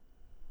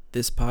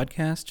This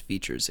podcast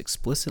features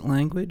explicit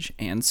language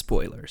and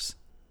spoilers.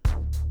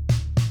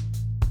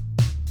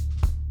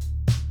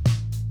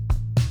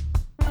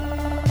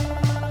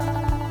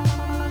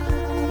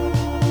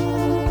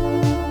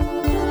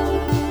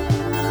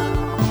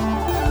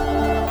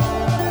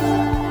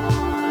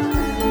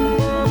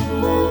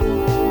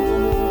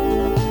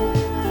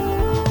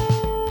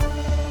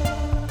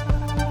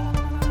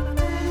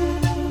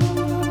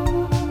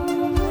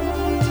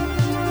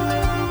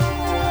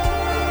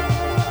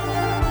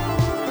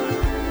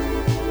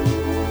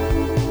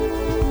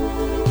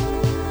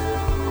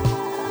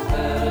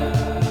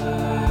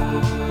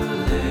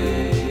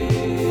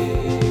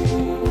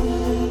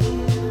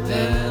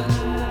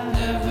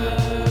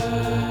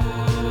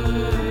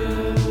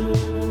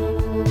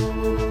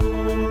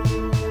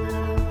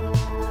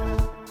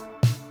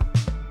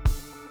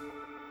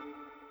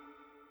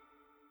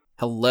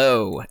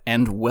 Hello,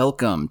 and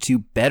welcome to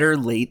Better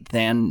Late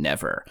Than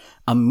Never,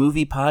 a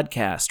movie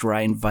podcast where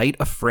I invite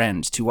a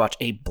friend to watch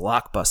a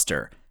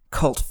blockbuster,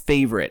 cult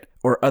favorite,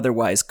 or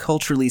otherwise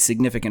culturally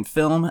significant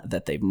film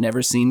that they've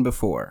never seen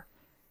before.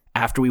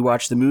 After we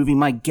watch the movie,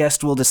 my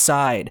guest will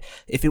decide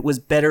if it was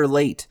better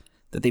late,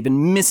 that they've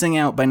been missing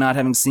out by not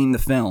having seen the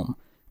film,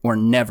 or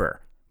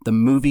never. The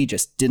movie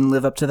just didn't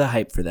live up to the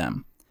hype for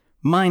them.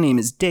 My name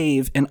is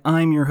Dave, and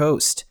I'm your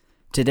host.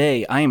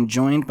 Today, I am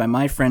joined by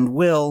my friend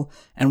Will,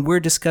 and we're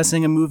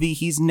discussing a movie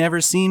he's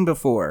never seen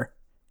before,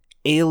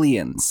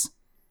 Aliens,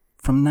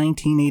 from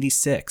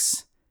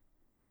 1986.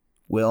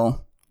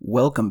 Will,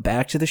 welcome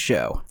back to the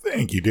show.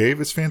 Thank you, Dave.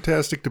 It's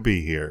fantastic to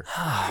be here.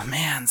 Oh,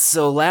 man.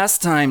 So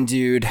last time,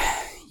 dude,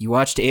 you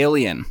watched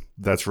Alien.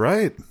 That's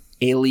right.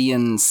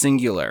 Alien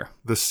Singular.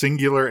 The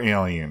singular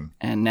alien.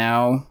 And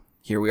now,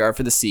 here we are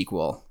for the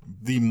sequel.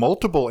 The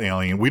multiple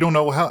alien.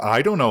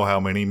 I don't know how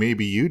many,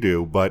 maybe you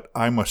do, but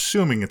I'm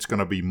assuming it's going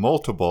to be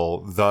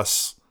multiple,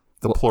 thus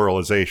the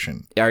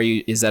pluralization.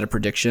 Is that a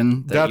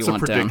prediction? That's a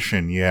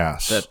prediction,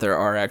 yes. That there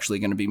are actually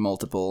going to be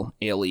multiple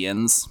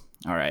aliens?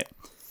 All right.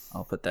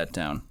 I'll put that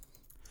down.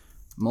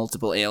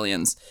 Multiple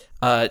aliens.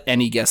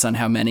 Any guess on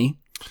how many?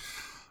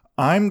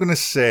 I'm going to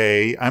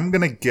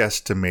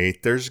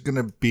guesstimate there's going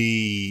to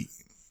be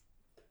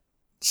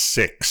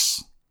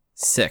 6.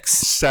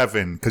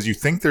 7, because you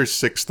think there's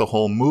 6 the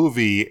whole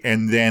movie,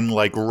 and then,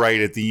 like, right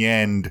at the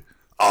end,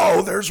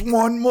 oh, there's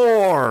one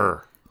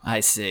more! I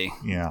see.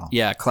 Yeah.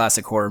 Yeah,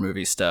 classic horror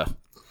movie stuff.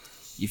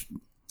 You've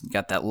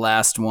got that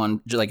last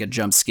one, like a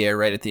jump scare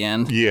right at the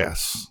end.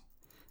 Yes.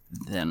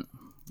 Then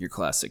your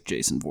classic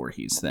Jason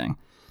Voorhees thing.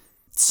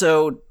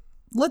 So,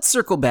 let's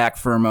circle back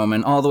for a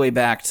moment, all the way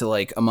back to,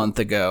 like, a month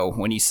ago,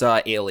 when you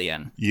saw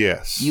Alien.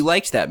 Yes. You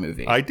liked that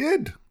movie. I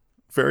did.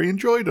 Very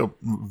enjoyed it.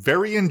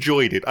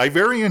 I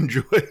very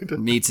enjoyed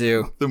Me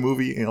too. The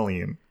movie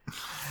Alien.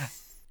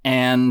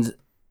 And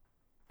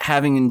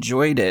having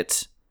enjoyed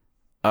it,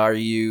 are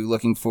you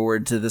looking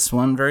forward to this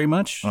one very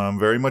much? I'm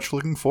very much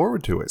looking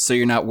forward to it. So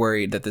you're not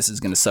worried that this is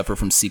going to suffer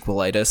from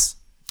sequelitis?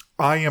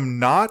 I am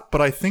not,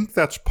 but I think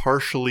that's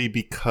partially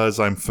because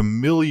I'm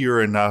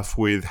familiar enough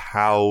with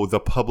how the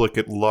public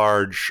at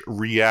large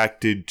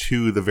reacted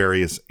to the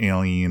various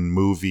Alien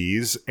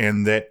movies,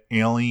 and that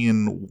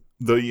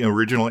the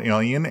original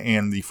Alien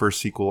and the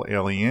first sequel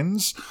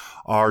Aliens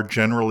are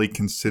generally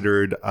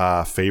considered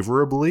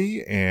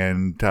favorably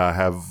and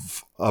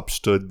have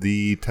upstood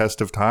the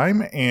test of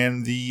time,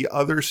 and the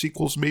other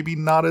sequels maybe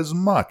not as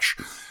much.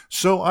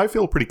 So I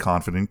feel pretty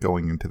confident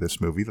going into this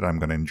movie that I'm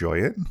going to enjoy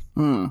it.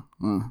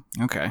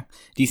 Okay.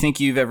 Do you think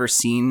you've ever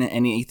seen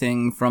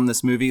anything from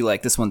this movie?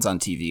 Like, this one's on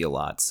TV a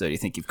lot, so do you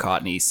think you've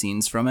caught any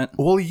scenes from it?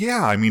 Well,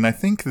 yeah. I mean, I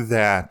think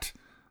that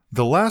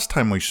the last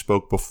time we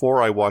spoke,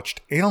 before I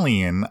watched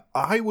Alien,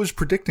 I was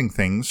predicting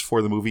things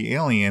for the movie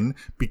Alien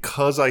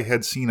because I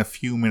had seen a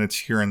few minutes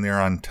here and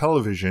there on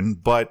television,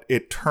 but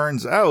it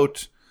turns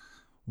out,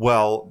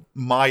 well,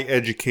 my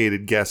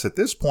educated guess at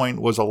this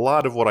point was a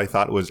lot of what I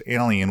thought was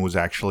Alien was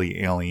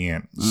actually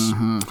Aliens.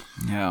 Mm-hmm.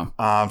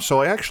 Yeah.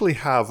 So I actually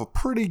have a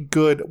pretty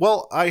good,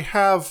 I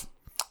have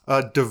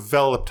a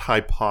developed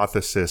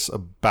hypothesis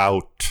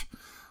about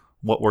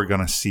what we're going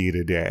to see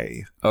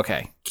today.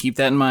 Okay. Keep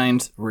that in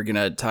mind. We're going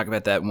to talk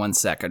about that in 1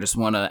 sec. I just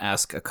want to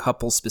ask a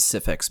couple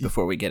specifics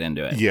before we get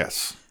into it.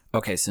 Yes.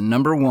 Okay, so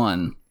number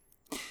 1,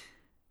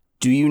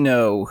 do you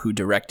know who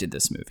directed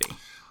this movie?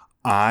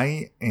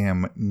 I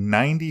am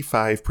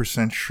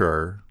 95%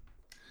 sure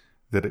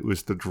that it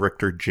was the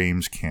director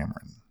James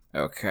Cameron.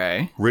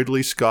 Okay.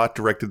 Ridley Scott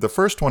directed the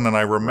first one, and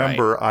I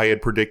remember I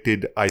had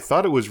predicted, I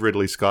thought it was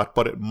Ridley Scott,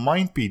 but it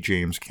might be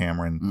James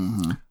Cameron.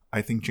 Mm-hmm.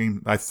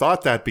 I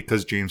thought that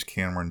because James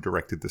Cameron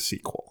directed the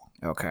sequel.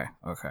 Okay.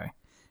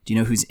 Do you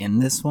know who's in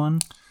this one?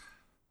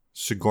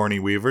 Sigourney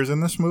Weaver's in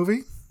this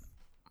movie?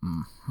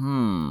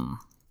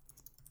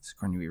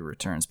 Sigourney Weaver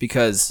returns.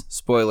 Because,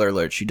 spoiler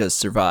alert, she does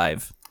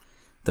survive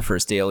the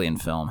first Alien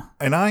film.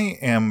 And I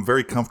am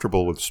very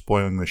comfortable with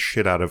spoiling the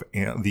shit out of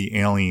the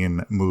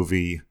Alien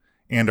movie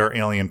and our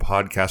Alien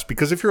podcast,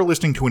 because if you're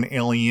listening to an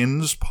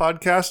Aliens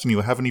podcast and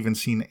you haven't even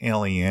seen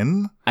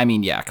Alien... I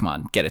mean, yeah, come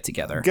on, get it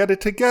together. Get it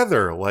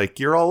together. Like,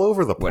 you're all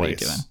over the place. What are you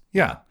doing?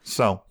 Yeah.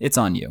 So, It's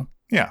on you.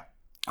 yeah.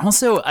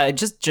 Also,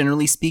 just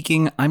generally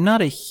speaking, I'm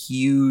not a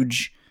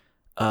huge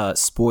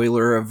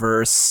spoiler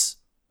averse.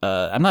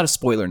 I'm not a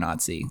spoiler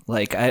Nazi.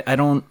 Like, I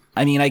don't.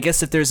 I mean, I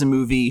guess if there's a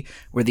movie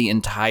where the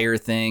entire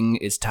thing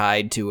is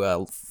tied to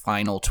a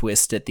final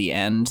twist at the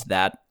end,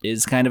 that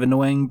is kind of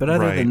annoying. But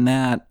other than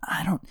that,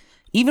 I don't.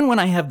 Even when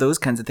I have those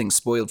kinds of things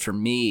spoiled for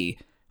me,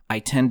 I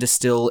tend to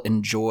still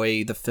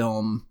enjoy the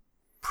film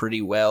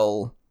pretty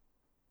well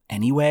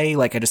anyway.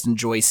 Like, I just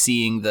enjoy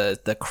seeing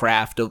the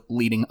craft of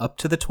leading up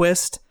to the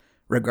twist,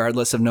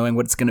 regardless of knowing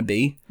what it's going to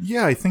be.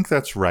 Yeah, I think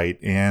that's right.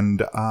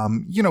 And,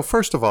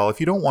 first of all, if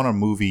you don't want a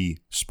movie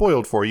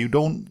spoiled for you,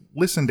 don't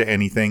listen to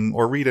anything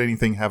or read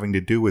anything having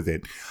to do with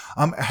it.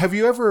 Have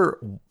you ever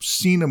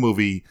seen a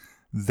movie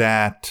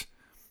that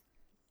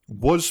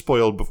was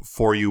spoiled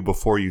for you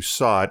before you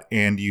saw it,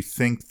 and you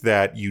think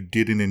that you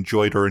didn't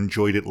enjoy it or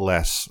enjoyed it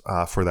less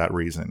for that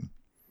reason?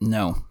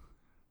 No.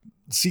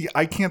 See,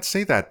 I can't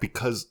say that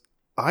because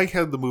I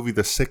had the movie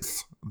The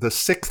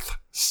Sixth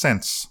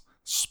Sense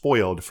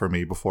spoiled for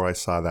me before I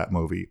saw that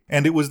movie.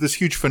 And it was this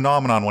huge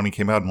phenomenon when it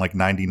came out in like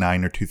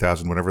 99 or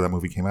 2000, whenever that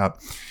movie came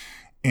out.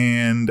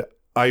 And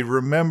I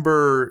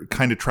remember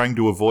kind of trying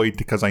to avoid,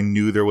 because I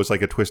knew there was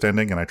like a twist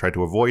ending and I tried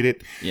to avoid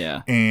it.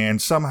 Yeah.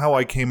 And somehow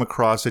I came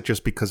across it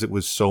just because it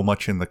was so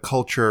much in the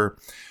culture.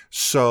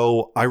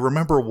 So I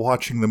remember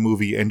watching the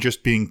movie and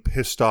just being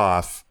pissed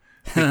off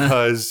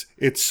because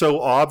it's so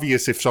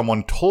obvious if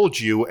someone told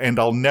you, and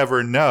I'll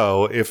never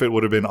know if it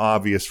would have been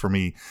obvious for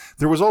me.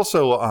 There was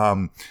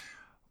also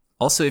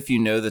Also, if you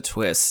know the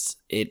twist,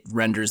 it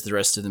renders the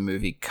rest of the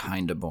movie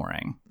kind of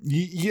boring.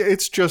 Yeah,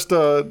 it's just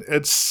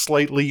a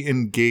slightly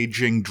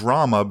engaging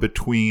drama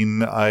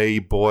between a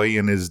boy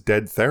and his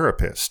dead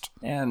therapist.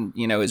 And,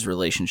 his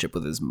relationship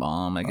with his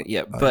mom. I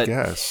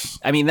guess.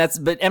 I mean,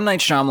 but M. Night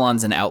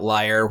Shyamalan's an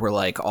outlier where,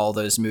 like, all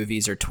those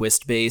movies are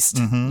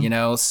twist-based,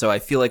 So I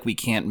feel like we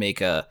can't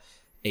make a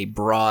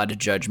broad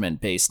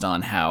judgment based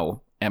on how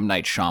M.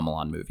 Night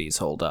Shyamalan movies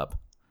hold up.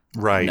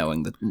 Right.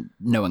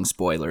 Knowing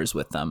spoilers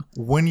with them.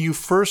 When you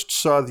first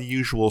saw The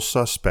Usual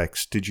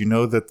Suspects, did you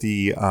know that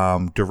the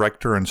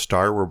director and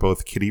star were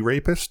both kitty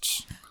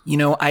rapists?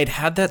 I'd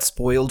had that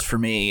spoiled for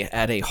me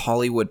at a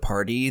Hollywood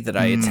party that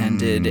I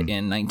attended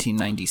in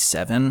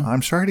 1997.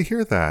 I'm sorry to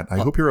hear that. I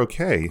hope you're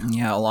okay.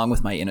 Yeah, along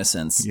with my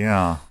innocence.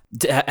 Yeah.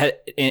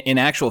 In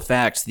actual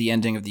fact, the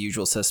ending of The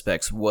Usual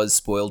Suspects was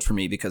spoiled for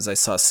me because I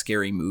saw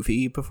Scary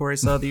Movie before I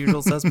saw The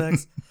Usual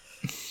Suspects.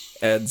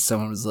 And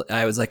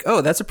I was like,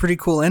 oh, that's a pretty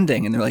cool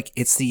ending. And they're like,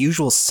 it's The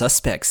Usual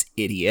Suspects,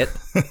 idiot.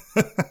 I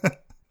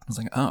was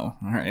like, oh,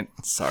 all right.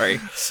 Sorry.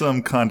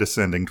 Some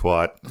condescending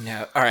twat.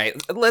 Yeah. All right.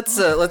 Let's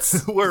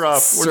we're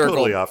off. We're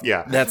totally off.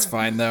 Yeah. That's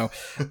fine though.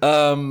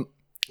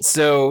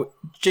 So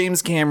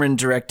James Cameron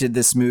directed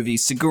this movie.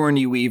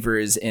 Sigourney Weaver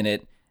is in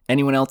it.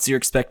 Anyone else you're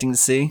expecting to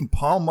see?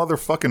 Paul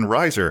motherfucking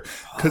Reiser.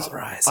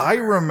 Because I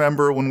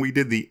remember when we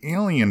did the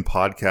Alien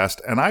podcast,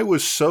 and I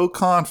was so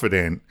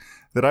confident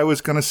that I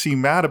was going to see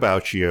Mad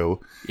About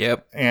You.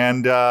 Yep.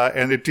 And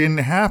it didn't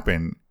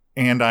happen.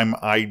 And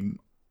I'm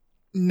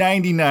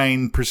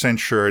 99%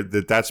 sure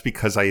that that's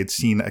because I had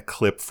seen a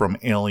clip from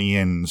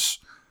Aliens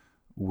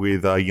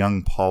with a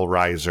young Paul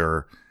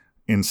Reiser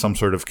in some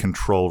sort of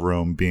control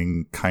room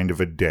being kind of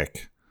a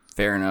dick.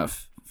 Fair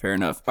enough.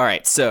 All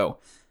right. So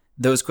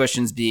those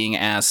questions being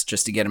asked,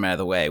 just to get them out of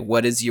the way,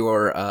 what is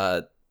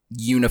your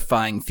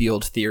unifying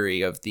field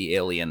theory of the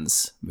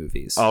Aliens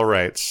movies? All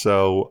right.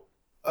 So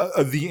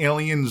the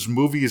Aliens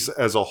movies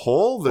as a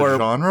whole, the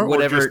genre,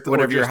 whatever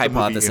your the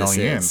hypothesis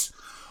is.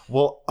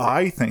 Well,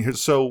 I think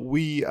so.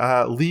 We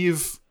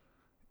leave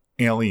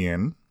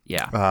Alien,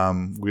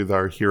 with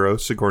our hero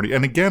Sigourney,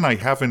 and again, I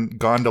haven't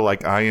gone to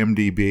like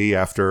IMDb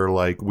after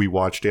like we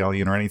watched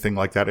Alien or anything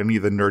like that. Any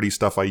of the nerdy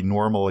stuff I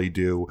normally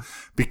do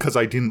because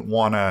I didn't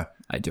want to.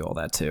 I do all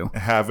that too.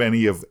 Have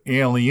any of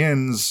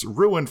Aliens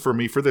ruined for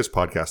me for this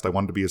podcast. I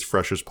wanted to be as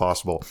fresh as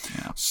possible.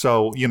 Yeah.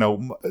 So,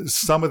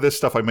 some of this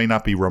stuff I may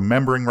not be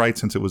remembering right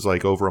since it was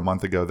like over a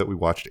month ago that we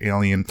watched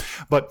Alien.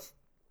 But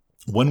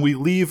when we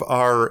leave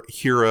our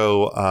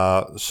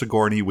hero,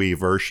 Sigourney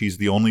Weaver, she's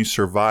the only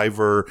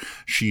survivor.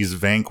 She's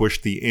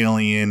vanquished the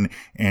alien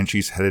and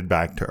she's headed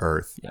back to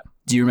Earth. Yeah.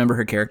 Do you remember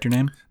her character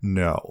name?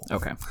 No.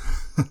 Okay.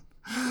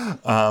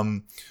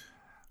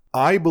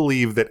 I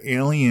believe that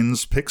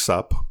Aliens picks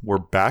up. We're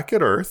back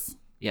at Earth.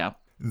 Yeah.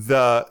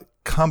 The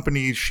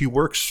company she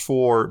works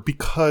for,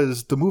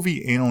 because the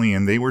movie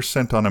Alien, they were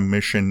sent on a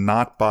mission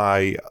not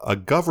by a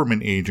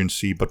government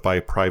agency, but by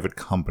a private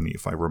company,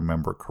 if I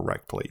remember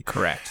correctly.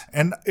 Correct.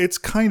 And it's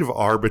kind of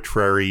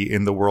arbitrary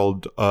in the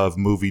world of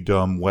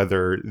moviedom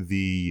whether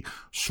the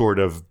sort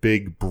of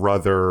big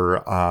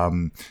brother,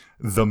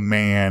 the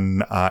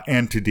man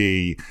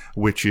entity,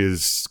 which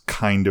is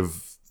kind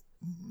of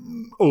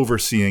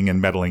overseeing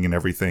and meddling and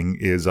everything,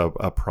 is a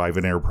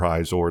private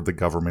enterprise or the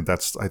government.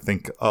 That's, I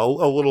think, a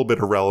little bit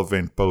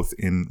irrelevant both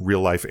in real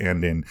life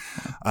and in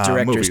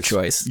director's movies.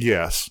 Choice.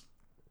 Yes.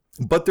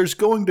 But there's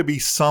going to be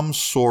some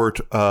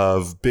sort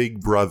of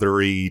big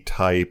brothery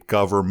type,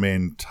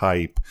 government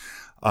type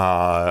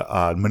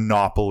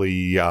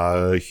monopoly,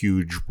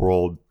 huge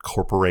world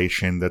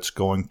corporation that's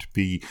going to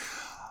be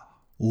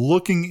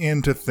looking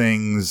into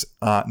things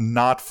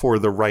not for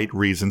the right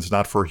reasons,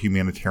 not for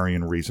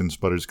humanitarian reasons,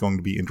 but is going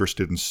to be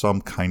interested in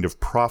some kind of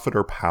profit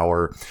or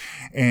power.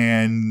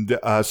 And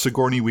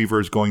Sigourney Weaver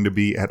is going to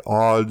be at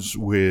odds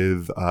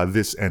with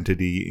this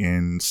entity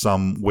in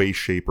some way,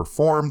 shape, or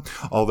form.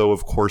 Although,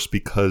 of course,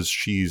 because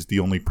she's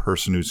the only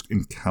person who's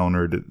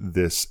encountered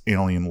this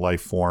alien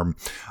life form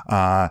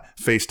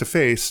face to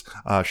face,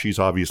 she's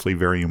obviously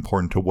very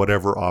important to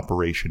whatever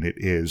operation it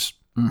is.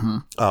 Mm-hmm.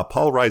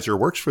 Paul Reiser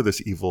works for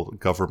this evil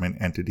government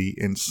entity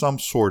in some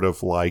sort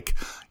of like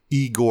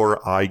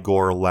Igor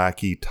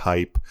lackey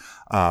type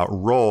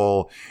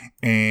role,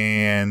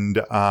 and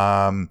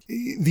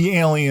the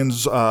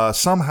aliens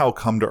somehow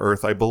come to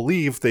Earth. I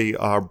believe they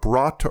are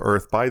brought to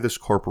Earth by this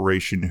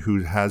corporation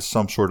who has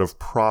some sort of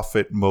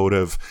profit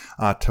motive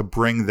to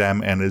bring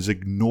them, and is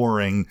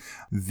ignoring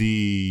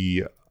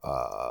the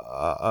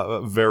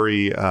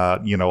very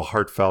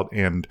heartfelt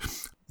and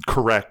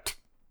correct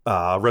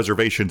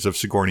reservations of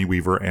Sigourney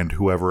Weaver and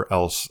whoever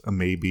else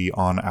may be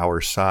on our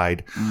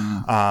side.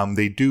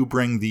 They do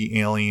bring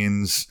the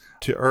aliens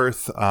to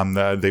Earth.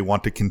 They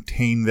want to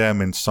contain them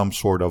in some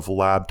sort of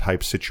lab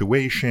type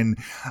situation.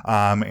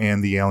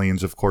 And the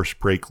aliens, of course,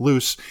 break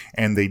loose,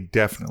 and they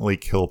definitely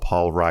kill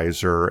Paul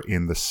Reiser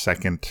in the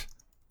second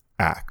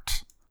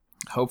act.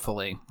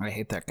 Hopefully. I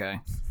hate that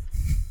guy.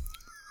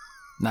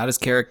 Not his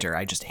character.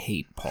 I just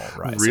hate Paul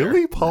Reiser.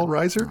 Really? Paul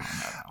Reiser? No.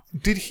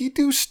 Did he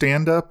do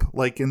stand-up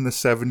like in the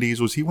 70s?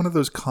 Was he one of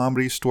those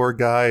Comedy Store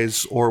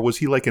guys, or was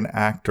he like an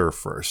actor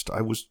first?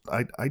 I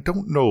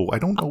don't know. I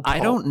don't know Paul. I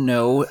don't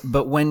know,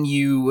 but when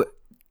you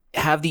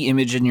have the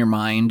image in your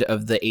mind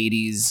of the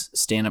 80s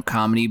stand-up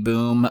comedy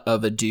boom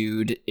of a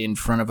dude in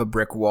front of a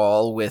brick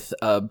wall with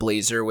a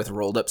blazer with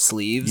rolled up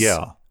sleeves,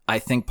 yeah, I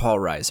think Paul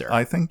Reiser.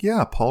 I think,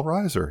 yeah, Paul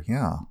Reiser,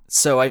 yeah.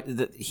 So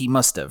he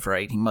must have,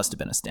 right? He must have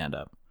been a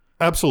stand-up.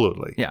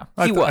 Absolutely. Yeah,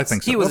 I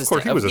think so. Of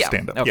course, he was a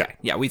stand-up. Okay.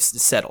 Yeah, we've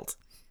settled.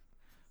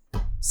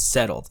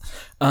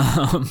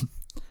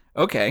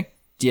 Okay.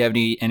 Do you have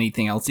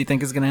anything else you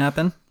think is going to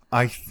happen?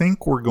 I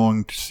think we're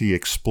going to see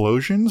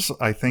explosions.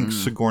 I think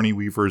Sigourney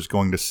Weaver is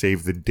going to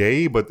save the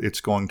day, but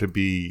it's going to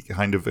be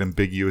kind of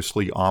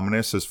ambiguously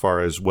ominous as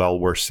far as, well,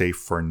 we're safe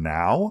for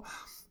now.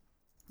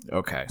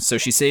 Okay. So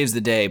she saves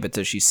the day, but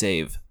does she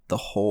save the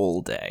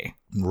whole day?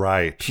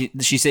 Right.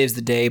 She saves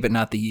the day, but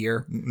not the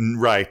year?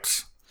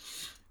 Right.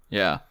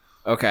 Yeah.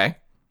 Okay.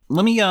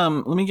 Let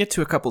me get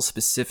to a couple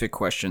specific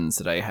questions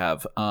that I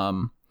have.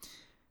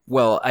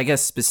 Well, I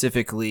guess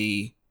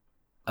specifically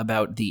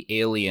about the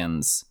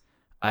aliens.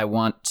 I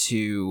want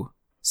to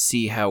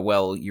see how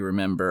well you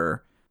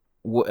remember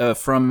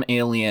from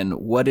Alien.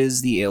 What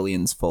is the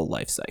alien's full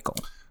life cycle?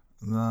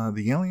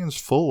 The alien's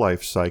full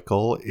life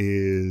cycle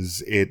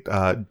is it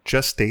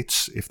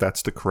gestates, if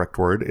that's the correct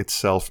word,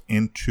 itself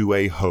into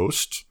a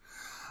host.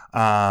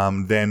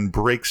 Then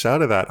breaks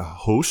out of that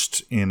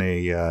host in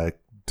a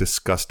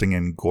disgusting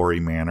and gory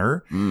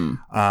manner,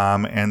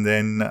 and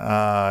then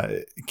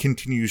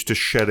continues to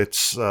shed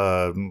its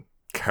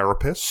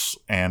carapace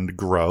and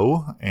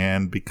grow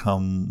and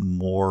become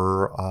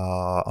more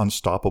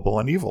unstoppable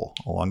and evil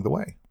along the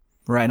way.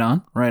 Right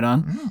on. Do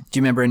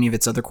you remember any of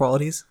its other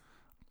qualities?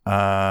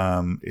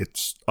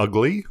 It's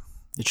ugly.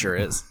 It sure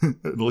is.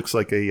 It looks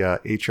like a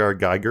H.R.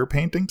 Geiger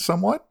painting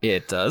somewhat.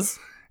 It does.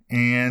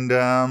 And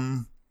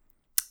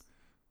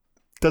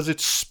does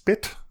it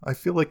spit? I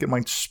feel like it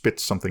might spit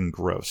something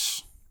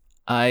gross.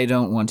 I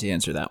don't want to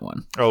answer that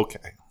one.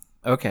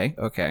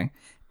 Okay.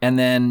 And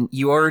then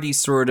you already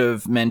sort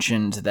of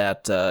mentioned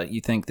that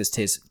you think this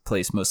takes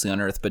place mostly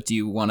on Earth, but do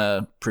you want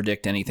to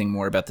predict anything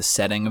more about the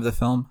setting of the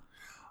film?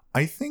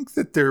 I think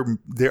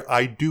that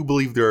I do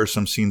believe there are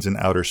some scenes in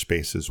outer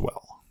space as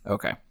well.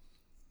 Okay.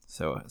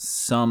 So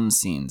some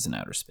scenes in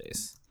outer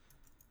space.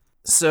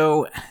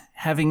 So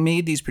having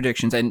made these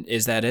predictions, and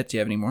is that it? Do you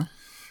have any more?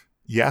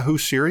 Yahoo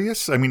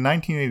Serious? I mean,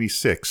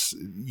 1986.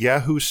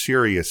 Yahoo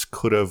Serious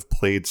could have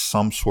played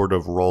some sort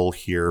of role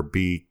here,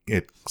 be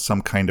it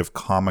some kind of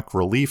comic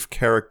relief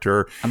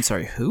character. I'm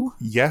sorry, who?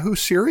 Yahoo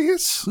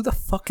Serious? Who the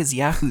fuck is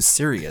Yahoo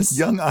Serious?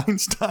 Young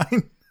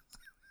Einstein.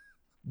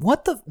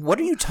 What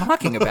are you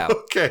talking about?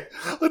 Okay,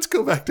 let's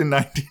go back to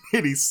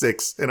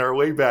 1986 in our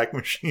Wayback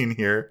Machine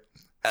here.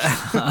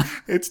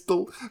 It's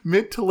the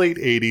mid to late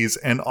 80s,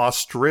 and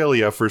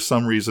Australia for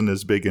some reason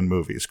is big in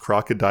movies.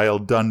 Crocodile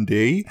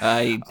Dundee.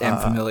 I am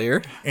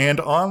familiar. And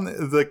on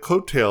the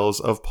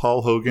coattails of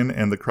Paul Hogan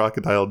and the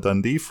Crocodile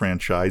Dundee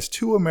franchise,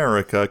 to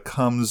America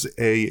comes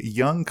a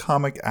young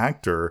comic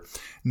actor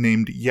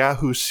named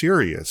Yahoo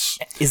Serious.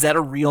 Is that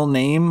a real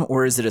name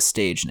or is it a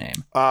stage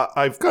name?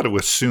 I've got to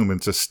assume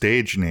it's a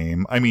stage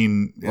name. I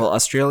mean, well,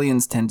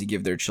 Australians tend to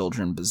give their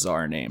children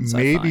bizarre names.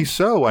 Maybe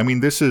so. I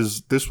mean, this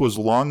was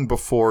long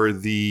before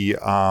the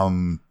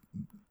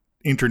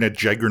internet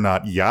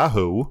juggernaut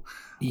Yahoo.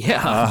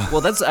 Yeah.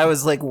 Well, I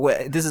was like,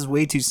 this is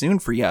way too soon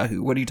for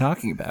Yahoo. What are you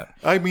talking about?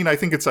 I mean, I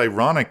think it's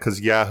ironic because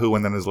Yahoo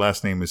and then his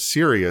last name is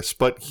Sirius,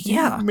 but he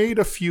made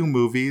a few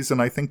movies, and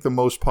I think the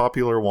most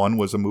popular one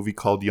was a movie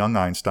called Young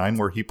Einstein,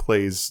 where he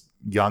plays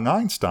young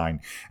Einstein,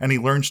 and he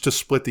learns to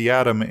split the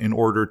atom in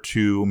order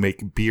to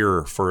make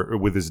beer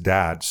with his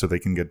dad so they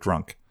can get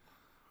drunk.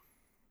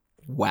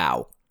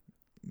 Wow.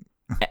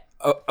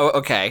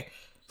 Okay.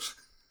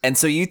 And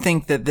so you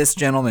think that this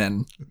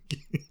gentleman...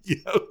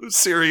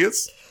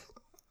 Sirius?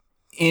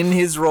 In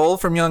his role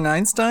from Young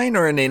Einstein,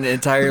 or in an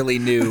entirely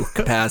new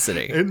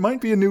capacity? It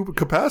might be a new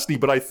capacity,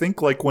 but I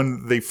think like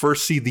when they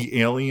first see the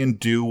alien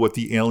do what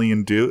the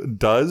alien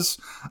does,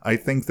 I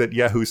think that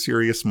Yahoo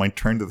Serious might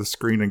turn to the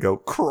screen and go,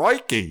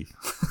 "Crikey!"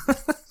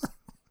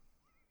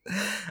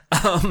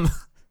 I'm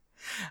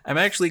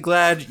actually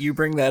glad you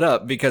bring that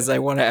up, because I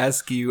want to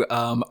ask you,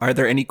 are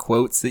there any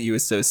quotes that you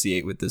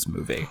associate with this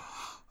movie?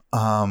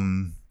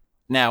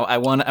 Now, I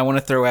want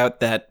to throw out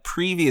that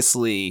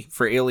previously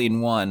for Alien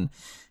 1,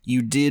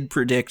 you did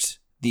predict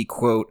the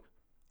quote,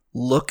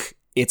 "Look,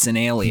 it's an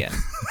alien."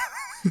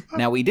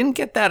 Now, we didn't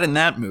get that in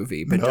that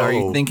movie, but Are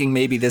you thinking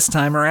maybe this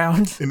time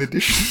around? In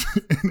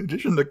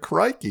addition to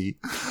crikey,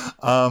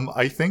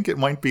 I think it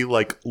might be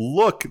like,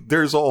 "Look,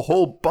 there's a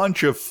whole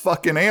bunch of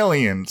fucking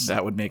aliens."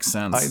 That would make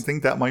sense. I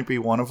think that might be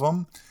one of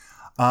them.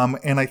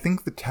 And I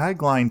think the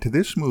tagline to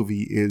this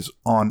movie is,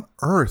 "On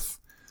Earth,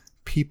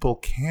 people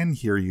can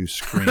hear you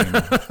scream."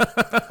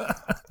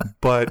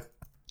 But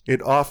it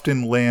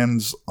often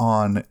lands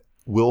on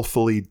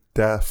willfully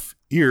deaf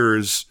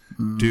ears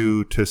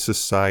due to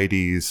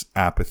society's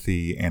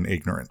apathy and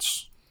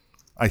ignorance.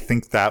 I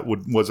think that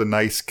was a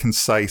nice,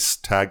 concise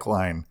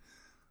tagline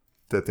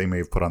that they may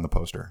have put on the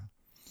poster.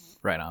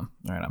 Right on.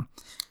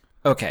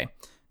 Okay,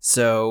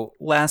 so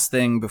last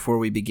thing before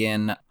we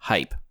begin,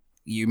 hype.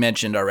 You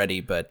mentioned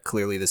already, but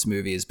clearly this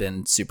movie has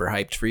been super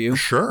hyped for you.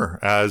 Sure,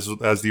 as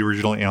the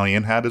original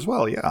Alien had as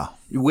well, yeah.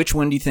 Which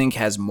one do you think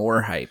has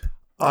more hype?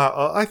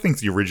 I think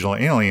the original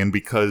Alien,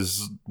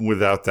 because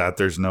without that,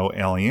 there's no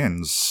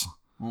aliens.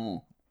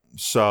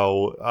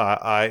 So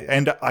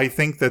I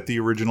think that the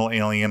original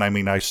Alien, I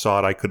mean, I saw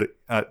it. I could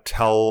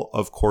tell,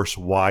 of course,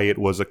 why it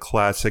was a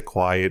classic,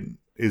 why it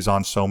is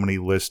on so many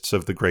lists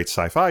of the great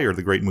sci-fi or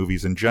the great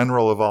movies in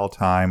general of all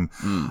time.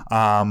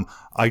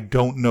 I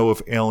don't know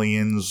if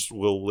Aliens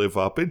will live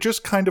up. It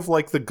just kind of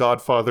like The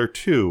Godfather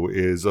 2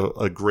 is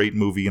a great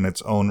movie in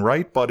its own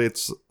right, but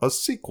it's a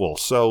sequel.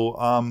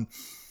 So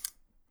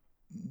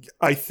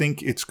I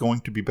think it's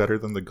going to be better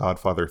than The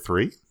Godfather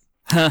 3.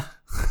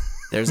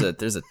 There's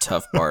a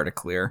tough bar to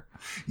clear.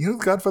 You know,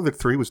 The Godfather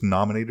 3 was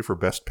nominated for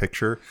Best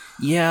Picture.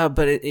 Yeah,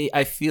 but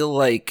I feel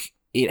like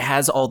it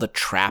has all the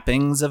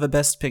trappings of a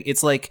Best Picture.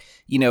 It's like,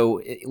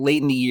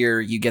 late in the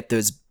year, you get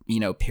those,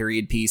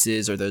 period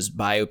pieces or those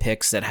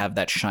biopics that have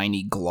that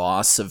shiny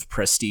gloss of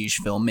prestige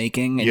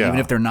filmmaking. And even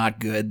if they're not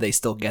good, they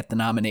still get the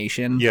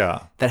nomination.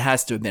 Yeah. That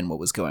has to have been what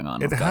was going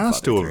on. It has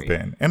to have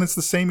been. And it's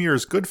the same year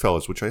as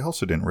Goodfellas, which I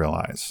also didn't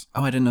realize.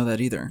 Oh, I didn't know that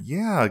either.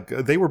 Yeah,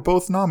 they were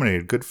both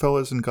nominated,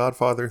 Goodfellas and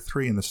Godfather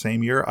 3 in the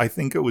same year. I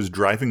think it was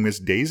Driving Miss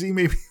Daisy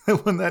maybe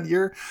that won that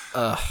year.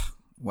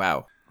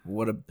 Wow.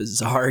 What a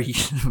bizarre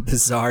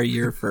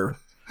year for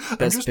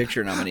Best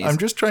Picture nominees. I'm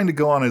just trying to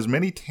go on as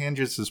many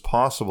tangents as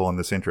possible in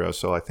this intro,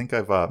 so I think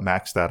I've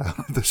maxed that out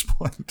at this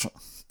point.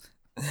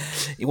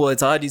 Well,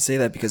 it's odd you say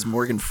that because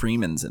Morgan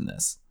Freeman's in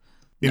this.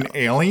 In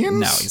Aliens?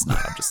 No, he's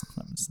not. I'm just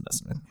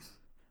messing with you.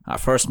 I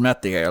first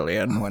met the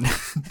alien when...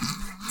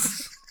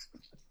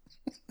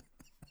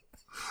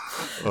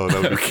 Oh,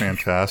 that would be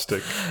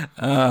fantastic.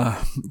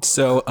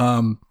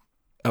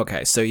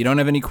 Okay, so you don't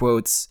have any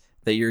quotes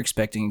that you're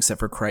expecting except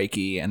for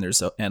crikey, and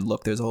there's a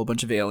whole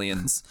bunch of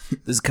aliens.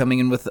 This is coming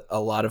in with a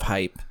lot of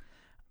hype.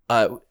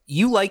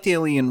 You liked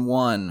Alien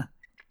 1.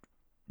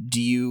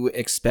 Do you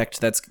expect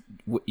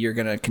you're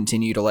going to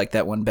continue to like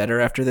that one better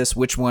after this?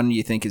 Which one do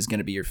you think is going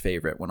to be your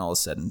favorite when all is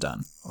said and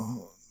done?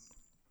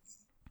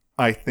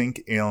 I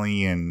think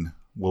Alien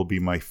will be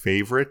my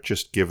favorite,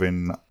 just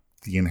given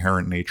the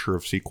inherent nature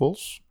of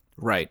sequels.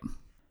 Right.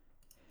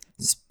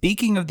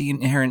 Speaking of the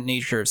inherent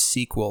nature of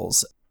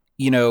sequels,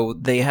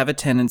 they have a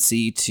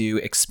tendency to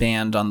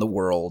expand on the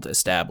world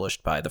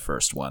established by the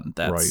first one.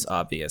 That's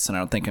obvious. And I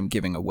don't think I'm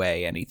giving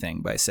away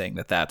anything by saying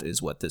that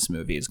is what this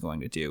movie is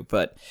going to do.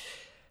 But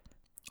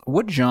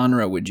what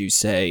genre would you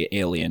say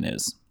Alien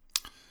is?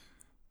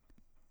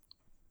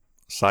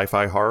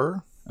 Sci-fi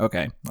horror.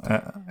 Okay.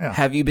 Yeah.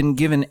 Have you been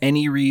given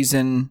any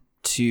reason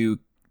to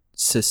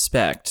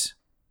suspect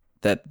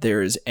that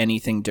there is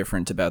anything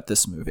different about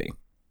this movie?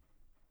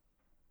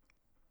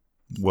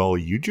 Well,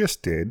 you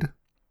just did.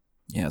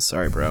 Yeah,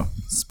 sorry, bro.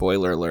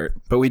 Spoiler alert.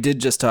 But we did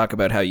just talk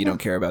about how you don't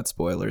care about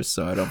spoilers,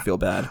 so I don't feel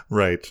bad.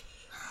 Right.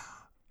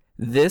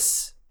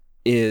 This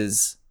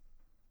is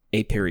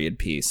a period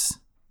piece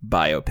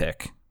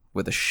biopic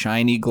with a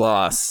shiny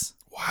gloss.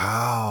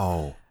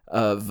 Wow.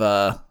 Of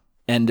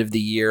end of the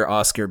year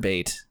Oscar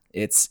bait.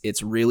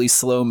 It's really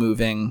slow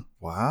moving.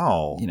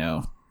 Wow.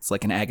 It's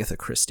like an Agatha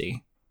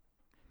Christie.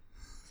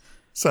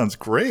 Sounds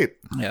great.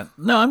 Yeah.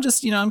 No, I'm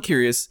just, I'm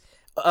curious.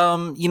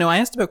 I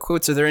asked about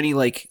quotes. Are there any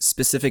like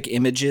specific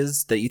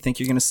images that you think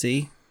you're going to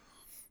see?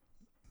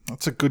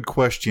 That's a good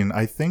question.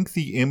 I think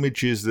the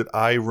images that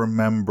I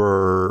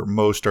remember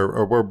most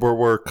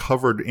were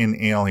covered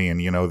in Alien.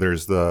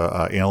 There's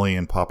the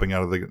alien popping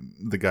out of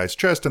the guy's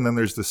chest, and then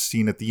there's the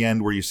scene at the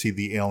end where you see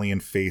the alien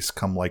face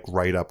come like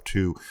right up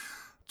to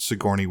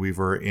Sigourney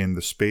Weaver in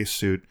the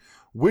spacesuit,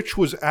 which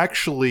was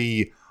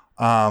actually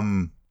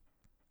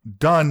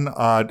done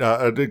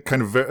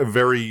kind of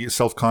very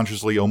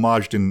self-consciously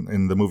homaged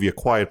in the movie A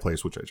Quiet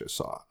Place, which I just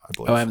saw, I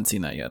believe. Oh, I haven't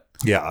seen that yet.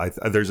 Yeah,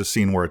 there's a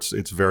scene where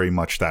it's very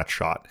much that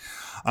shot.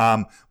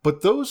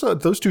 But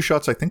those two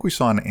shots I think we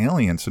saw in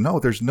Alien. So no,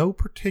 there's no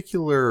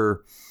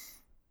particular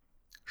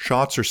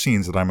shots or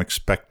scenes that I'm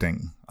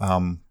expecting.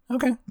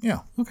 Okay. Yeah.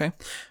 Okay.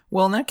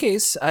 Well, in that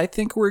case, I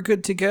think we're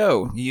good to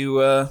go.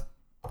 You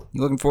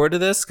looking forward to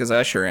this? Because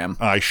I sure am.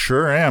 I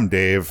sure am,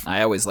 Dave.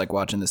 I always like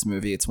watching this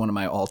movie. It's one of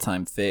my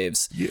all-time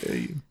faves.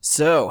 Yay.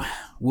 So,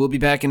 we'll be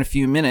back in a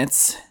few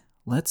minutes.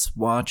 Let's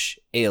watch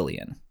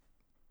Alien.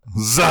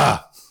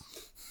 Zah!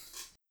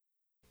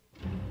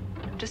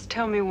 Just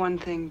tell me one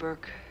thing,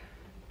 Burke.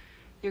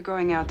 You're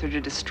going out there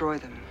to destroy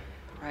them,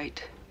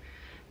 right?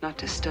 Not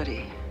to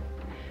study,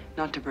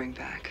 not to bring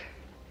back,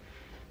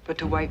 but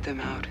to wipe them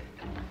out.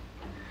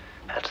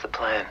 That's the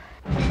plan.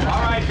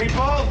 All right,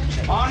 people,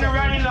 on the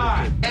ready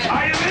line.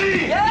 Are you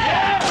me?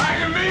 Yeah! Are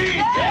you me?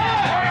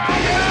 Yeah! Are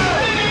you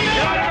me?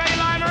 Get on the ready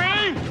line,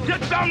 Marine!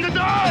 Get something to do!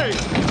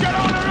 Get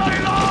on the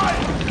ready line!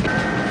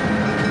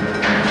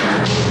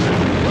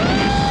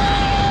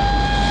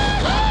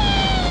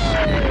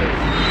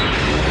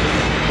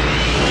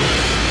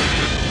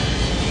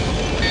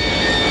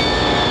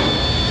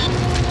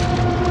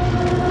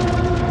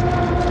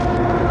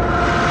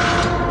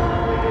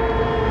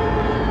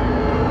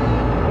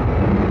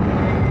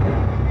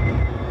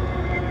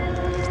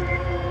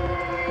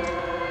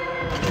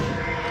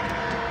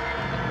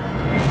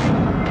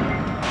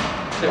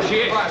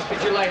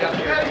 Get your light up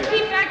here.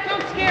 Keep back,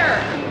 don't scare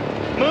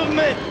her.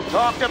 Movement!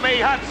 Talk to me,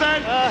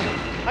 Hudson!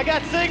 I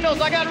got signals.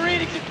 I got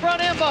readings in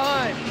front and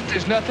behind.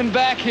 There's nothing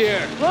back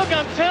here. Look,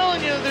 I'm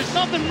telling you, there's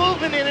something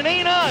moving and it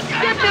ain't us.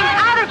 Get them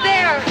out of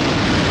there!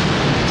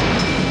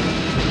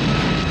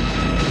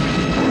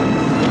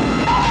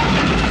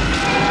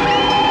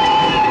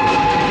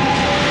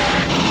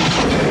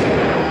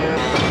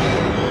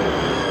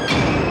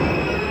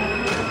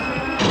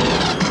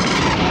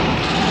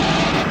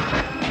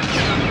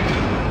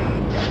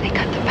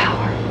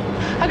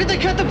 How could they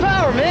cut the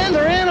power, man?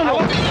 They're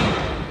animals.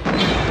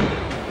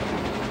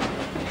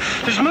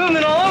 There's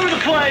movement all over the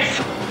place!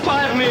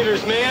 5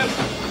 meters, man.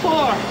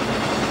 4.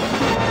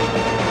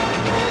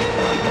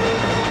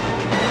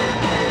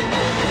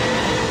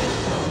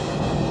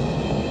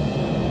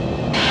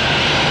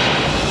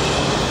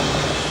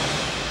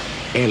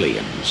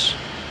 Aliens.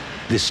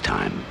 This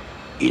time,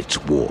 it's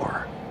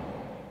war.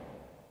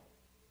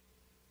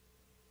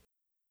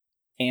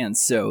 And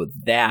so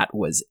that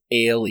was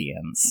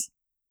Aliens.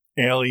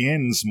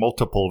 Aliens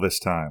multiple this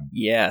time.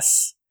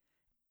 Yes.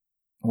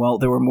 Well,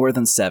 there were more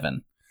than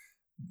 7.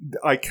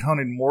 I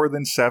counted more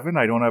than 7.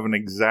 I don't have an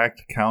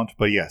exact count,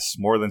 but yes,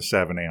 more than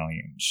 7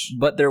 aliens.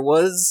 But there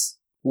was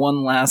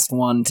one last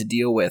one to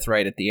deal with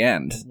right at the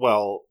end.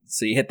 Well,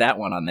 so you hit that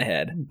one on the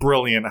head.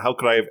 Brilliant. How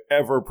could I have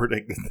ever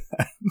predicted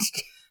that?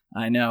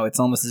 I know. It's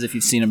almost as if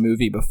you've seen a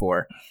movie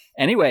before.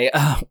 Anyway,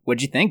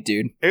 what'd you think,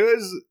 dude? It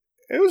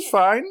was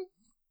fine.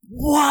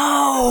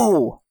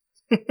 Whoa!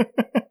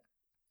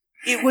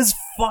 It was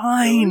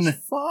fine. It was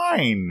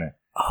fine.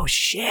 Oh,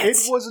 shit.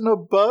 It was an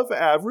above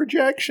average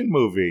action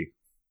movie.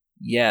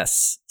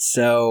 Yes.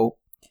 So,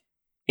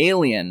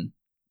 Alien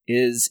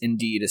is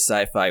indeed a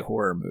sci-fi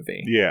horror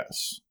movie.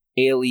 Yes.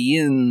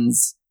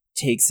 Aliens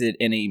takes it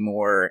in a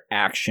more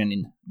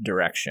action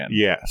direction.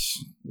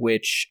 Yes.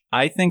 Which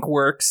I think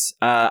works.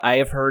 I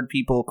have heard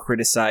people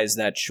criticize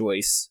that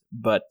choice,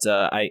 but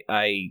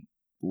I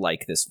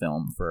like this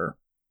film for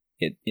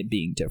it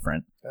being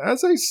different.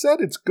 As I said,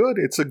 it's good.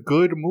 It's a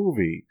good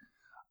movie.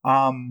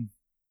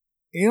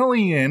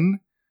 Alien,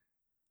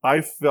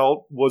 I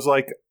felt, was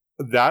like,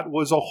 that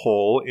was a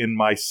hole in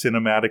my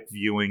cinematic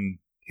viewing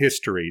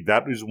history.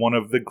 That is one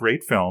of the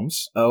great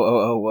films.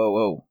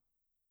 Oh.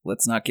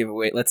 Let's not give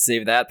away. Let's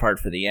save that part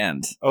for the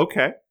end.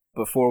 Okay.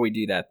 Before we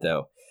do that,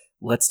 though,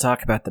 let's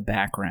talk about the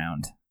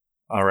background.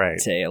 All right.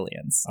 To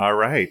Aliens. All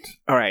right.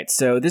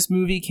 So this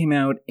movie came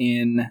out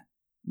in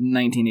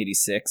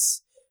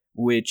 1986,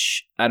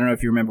 which I don't know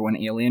if you remember when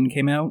Alien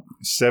came out.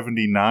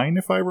 79,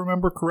 if I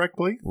remember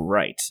correctly.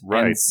 Right.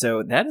 And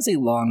so that is a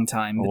long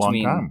time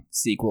between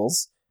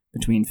sequels,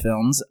 between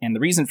films. And the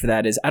reason for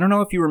that is, I don't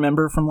know if you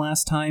remember from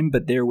last time,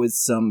 but there was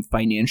some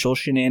financial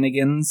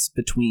shenanigans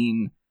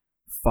between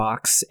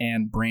Fox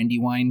and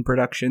Brandywine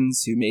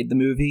Productions, who made the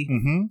movie.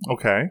 Mm-hmm.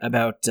 Okay.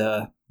 About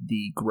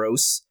the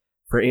gross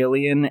for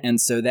Alien.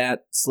 And so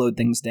that slowed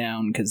things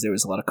down because there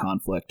was a lot of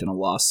conflict and a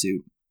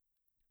lawsuit.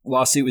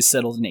 Lawsuit was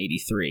settled in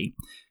 83.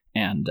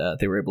 And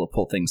they were able to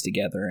pull things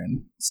together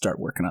and start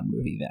working on the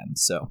movie then.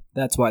 So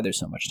that's why there's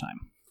so much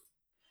time.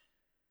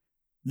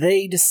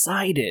 They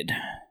decided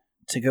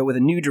to go with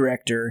a new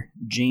director,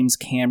 James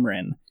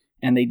Cameron,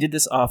 and they did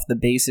this off the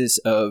basis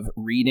of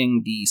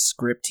reading the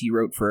script he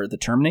wrote for The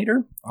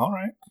Terminator. All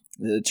right.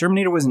 The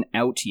Terminator wasn't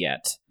out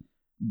yet,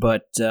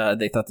 but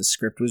they thought the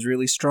script was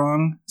really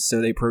strong, so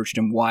they approached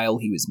him while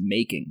he was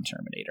making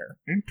Terminator.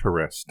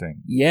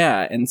 Interesting.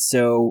 Yeah, and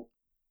so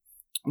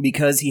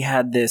because he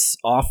had this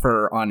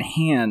offer on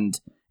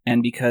hand,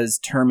 and because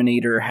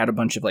Terminator had a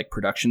bunch of like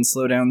production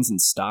slowdowns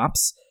and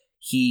stops,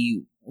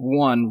 he,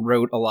 one,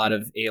 wrote a lot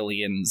of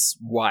Aliens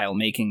while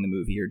making the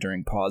movie or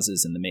during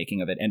pauses in the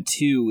making of it, and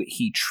two,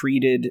 he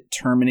treated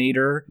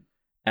Terminator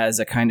as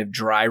a kind of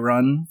dry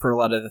run for a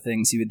lot of the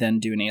things he would then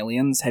do in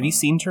Aliens. Have you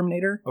seen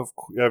Terminator?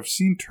 I've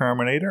seen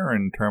Terminator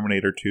and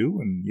Terminator 2,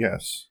 and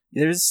yes.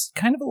 There's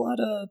kind of a lot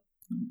of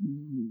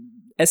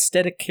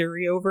aesthetic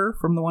carryover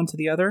from the one to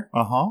the other.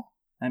 Uh-huh.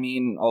 I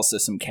mean, also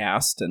some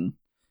cast and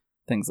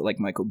things like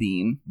Michael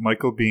Biehn.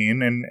 Michael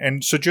Biehn.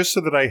 And so just so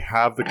that I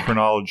have the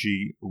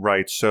chronology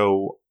right,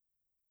 so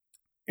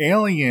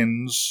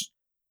Aliens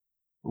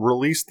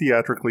released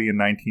theatrically in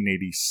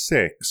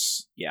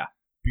 1986. Yeah.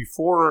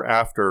 Before or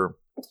after...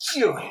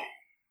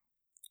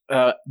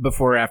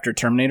 Before or after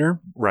Terminator?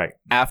 Right.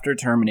 After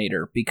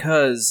Terminator,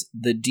 because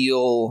the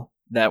deal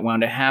that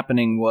wound up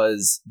happening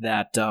was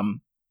that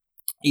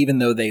even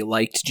though they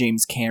liked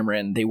James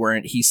Cameron,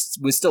 he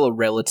was still a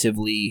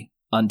relatively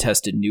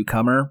untested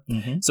newcomer.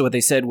 Mm-hmm. So what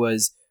they said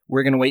was,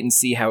 we're going to wait and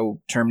see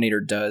how Terminator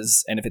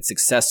does, and if it's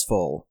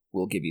successful,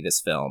 we'll give you this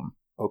film.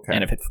 Okay.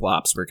 And if it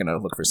flops, we're going to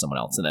look for someone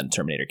else. And then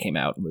Terminator came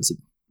out and was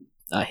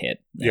a hit.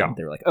 And yeah.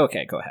 They were like,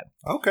 okay, go ahead.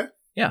 Okay.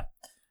 Yeah.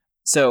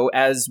 So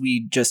as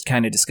we just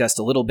kind of discussed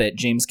a little bit,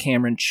 James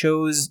Cameron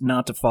chose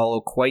not to follow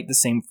quite the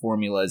same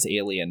formula as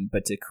Alien,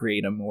 but to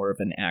create a more of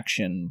an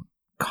action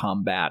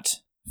combat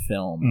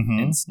film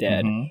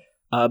instead.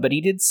 Mm-hmm. But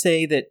he did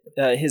say that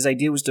his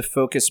idea was to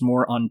focus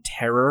more on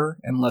terror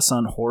and less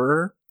on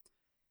horror.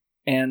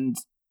 And,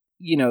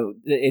 you know,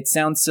 it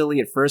sounds silly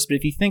at first, but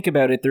if you think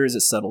about it, there is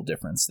a subtle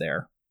difference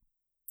there.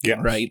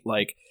 Yeah. Right?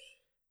 Like,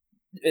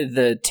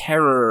 the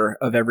terror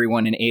of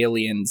everyone in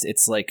Aliens,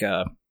 it's like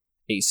a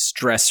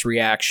stress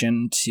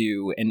reaction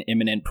to an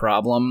imminent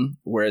problem,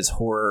 whereas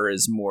horror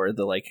is more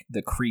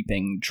the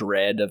creeping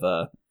dread of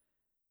a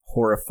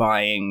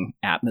horrifying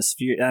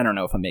atmosphere. I don't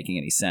know if I'm making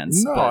any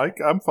sense. No,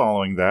 I'm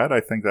following that. I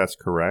think that's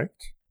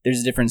correct.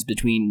 There's a difference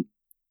between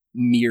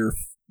mere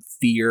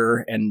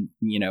fear and,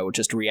 you know,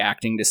 just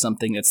reacting to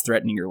something that's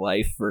threatening your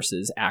life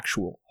versus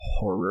actual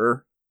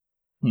horror.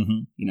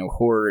 Mm-hmm. You know,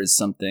 horror is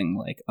something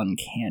like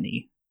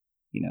uncanny,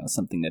 you know,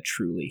 something that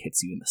truly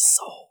hits you in the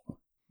soul.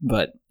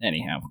 But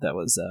anyhow, that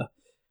was a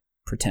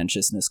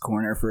pretentiousness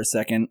corner for a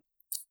second.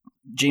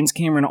 James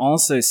Cameron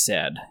also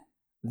said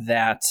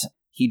that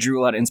he drew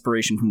a lot of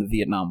inspiration from the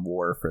Vietnam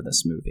War for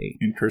this movie.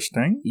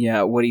 Interesting.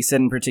 Yeah, what he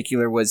said in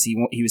particular was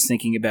he was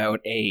thinking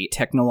about a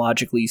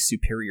technologically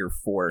superior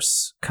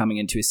force coming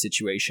into a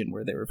situation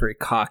where they were very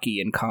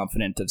cocky and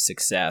confident of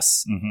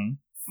success,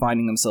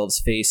 finding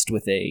themselves faced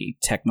with a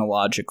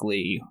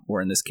technologically,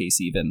 or in this case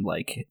even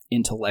like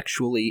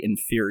intellectually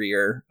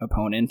inferior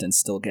opponent and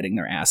still getting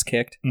their ass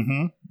kicked.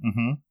 And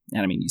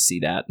I mean, you see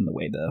that in the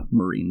way the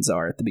Marines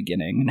are at the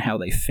beginning and how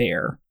they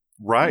fare.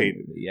 Right.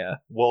 Yeah.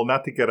 Well,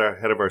 not to get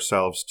ahead of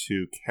ourselves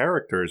to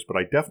characters, but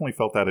I definitely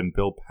felt that in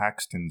Bill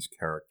Paxton's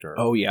character.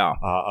 Oh, yeah.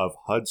 Of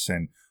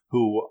Hudson,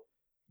 who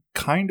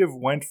kind of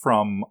went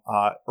from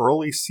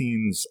early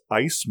scenes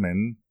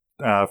Iceman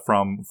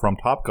from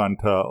Top Gun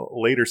to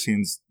later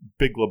scenes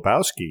Big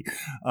Lebowski.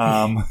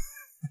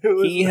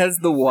 He has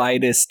the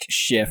widest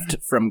shift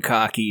from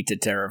cocky to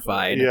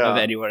terrified of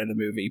anyone in the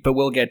movie, but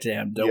we'll get to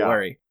him. Don't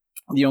worry.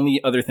 The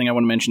only other thing I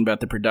want to mention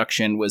about the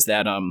production was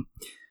that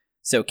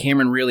so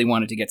Cameron really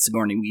wanted to get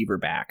Sigourney Weaver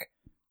back,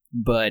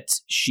 but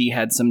she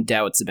had some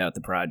doubts about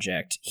the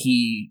project.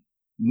 He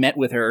met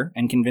with her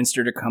and convinced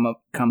her to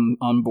come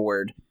on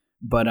board,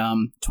 but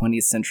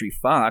 20th Century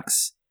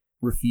Fox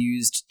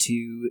refused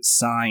to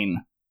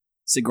sign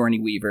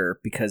Sigourney Weaver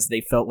because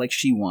they felt like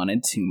she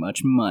wanted too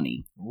much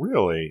money.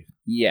 Really?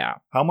 Yeah.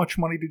 How much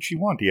money did she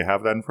want? Do you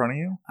have that in front of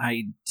you?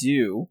 I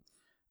do.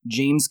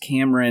 James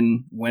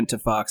Cameron went to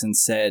Fox and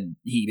said,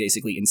 he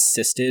basically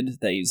insisted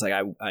that he was like,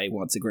 I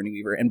want Sigourney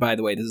Weaver. And by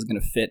the way, this is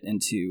going to fit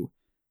into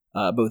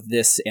both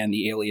this and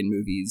the Alien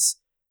movies'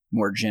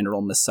 more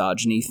general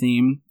misogyny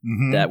theme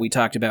that we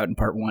talked about in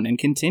part 1 and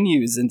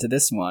continues into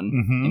this one,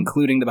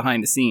 including the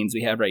behind the scenes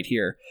we have right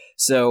here.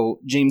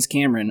 So James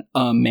Cameron,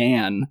 a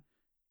man,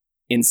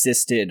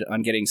 insisted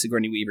on getting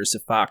Sigourney Weaver, so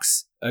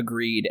Fox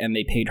agreed, and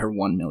they paid her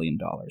 $1 million.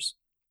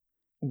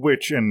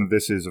 Which, and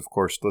this is, of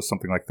course,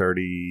 something like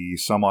 30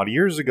 some odd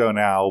years ago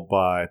now,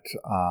 but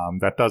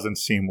that doesn't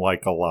seem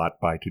like a lot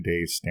by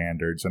today's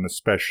standards, and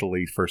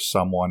especially for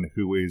someone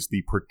who is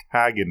the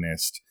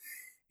protagonist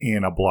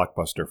in a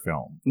blockbuster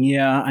film.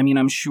 Yeah, I mean,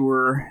 I'm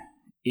sure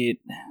it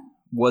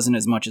wasn't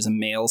as much as a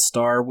male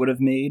star would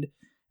have made.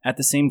 At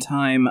the same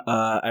time,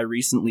 I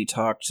recently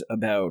talked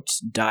about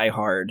Die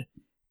Hard,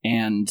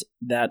 and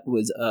that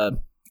was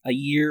a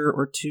year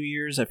or 2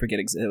 years. I forget.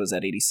 It was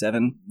at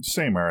 87.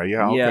 Same era,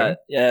 yeah. Okay.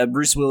 Yeah,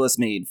 Bruce Willis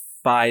made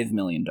 $5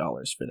 million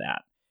for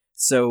that.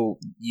 So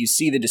you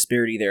see the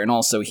disparity there, and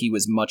also he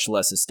was much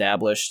less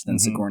established than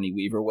Sigourney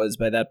Weaver was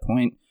by that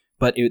point.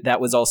 But that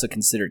was also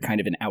considered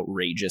kind of an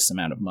outrageous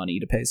amount of money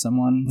to pay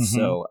someone.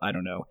 So I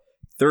don't know.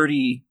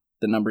 30,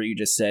 the number you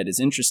just said, is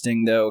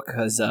interesting though,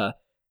 because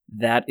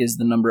that is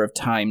the number of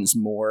times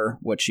more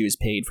what she was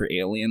paid for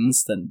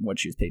Aliens than what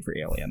she was paid for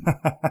Alien.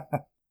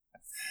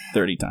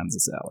 30 times the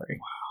salary.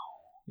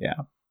 Wow.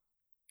 Yeah.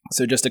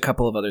 So just a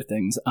couple of other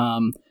things.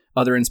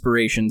 Other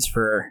inspirations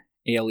for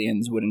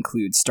Aliens would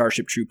include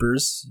Starship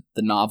Troopers,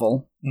 the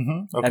novel.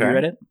 Okay. Have you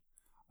read it?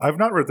 I've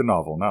not read the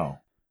novel, no.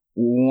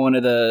 One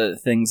of the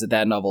things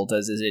that novel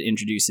does is it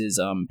introduces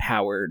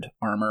powered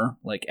armor,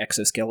 like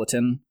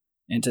exoskeleton,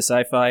 into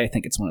sci-fi. I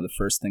think it's one of the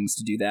first things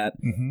to do that.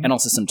 And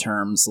also some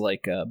terms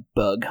like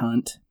bug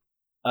hunt.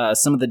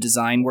 Some of the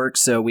design work,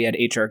 so we had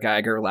H.R.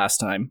 Geiger last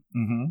time.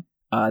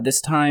 This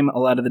time, a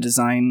lot of the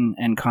design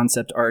and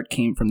concept art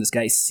came from this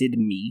guy, Sid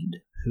Mead,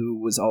 who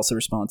was also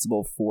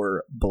responsible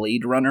for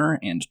Blade Runner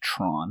and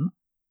Tron.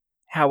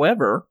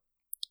 However,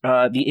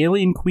 the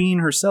Alien Queen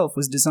herself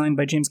was designed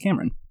by James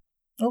Cameron.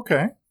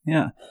 Okay.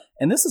 Yeah.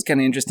 And this is kind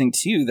of interesting,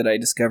 too, that I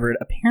discovered.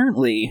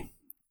 Apparently,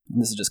 and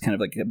this is just kind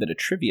of like a bit of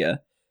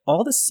trivia,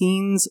 all the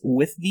scenes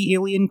with the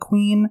Alien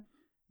Queen,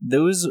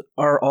 those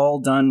are all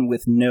done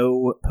with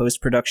no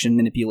post-production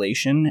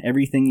manipulation.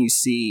 Everything you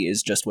see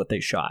is just what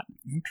they shot.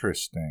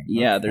 Interesting.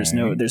 Yeah, okay.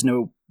 there's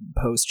no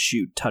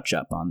post-shoot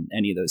touch-up on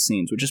any of those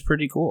scenes, which is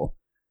pretty cool.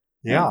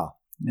 Yeah.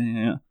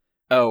 Yeah.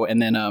 Oh,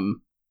 and then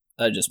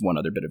just one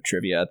other bit of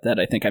trivia that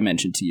I think I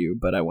mentioned to you,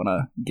 but I want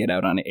to get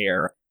out on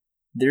air.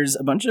 There's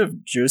a bunch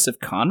of Joseph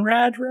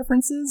Conrad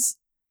references.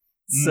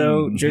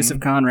 So Joseph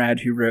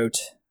Conrad, who wrote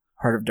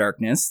Heart of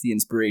Darkness, the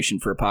inspiration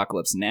for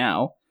Apocalypse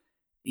Now,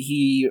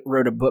 he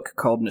wrote a book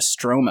called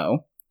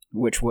Nostromo,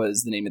 which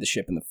was the name of the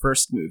ship in the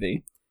first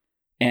movie.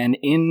 And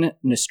in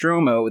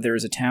Nostromo, there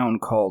is a town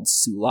called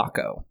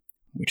Sulaco,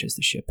 which is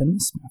the ship in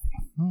this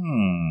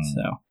movie.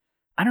 So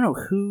I don't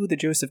know who the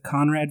Joseph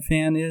Conrad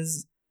fan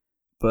is,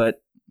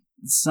 but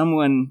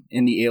someone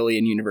in the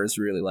Alien universe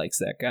really likes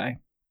that guy.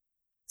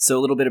 So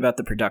a little bit about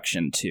the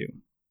production, too.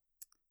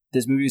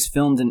 This movie was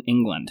filmed in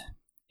England,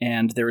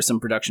 and there were some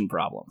production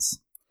problems.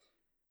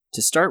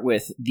 To start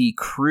with, the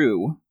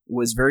crew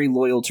was very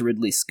loyal to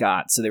Ridley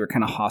Scott, so they were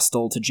kind of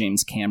hostile to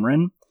James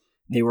Cameron.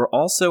 They were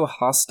also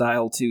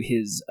hostile to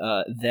his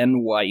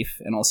then-wife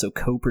and also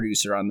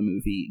co-producer on the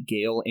movie,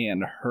 Gail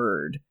Ann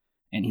Hurd.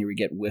 And here we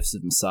get whiffs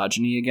of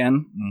misogyny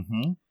again.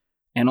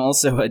 And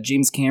also,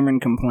 James Cameron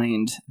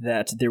complained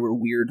that there were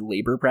weird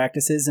labor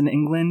practices in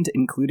England,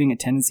 including a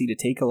tendency to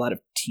take a lot of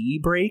tea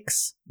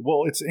breaks.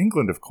 Well, it's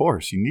England, of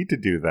course. You need to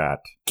do that.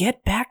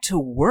 Get back to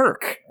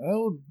work.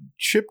 Oh,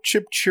 chip,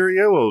 chip,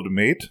 cheerio, old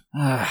mate.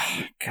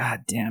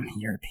 Goddamn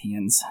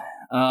Europeans.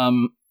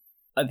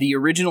 The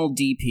original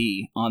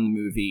DP on the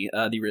movie,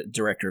 the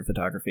director of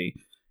photography,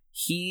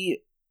 he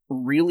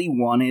really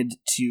wanted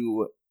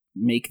to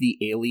make the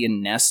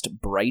alien nest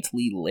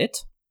brightly lit.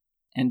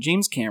 And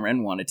James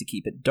Cameron wanted to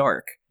keep it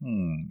dark.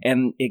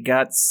 And it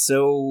got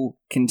so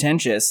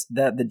contentious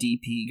that the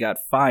DP got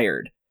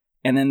fired.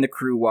 And then the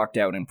crew walked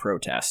out in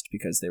protest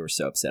because they were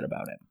so upset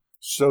about it.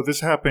 So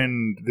this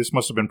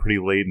must have been pretty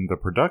late in the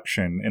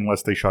production,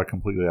 unless they shot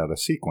completely out of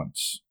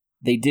sequence.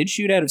 They did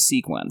shoot out of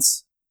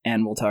sequence,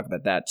 and we'll talk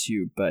about that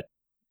too, but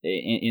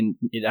I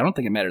don't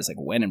think it matters like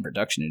when in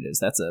production it is.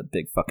 That's a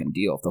big fucking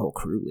deal if the whole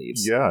crew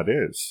leaves. Yeah, it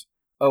is.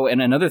 Oh,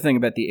 and another thing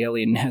about the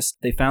alien nest,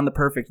 they found the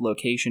perfect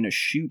location to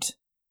shoot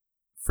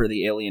for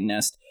the alien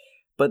nest,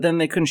 but then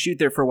they couldn't shoot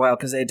there for a while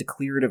because they had to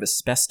clear it of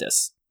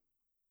asbestos.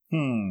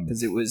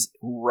 Because it was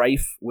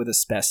rife with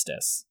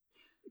asbestos.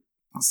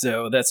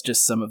 So that's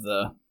just some of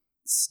the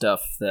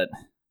stuff that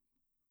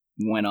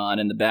went on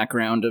in the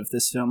background of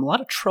this film. A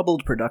lot of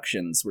troubled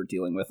productions we're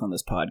dealing with on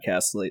this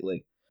podcast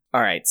lately.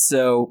 All right,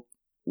 so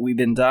we've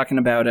been talking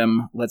about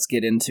him. Let's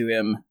get into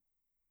him.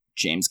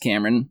 James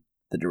Cameron,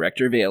 the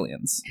director of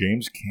Aliens.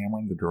 James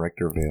Cameron, the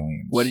director of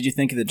Aliens. What did you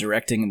think of the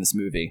directing in this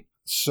movie?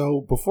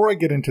 So, before I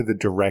get into the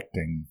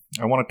directing,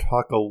 I want to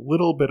talk a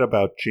little bit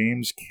about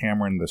James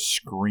Cameron, the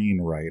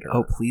screenwriter.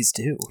 Oh, please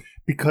do.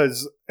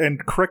 Because,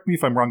 and correct me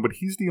if I'm wrong, but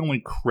he's the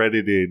only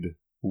credited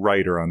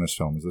writer on this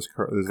film. Is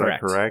that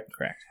correct?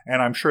 Correct.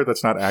 And I'm sure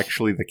that's not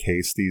actually the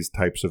case. These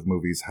types of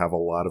movies have a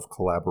lot of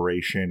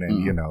collaboration,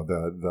 and you know,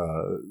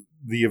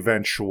 the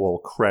eventual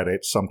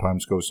credit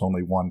sometimes goes to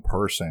only one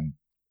person.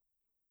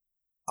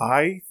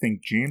 I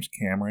think James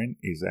Cameron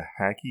is a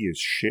hacky as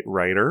shit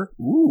writer.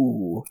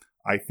 Ooh.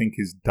 I think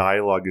his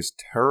dialogue is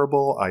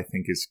terrible. I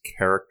think his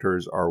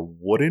characters are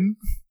wooden.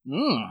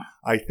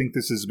 I think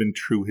this has been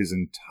true his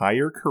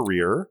entire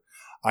career.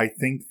 I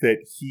think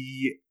that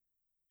he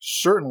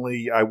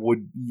certainly, I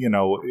wouldn't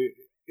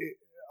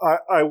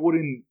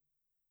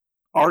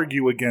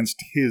argue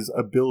against his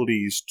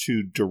abilities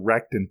to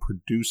direct and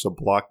produce a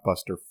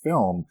blockbuster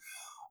film,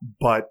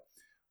 but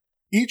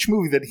each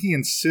movie that he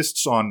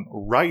insists on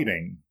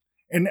writing,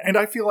 and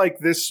I feel like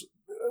this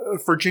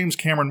for James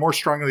Cameron more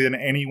strongly than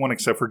anyone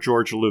except for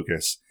George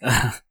Lucas.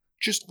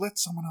 Just let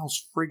someone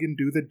else friggin'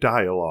 do the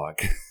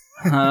dialogue.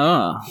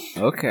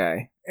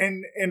 Okay.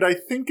 And I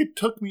think it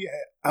took me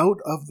out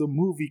of the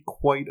movie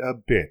quite a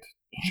bit.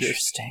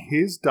 Interesting. Just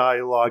his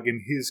dialogue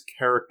and his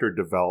character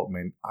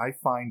development I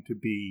find to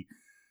be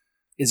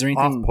Is there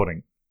anything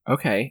off-putting.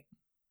 Okay.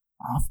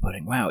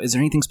 Off-putting. Wow. Is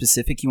there anything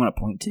specific you want to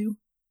point to?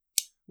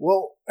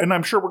 Well, and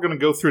I'm sure we're going to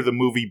go through the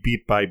movie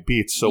beat by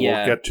beat, so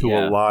we'll get to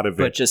a lot of it.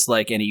 But just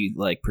like any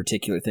like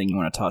particular thing you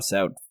want to toss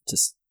out,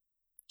 just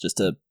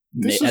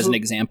as an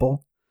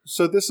example.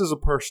 So this is a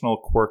personal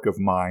quirk of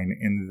mine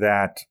in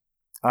that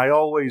I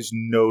always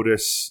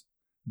notice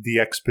the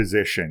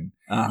exposition.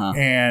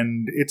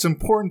 And it's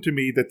important to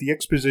me that the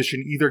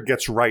exposition either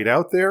gets right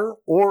out there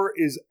or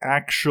is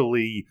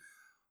actually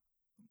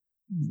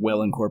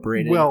well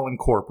incorporated.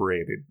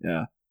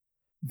 Yeah.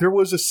 There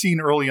was a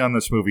scene early on in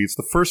this movie. It's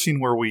the first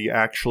scene where we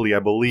actually, I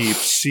believe,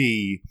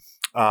 see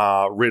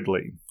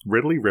Ripley.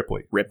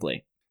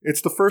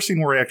 It's the first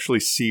scene where we actually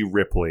see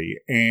Ripley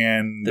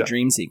and the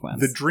dream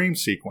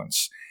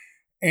sequence.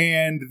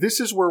 And this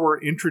is where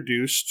we're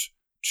introduced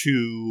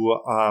to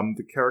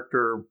the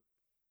character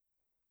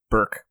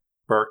Burke.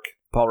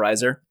 Paul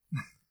Reiser.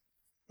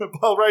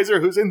 Paul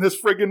Reiser, who's in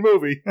this friggin'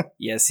 movie.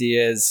 Yes, he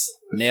is.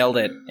 Nailed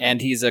it. And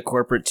he's a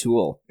corporate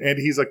tool.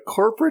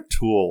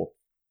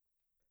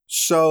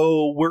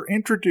 So we're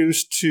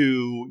introduced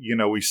to,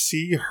 we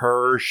see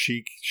her.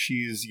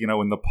 She's,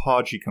 in the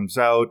pod. She comes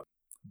out.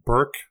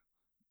 Burke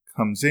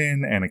comes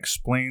in and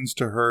explains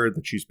to her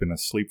that she's been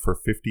asleep for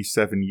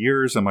 57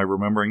 years. Am I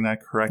remembering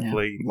that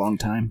correctly? Yeah,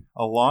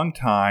 a long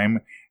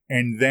time.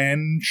 And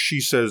then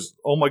she says,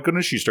 oh my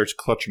goodness, she starts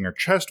clutching her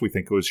chest. We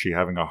think, was she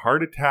having a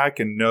heart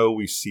attack? And no,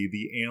 we see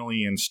the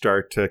alien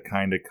start to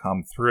kind of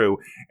come through.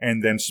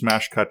 And then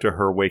smash cut to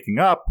her waking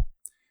up,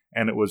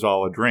 and it was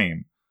all a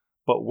dream.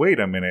 But wait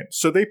a minute.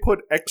 So they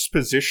put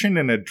exposition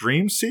in a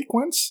dream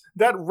sequence?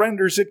 That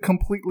renders it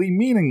completely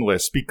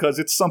meaningless because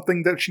it's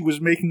something that she was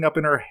making up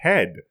in her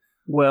head.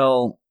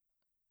 Well,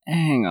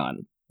 hang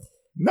on.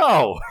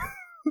 No.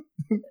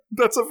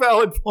 That's a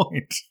valid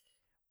point.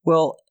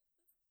 Well,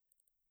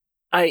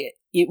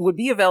 it would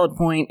be a valid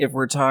point if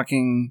we're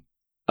talking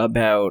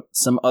about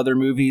some other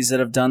movies that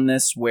have done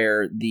this,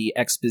 where the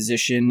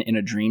exposition in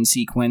a dream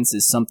sequence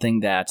is something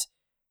that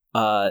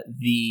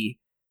the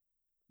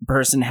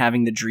person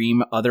having the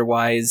dream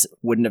otherwise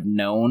wouldn't have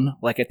known.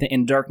 Like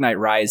in Dark Knight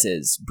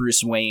Rises,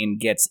 Bruce Wayne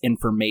gets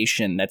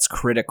information that's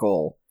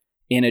critical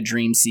in a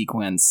dream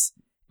sequence,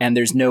 and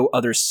there's no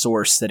other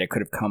source that it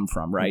could have come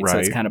from, right? So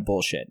it's kind of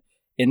bullshit.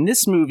 In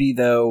this movie,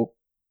 though,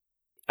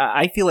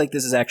 I feel like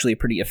this is actually a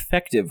pretty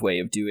effective way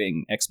of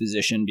doing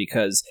exposition,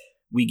 because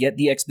we get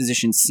the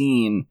exposition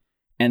scene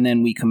and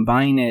then we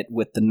combine it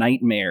with the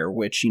nightmare,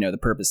 which, the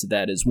purpose of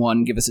that is,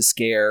 one, give us a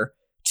scare,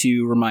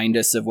 two, remind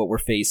us of what we're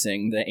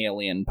facing, the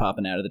alien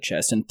popping out of the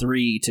chest, and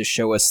three, to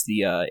show us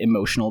the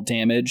emotional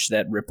damage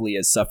that Ripley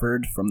has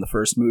suffered from the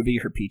first movie,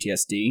 her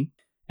PTSD.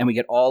 And we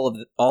get all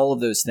of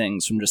those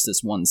things from just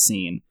this one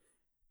scene.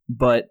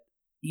 But,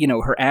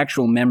 her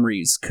actual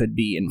memories could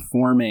be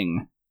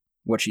informing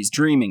what she's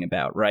dreaming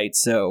about, right?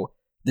 So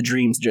the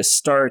dreams just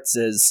starts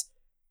as,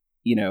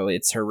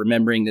 it's her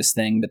remembering this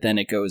thing, but then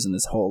it goes in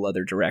this whole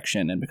other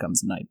direction and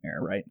becomes a nightmare,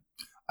 right?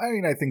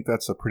 I think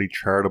that's a pretty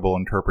charitable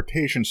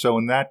interpretation. So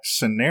in that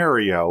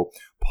scenario,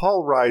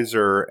 Paul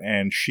Reiser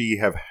and she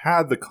have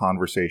had the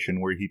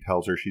conversation where he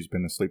tells her she's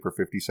been asleep for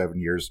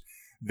 57 years.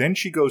 Then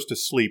she goes to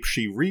sleep.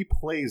 She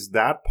replays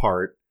that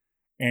part,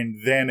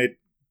 and then it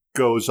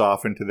goes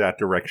off into that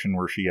direction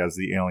where she has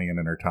the alien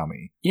in her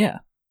tummy. Yeah.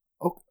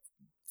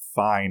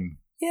 Fine.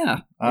 Yeah,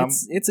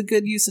 it's a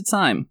good use of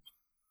time.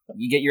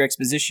 You get your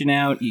exposition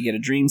out, you get a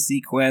dream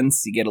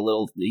sequence, you get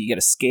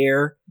a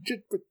scare.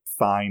 Just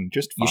fine.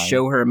 You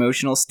show her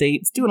emotional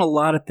state. It's doing a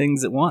lot of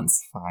things at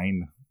once.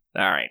 Fine.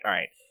 All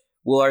right.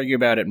 We'll argue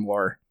about it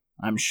more,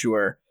 I'm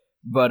sure.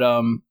 But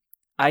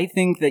I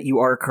think that you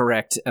are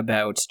correct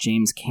about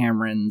James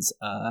Cameron's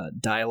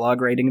dialogue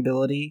writing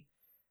ability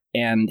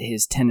and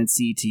his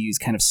tendency to use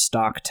kind of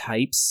stock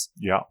types.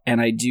 Yeah.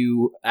 And I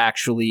do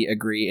actually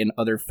agree, in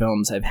other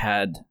films I've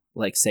had,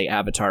 like, say,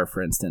 Avatar,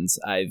 for instance,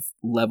 I've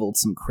leveled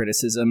some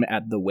criticism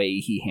at the way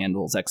he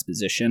handles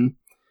exposition.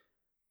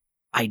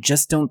 I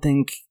just don't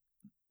think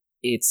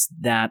it's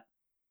that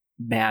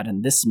bad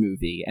in this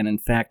movie. And in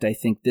fact, I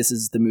think this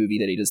is the movie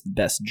that he does the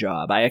best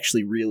job. I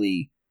actually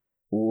really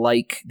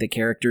like the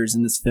characters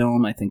in this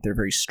film. I think they're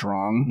very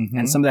strong.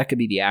 And some of that could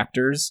be the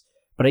actors.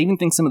 But I even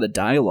think some of the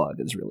dialogue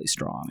is really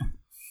strong.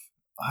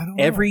 I don't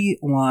know. Every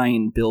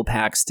line Bill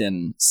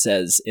Paxton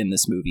says in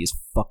this movie is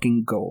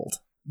fucking gold.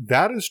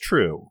 That is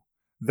true.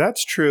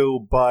 That's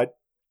true, but,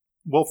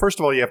 well, first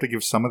of all, you have to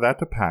give some of that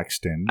to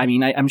Paxton. I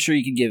mean, I'm sure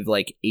you could give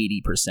like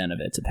 80% of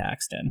it to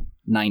Paxton.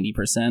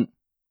 90%.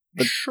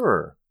 But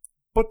sure.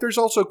 But there's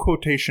also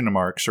quotation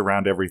marks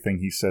around everything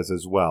he says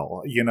as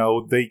well.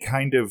 They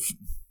kind of...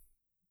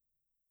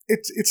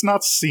 It's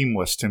not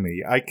seamless to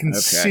me. I can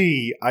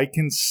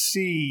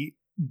see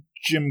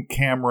Jim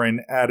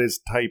Cameron at his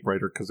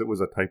typewriter, because it was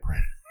a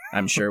typewriter.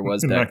 I'm sure it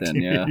was back then,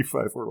 yeah.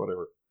 1985 or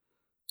whatever.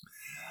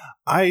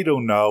 I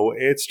don't know.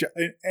 It's just,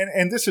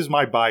 and this is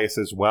my bias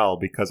as well,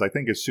 because I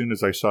think as soon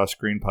as I saw a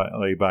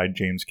screenplay by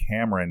James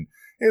Cameron,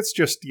 it's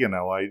just,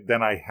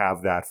 then I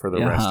have that for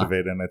the rest of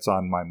it, and it's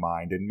on my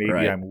mind, and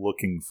maybe I'm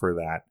looking for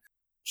that.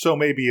 So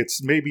maybe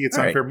it's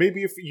unfair. Right.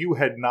 Maybe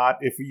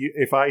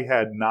if I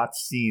had not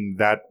seen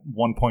that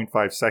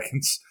 1.5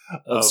 seconds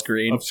of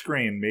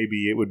screen,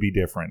 maybe it would be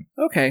different.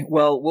 Okay,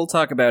 well, we'll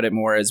talk about it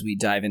more as we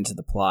dive into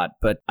the plot,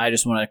 but I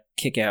just want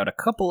to kick out a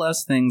couple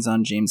last things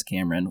on James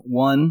Cameron.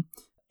 One,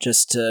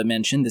 just to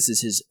mention, this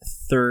is his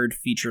third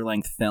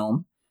feature-length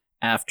film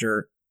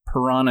after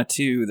Piranha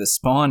 2, The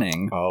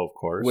Spawning. Oh, of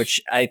course.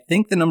 Which I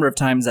think the number of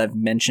times I've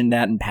mentioned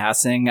that in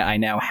passing, I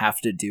now have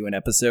to do an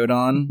episode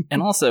on.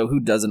 And also, who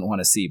doesn't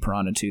want to see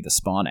Piranha 2, The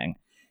Spawning?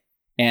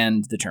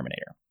 And The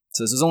Terminator.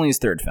 So this is only his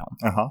third film.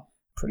 Uh-huh.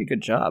 Pretty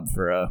good job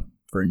for a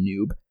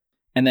noob.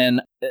 And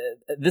then,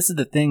 this is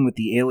the thing with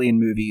the Alien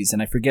movies,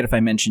 and I forget if I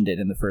mentioned it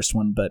in the first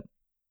one, but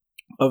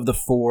of the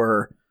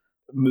 4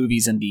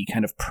 movies in the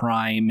kind of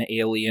prime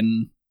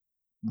Alien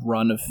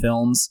run of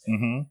films,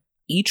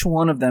 each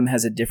one of them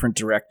has a different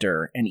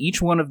director, and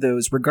each one of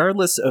those,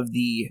 regardless of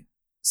the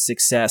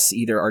success,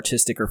 either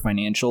artistic or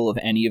financial, of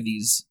any of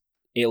these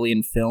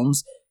Alien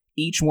films,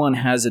 each one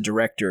has a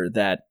director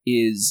that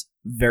is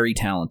very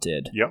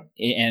talented. Yep.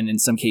 And in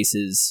some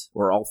cases,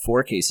 or all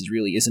 4 cases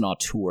really, is an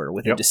auteur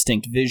with a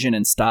distinct vision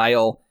and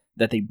style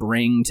that they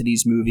bring to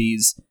these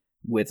movies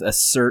with a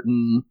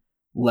certain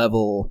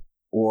level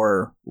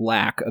or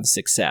lack of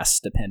success,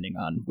 depending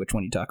on which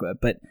one you talk about.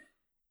 But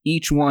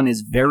each one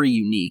is very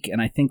unique,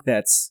 and I think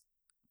that's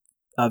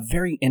a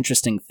very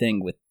interesting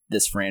thing with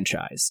this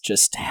franchise,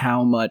 just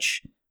how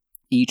much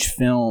each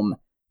film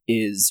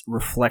is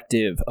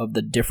reflective of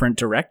the different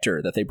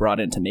director that they brought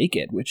in to make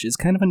it, which is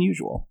kind of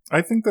unusual.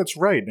 I think that's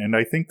right, and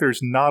I think there's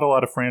not a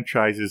lot of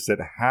franchises that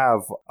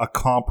have a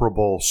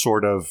comparable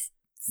sort of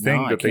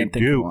thing that they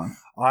do.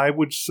 I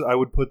would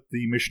put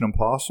the Mission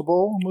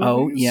Impossible movies.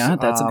 Oh, yeah,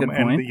 that's a good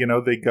point.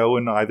 And, they go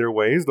in either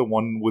ways. The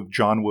one with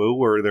John Woo,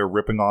 where they're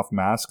ripping off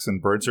masks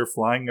and birds are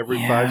flying every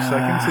 5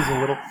 seconds, is a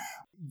little...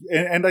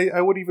 And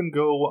I would even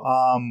go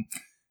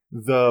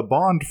the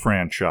Bond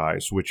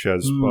franchise, which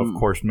has, of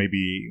course,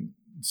 maybe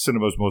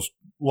cinema's most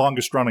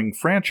longest-running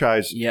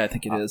franchise. Yeah, I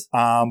think it is.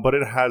 But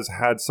it has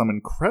had some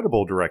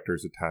incredible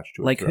directors attached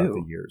to it throughout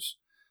the years.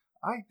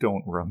 I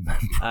don't remember.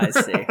 I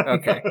see.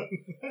 Okay.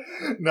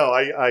 No,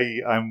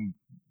 I'm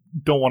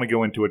don't want to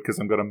go into it because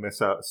I'm going to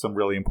miss out some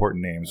really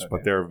important names. Okay.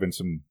 But there have been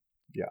some,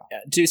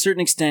 to a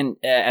certain extent,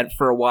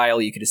 for a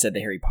while, you could have said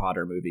the Harry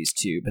Potter movies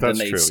too, but then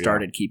they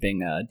started keeping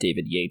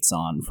David Yates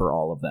on for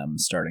all of them,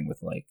 starting with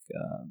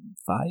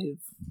 5.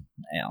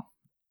 Yeah.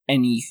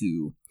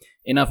 Anywho,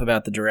 enough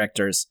about the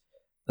directors.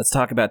 Let's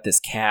talk about this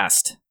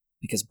cast.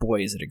 Because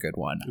boy, is it a good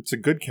one. It's a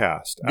good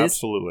cast,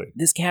 absolutely.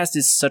 This cast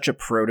is such a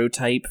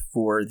prototype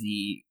for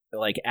the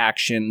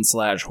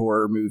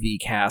action/horror movie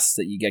casts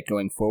that you get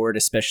going forward,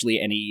 especially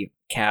any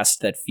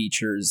cast that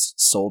features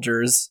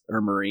soldiers or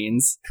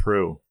Marines.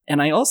 True. And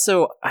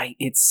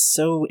it's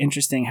so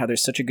interesting how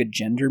there's such a good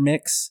gender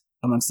mix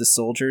amongst the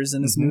soldiers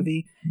in this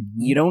movie. Mm-hmm.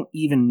 You don't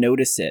even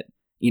notice it.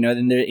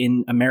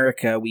 In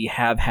America, we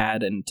have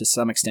had, and to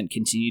some extent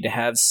continue to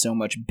have, so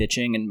much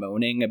bitching and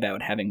moaning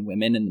about having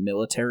women in the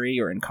military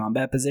or in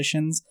combat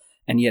positions.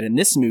 And yet in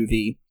this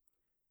movie,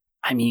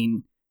 I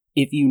mean,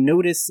 if you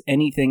notice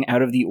anything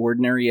out of the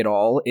ordinary at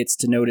all, it's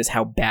to notice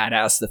how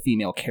badass the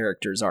female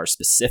characters are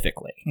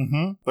specifically.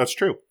 Mm-hmm. That's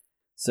true.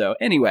 So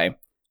anyway,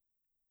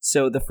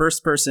 the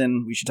first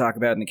person we should talk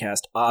about in the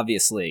cast,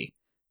 obviously,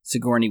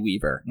 Sigourney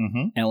Weaver,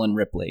 Ellen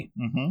Ripley.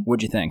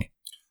 What'd you think?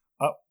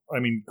 I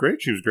mean,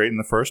 great. She was great in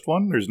the first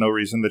one. There's no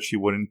reason that she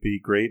wouldn't be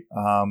great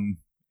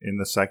in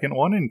the second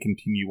one and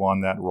continue on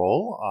that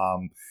role.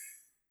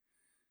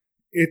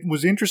 It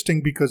was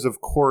interesting because, of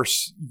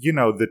course,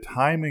 the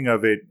timing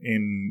of it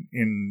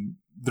in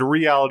the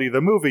reality of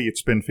the movie,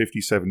 it's been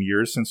 57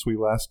 years since we've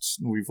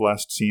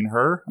last seen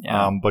her,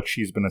 but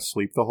she's been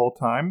asleep the whole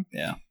time.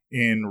 Yeah.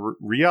 In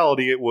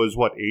reality, it was,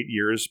 8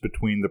 years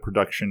between the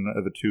production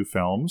of the 2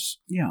 films.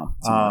 Yeah.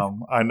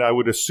 And I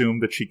would assume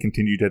that she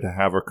continued to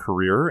have a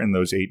career in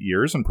those 8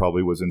 years and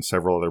probably was in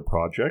several other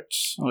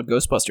projects. Well,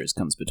 Ghostbusters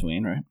comes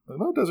between, right?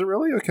 Oh, does it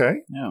really?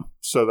 Okay. Yeah.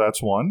 So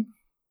that's one.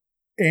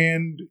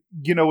 And,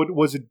 it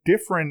was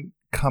different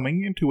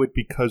coming into it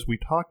because we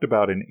talked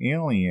about in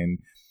Alien.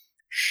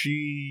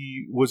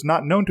 She was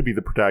not known to be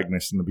the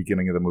protagonist in the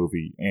beginning of the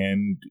movie,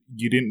 and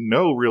you didn't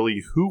know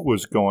really who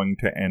was going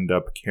to end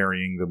up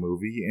carrying the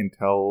movie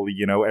until,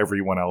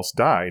 everyone else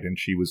died and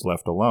she was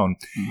left alone.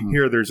 Mm-hmm.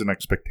 Here, there's an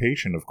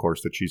expectation, of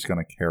course, that she's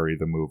going to carry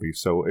the movie,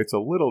 so it's a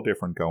little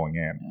different going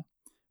in. Yeah.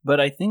 But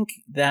I think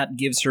that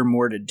gives her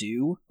more to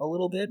do a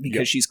little bit,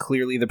 because she's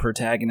clearly the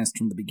protagonist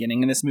from the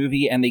beginning in this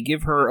movie, and they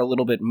give her a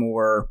little bit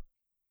more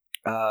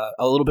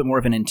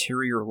of an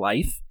interior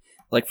life.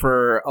 Like,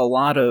 for a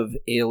lot of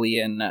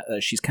Alien,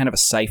 she's kind of a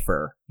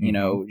cipher.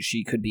 Mm-hmm.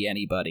 She could be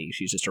anybody.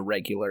 She's just a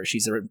regular.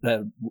 She's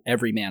a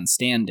everyman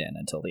stand-in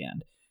until the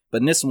end.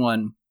 But in this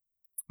one,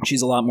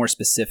 she's a lot more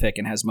specific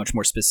and has much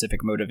more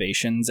specific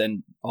motivations,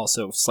 and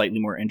also slightly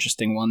more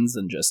interesting ones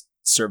than just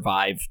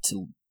survive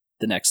to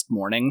the next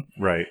morning.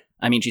 Right.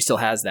 I mean, she still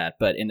has that,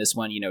 but in this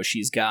one,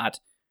 she's got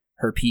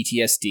her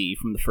PTSD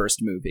from the first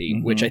movie,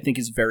 which I think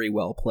is very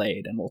well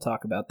played, and we'll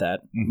talk about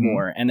that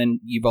more. And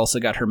then you've also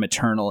got her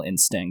maternal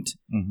instinct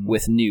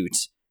with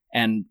Newt,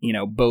 and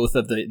both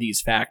of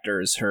these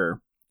factors,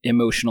 her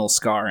emotional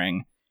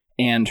scarring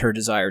and her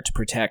desire to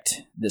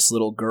protect this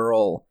little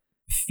girl,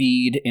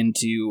 feed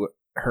into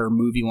her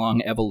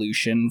movie-long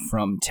evolution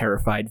from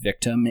terrified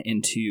victim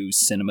into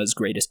cinema's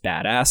greatest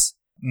badass.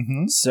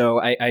 So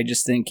I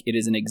just think it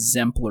is an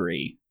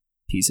exemplary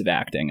piece of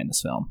acting in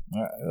this film.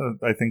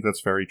 I think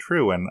that's very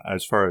true. And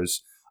as far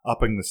as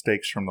upping the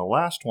stakes from the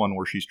last one,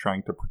 where she's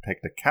trying to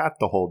protect a cat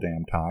the whole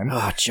damn time.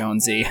 Oh,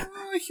 Jonesy.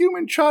 A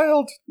human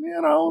child,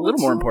 a little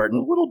more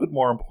important. A little bit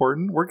more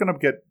important. We're going to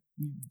get...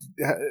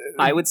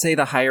 I would say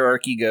the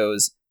hierarchy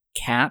goes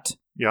cat,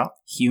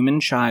 human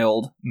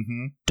child,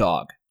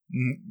 dog.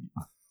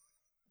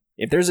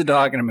 If there's a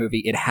dog in a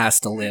movie, it has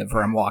to live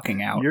or I'm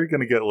walking out. You're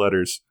going to get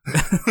letters.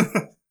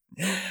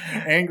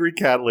 Angry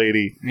cat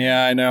lady.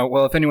 Yeah, I know.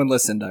 Well, if anyone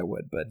listened, I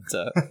would, but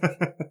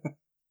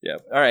yeah.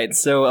 All right,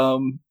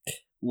 so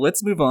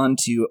let's move on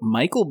to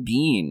Michael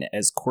Biehn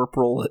as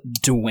Corporal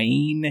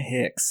Dwayne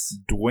Hicks.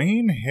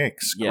 Dwayne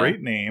Hicks,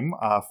 great name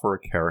for a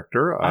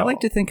character. I like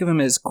to think of him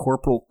as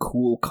Corporal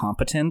Cool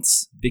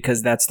Competence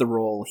because that's the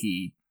role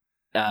he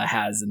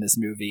has in this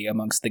movie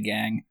amongst the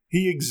gang.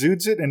 He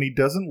exudes it and he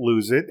doesn't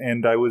lose it,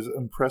 and I was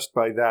impressed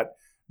by that.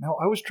 Now,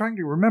 I was trying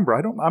to remember.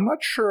 I'm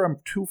not sure I'm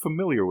too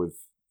familiar with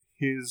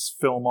his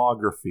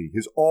filmography,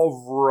 his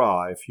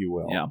oeuvre, if you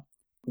will. Yeah.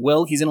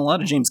 Well, he's in a lot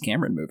of James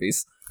Cameron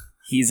movies.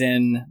 He's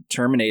in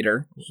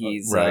Terminator.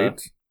 He's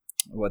right.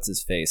 What's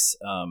his face?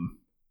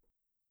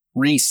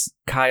 Reese.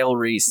 Kyle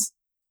Reese.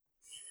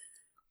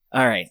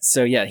 All right.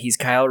 So yeah, he's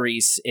Kyle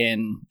Reese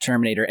in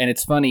Terminator, and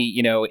it's funny,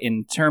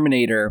 in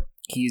Terminator,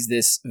 he's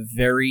this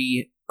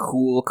very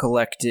cool,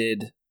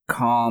 collected,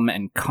 calm,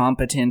 and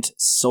competent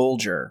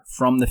soldier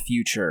from the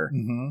future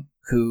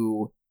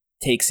who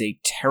takes a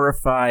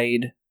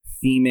terrified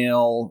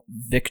female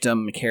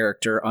victim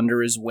character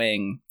under his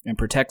wing and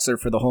protects her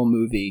for the whole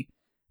movie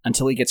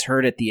until he gets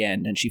hurt at the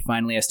end and she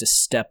finally has to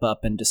step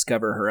up and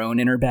discover her own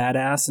inner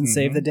badass and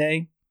save the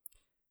day.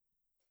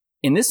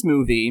 In this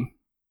movie,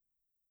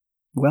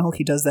 well,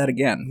 he does that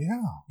again.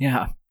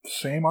 Yeah.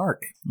 Same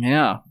arc.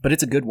 Yeah, but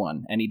it's a good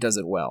one and he does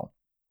it well.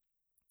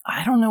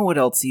 I don't know what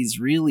else he's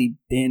really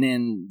been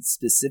in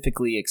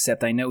specifically,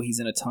 except I know he's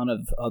in a ton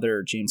of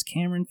other James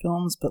Cameron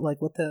films, but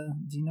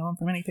do you know him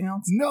from anything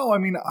else? No, I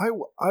mean,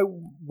 I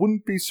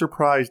wouldn't be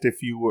surprised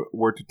if you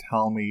were to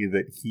tell me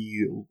that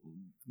he,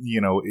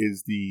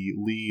 is the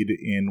lead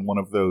in one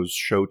of those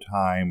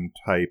Showtime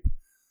type,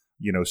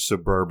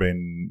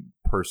 suburban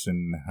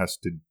person has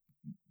to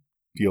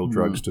deal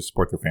drugs to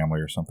support their family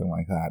or something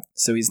like that.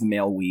 So he's the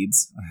male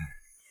weeds.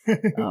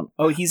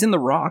 He's in The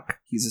Rock.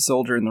 He's a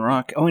soldier in The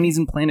Rock. Oh, and he's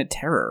in Planet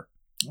Terror.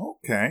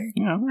 Okay.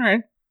 Yeah, all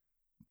right.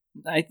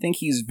 I think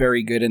he's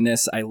very good in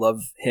this. I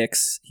love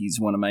Hicks. He's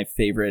one of my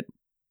favorite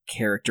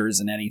characters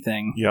in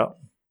anything. Yep.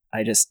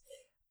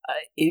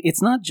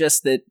 It's not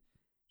just that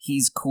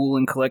he's cool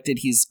and collected.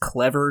 He's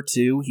clever,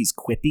 too. He's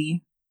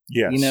quippy.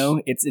 Yes.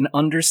 It's an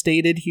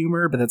understated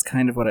humor, but that's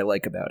kind of what I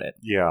like about it.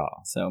 Yeah.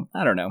 So,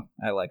 I don't know.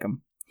 I like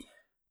him.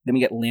 Then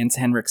we get Lance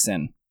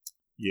Henriksen.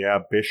 Yeah,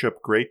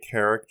 Bishop, great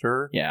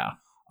character. Yeah.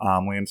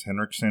 Lance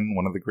Henriksen,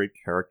 one of the great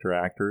character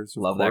actors.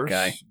 Of course. That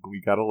guy.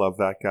 We gotta love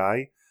that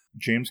guy.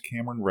 James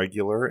Cameron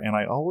regular, and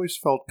I always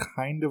felt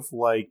kind of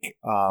like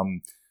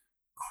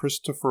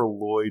Christopher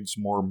Lloyd's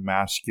more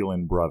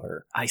masculine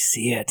brother. I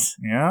see it.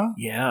 Yeah?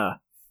 Yeah.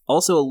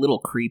 Also a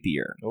little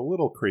creepier. A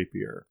little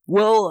creepier.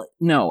 Well,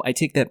 no, I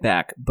take that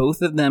back.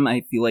 Both of them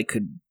I feel like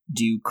could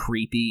do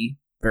creepy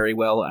very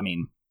well. I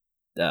mean,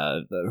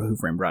 the Who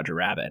Framed Roger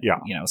Rabbit.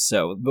 Yeah.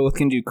 So both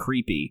can do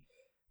creepy.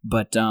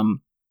 But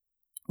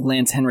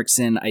Lance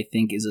Henriksen, I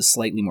think, is a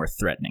slightly more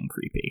threatening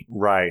creepy.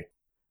 Right.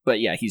 But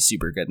yeah, he's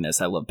super good in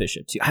this. I love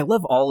Bishop, too. I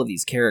love all of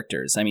these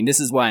characters. I mean, this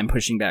is why I'm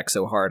pushing back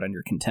so hard on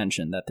your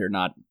contention that they're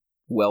not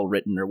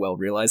well-written or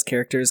well-realized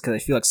characters, because I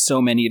feel like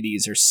so many of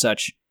these are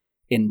such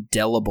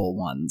indelible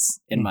ones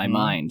in my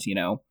mind,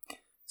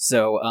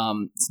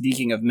 So,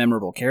 speaking of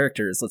memorable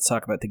characters, let's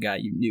talk about the guy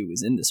you knew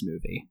was in this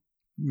movie.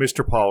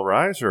 Mr. Paul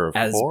Reiser, of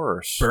As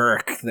course.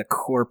 Burke, the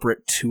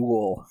corporate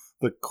tool.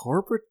 The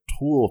corporate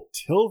tool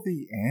till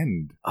the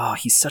end. Oh,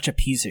 he's such a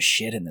piece of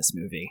shit in this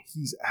movie.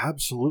 He's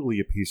absolutely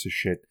a piece of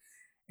shit.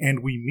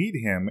 And we meet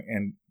him,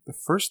 and the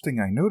first thing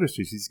I noticed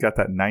is he's got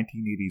that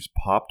 1980s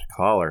popped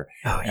collar.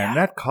 Oh, yeah. And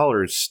that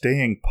collar is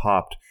staying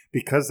popped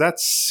because that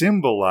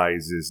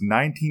symbolizes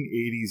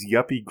 1980s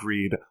yuppie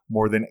greed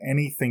more than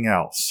anything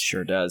else.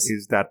 Sure does.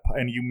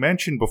 And you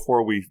mentioned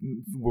before we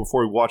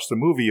watched the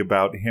movie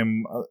about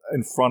him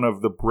in front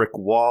of the brick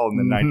wall in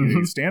the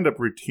 1980s stand-up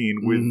routine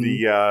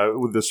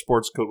with the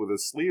sports coat with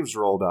his sleeves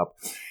rolled up,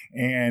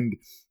 and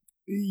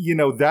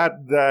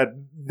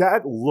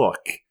that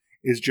look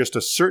is just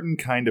a certain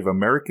kind of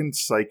American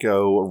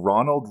Psycho,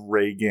 Ronald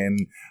Reagan,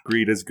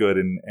 greed is good,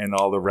 and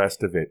all the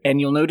rest of it. And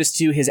you'll notice,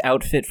 too, his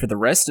outfit for the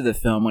rest of the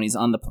film when he's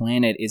on the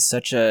planet is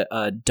such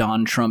a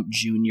Don Trump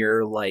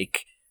Jr.,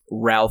 like,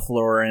 Ralph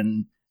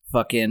Lauren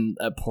fucking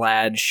a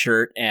plaid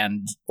shirt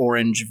and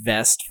orange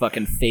vest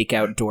fucking fake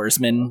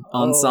outdoorsman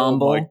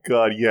ensemble. Oh my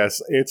god, yes.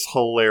 It's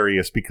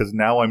hilarious because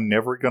now I'm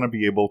never going to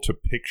be able to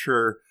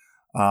picture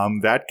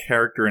that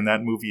character in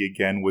that movie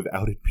again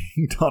without it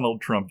being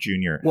Donald Trump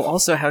Jr. Well,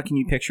 also, how can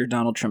you picture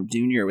Donald Trump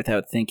Jr.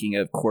 without thinking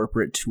of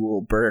corporate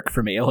tool Burke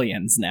from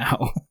Aliens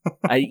now?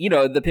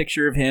 The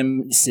picture of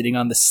him sitting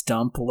on the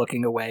stump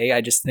looking away,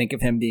 I just think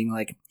of him being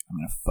like, I'm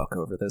going to fuck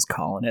over those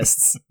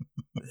colonists.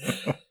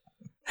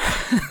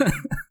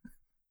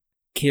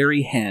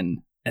 Carrie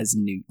Henn as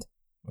Newt.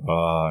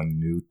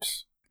 Newt.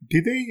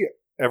 Did they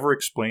ever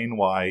explain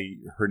why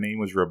her name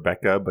was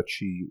Rebecca, but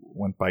she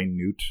went by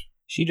Newt?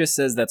 She just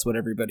says that's what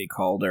everybody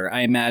called her.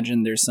 I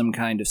imagine there's some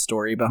kind of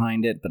story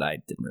behind it, but I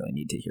didn't really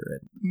need to hear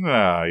it.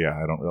 Yeah,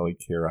 I don't really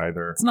care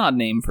either. It's not a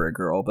name for a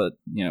girl, but,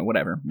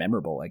 whatever.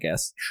 Memorable, I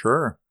guess.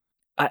 Sure.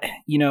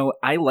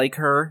 I like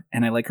her,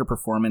 and I like her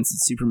performance.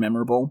 It's super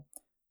memorable.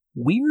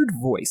 Weird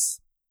voice.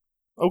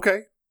 Okay.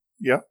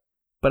 Yeah.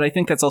 But I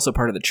think that's also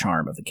part of the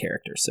charm of the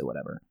character, so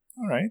whatever.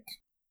 All right.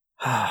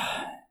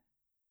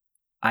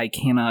 I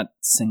cannot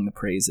sing the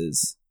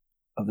praises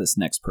of this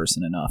next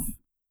person enough.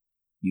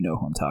 You know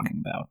who I'm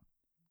talking about.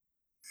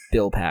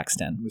 Bill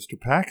Paxton. Mr.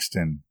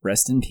 Paxton.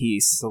 Rest in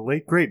peace. The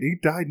late great. He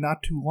died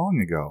not too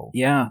long ago.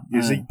 Yeah.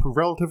 He's a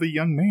relatively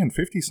young man,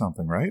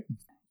 50-something, right?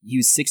 He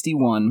was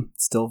 61,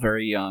 still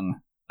very young,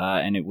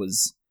 and it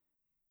was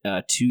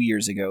 2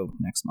 years ago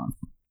next month.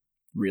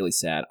 Really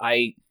sad.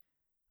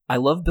 I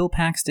love Bill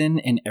Paxton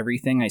in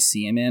everything I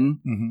see him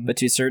in, but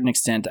to a certain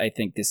extent, I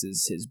think this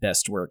is his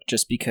best work,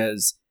 just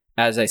because,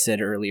 as I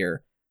said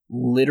earlier,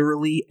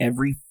 literally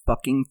every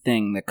fucking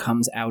thing that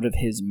comes out of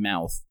his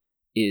mouth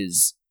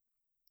is,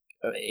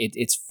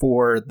 it's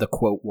for the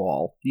quote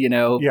wall,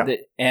 Yeah.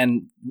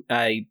 And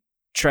I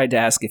tried to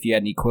ask if you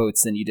had any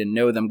quotes, and you didn't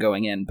know them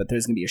going in, but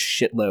there's going to be a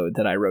shitload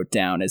that I wrote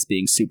down as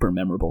being super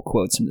memorable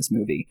quotes from this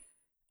movie.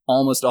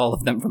 Almost all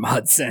of them from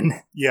Hudson.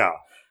 Yeah.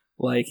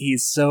 Like,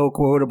 he's so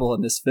quotable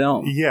in this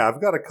film. Yeah, I've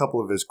got a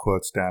couple of his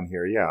quotes down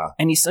here, yeah.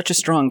 And he's such a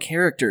strong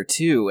character,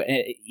 too.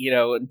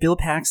 Bill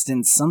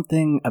Paxton,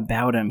 something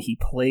about him, he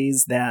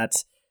plays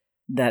that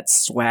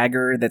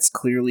swagger that's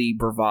clearly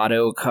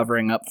bravado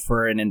covering up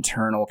for an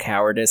internal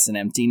cowardice and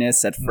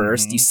emptiness at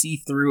first. You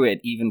see through it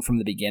even from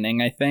the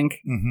beginning, I think.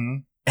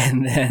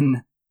 And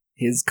then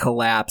his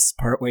collapse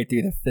partway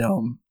through the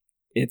film.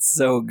 It's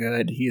so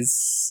good.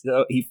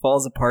 He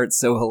falls apart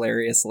so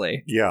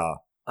hilariously. Yeah.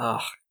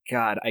 Oh,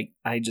 God, I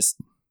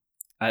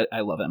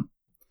love him.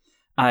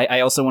 I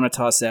also want to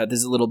toss out, this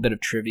is a little bit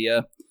of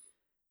trivia.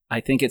 I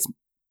think it's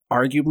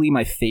arguably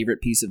my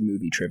favorite piece of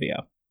movie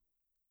trivia.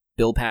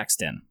 Bill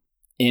Paxton,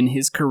 in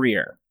his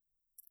career,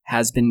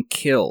 has been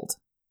killed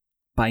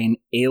by an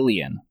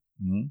alien,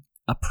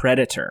 a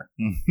predator,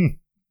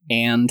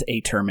 and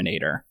a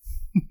Terminator.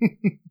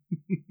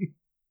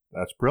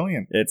 That's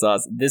brilliant. It's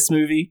awesome. This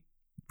movie,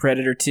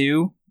 Predator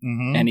 2,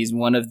 and he's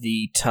one of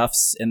the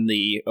toughs in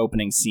the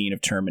opening scene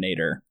of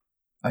Terminator.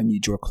 I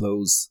need your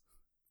clothes.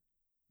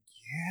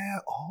 Yeah,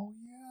 oh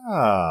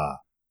yeah.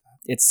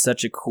 It's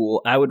such a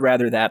cool... I would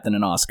rather that than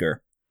an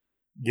Oscar.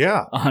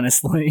 Yeah.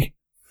 Honestly.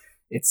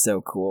 It's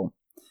so cool.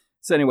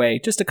 So anyway,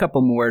 just a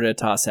couple more to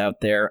toss out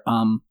there.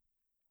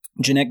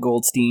 Jeanette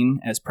Goldstein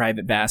as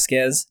Private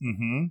Vasquez.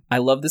 I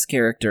love this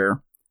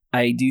character.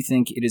 I do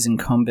think it is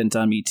incumbent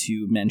on me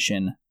to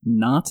mention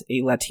not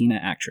a Latina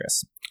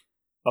actress.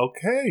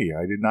 Okay,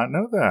 I did not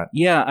know that.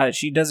 Yeah,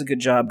 she does a good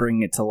job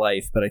bringing it to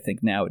life, but I think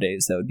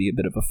nowadays that would be a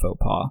bit of a faux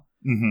pas.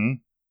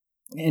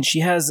 And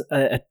she has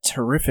a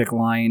terrific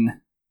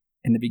line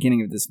in the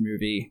beginning of this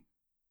movie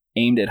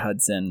aimed at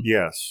Hudson.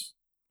 Yes.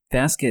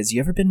 Vasquez, you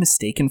ever been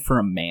mistaken for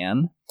a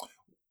man?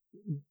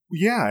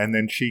 Yeah, and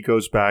then she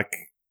goes back,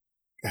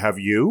 have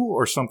you?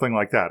 Or something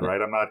like that, right?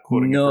 I'm not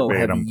quoting it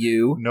verbatim. No, have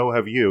you? No,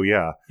 have you,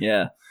 yeah.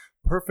 Yeah.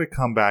 Perfect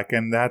comeback,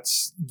 and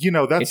that's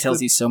it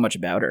tells you so much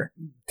about her.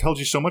 Tells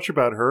you so much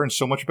about her and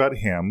so much about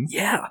him.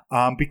 Yeah.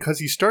 Because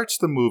he starts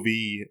the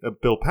movie,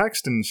 Bill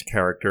Paxton's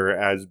character,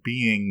 as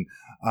being,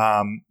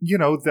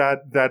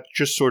 that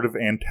just sort of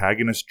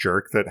antagonist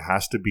jerk that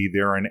has to be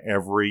there in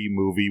every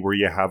movie where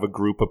you have a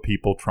group of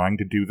people trying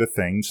to do the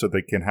thing so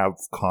they can have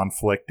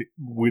conflict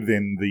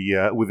within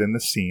the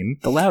scene.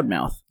 The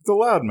loudmouth. The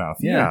loudmouth,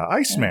 yeah.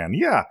 Iceman,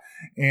 yeah.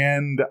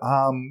 And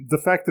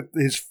the fact that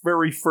his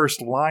very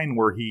first line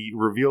where he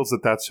reveals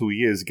that that's who he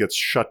is gets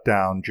shut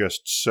down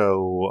just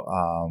so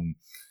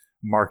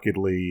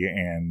markedly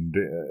and,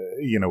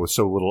 with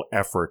so little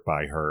effort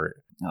by her.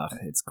 Oh,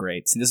 it's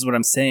great. See, this is what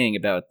I'm saying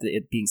about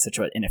it being such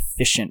an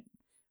efficient,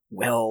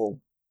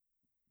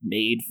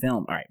 well-made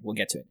film. All right, we'll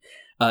get to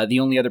it. The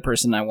only other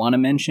person I want to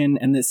mention,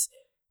 and this,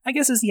 I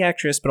guess, is the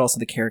actress, but also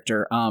the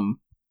character.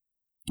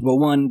 Well,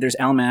 one, there's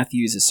Al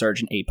Matthews as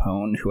Sergeant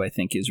Apone, who I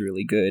think is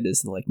really good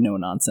as the,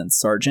 no-nonsense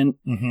sergeant.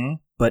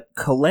 But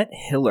Colette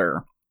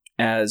Hiller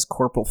as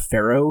Corporal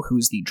Farrow,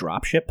 who's the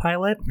dropship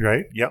pilot.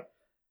 Right, yep.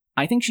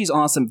 I think she's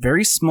awesome.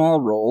 Very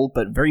small role,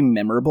 but very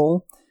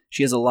memorable.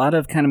 She has a lot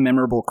of kind of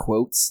memorable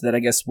quotes that I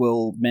guess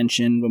we'll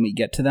mention when we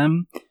get to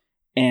them.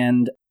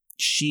 And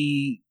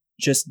she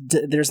just,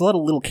 there's a lot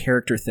of little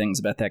character things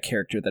about that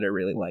character that I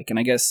really like. And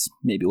I guess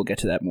maybe we'll get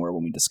to that more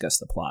when we discuss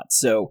the plot.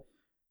 So,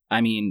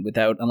 I mean,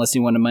 unless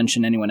you want to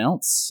mention anyone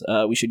else,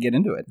 we should get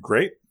into it.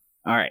 Great.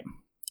 All right.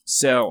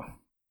 So,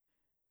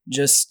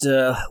 just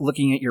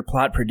looking at your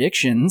plot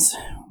predictions,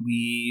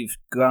 we've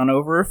gone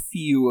over a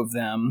few of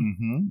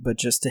them, but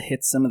just to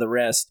hit some of the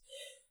rest,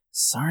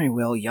 sorry,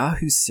 Will,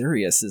 Yahoo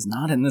Serious is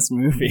not in this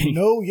movie.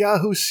 No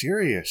Yahoo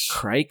Serious.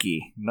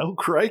 Crikey. No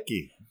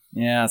crikey.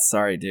 Yeah,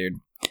 sorry, dude.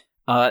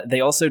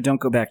 They also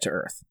don't go back to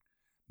Earth.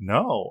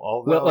 No,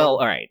 although... Well,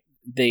 all right.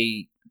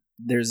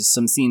 There's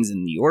some scenes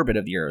in the orbit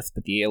of the Earth,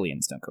 but the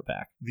aliens don't go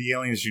back. The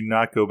aliens do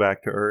not go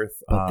back to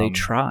Earth. But they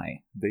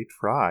try. They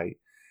try.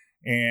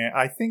 And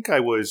I think I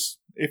was,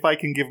 if I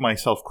can give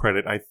myself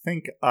credit, I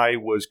think I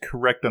was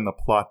correct on the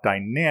plot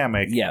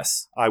dynamic.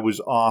 Yes. I was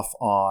off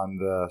on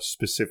the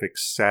specific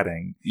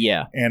setting.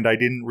 Yeah. And I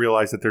didn't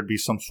realize that there'd be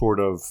some sort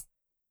of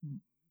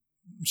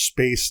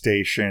space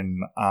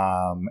station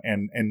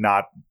and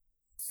not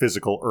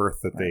physical Earth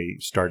that they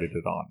started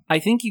it on. I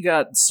think you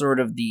got sort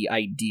of the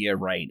idea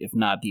right, if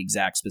not the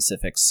exact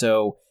specifics.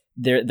 So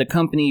the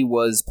company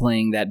was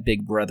playing that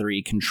big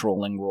brothery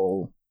controlling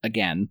role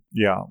again.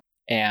 Yeah.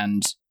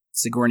 And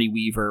Sigourney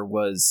Weaver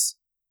was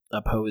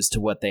opposed to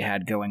what they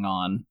had going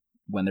on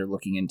when they're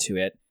looking into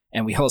it.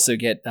 And we also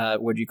get,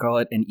 what do you call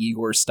it? An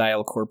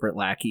Igor-style corporate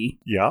lackey.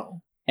 Yeah.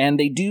 And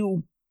they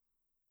do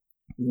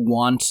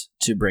want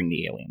to bring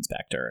the aliens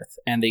back to Earth.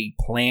 And they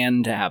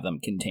plan to have them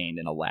contained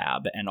in a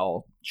lab, and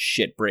all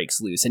shit breaks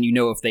loose. And you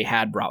know if they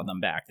had brought them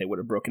back, they would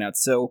have broken out.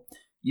 So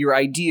your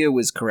idea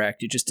was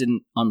correct. It just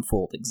didn't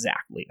unfold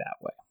exactly that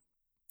way.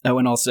 Oh,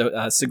 and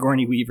also,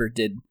 Sigourney Weaver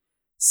did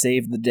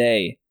save the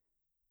day.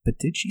 But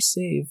did she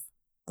save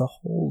the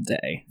whole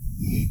day?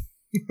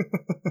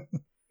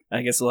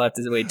 I guess we'll have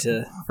to wait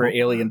for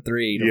Alien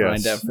 3 to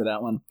find out for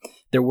that one.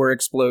 There were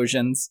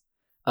explosions.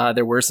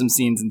 There were some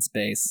scenes in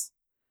space.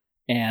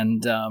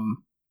 And,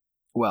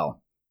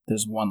 well,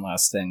 there's one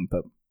last thing,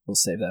 but we'll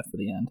save that for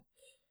the end.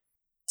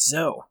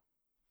 So,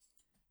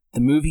 the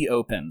movie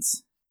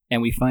opens,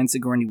 and we find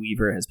Sigourney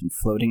Weaver has been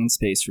floating in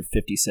space for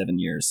 57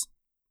 years.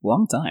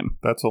 Long time.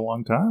 That's a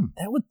long time.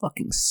 That would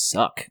fucking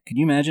suck. Could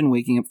you imagine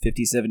waking up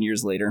 57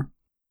 years later?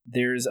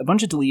 There's a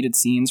bunch of deleted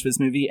scenes for this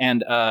movie,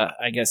 and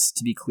I guess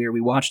to be clear,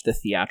 we watched the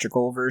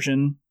theatrical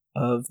version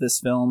of this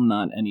film,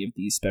 not any of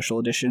these special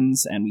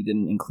editions, and we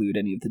didn't include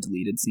any of the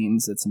deleted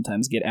scenes that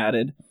sometimes get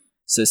added.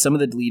 So some of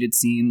the deleted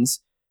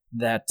scenes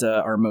that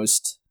are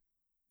most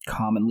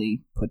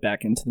commonly put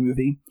back into the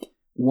movie.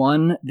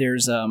 One,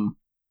 there's a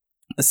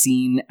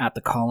scene at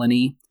the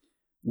colony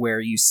where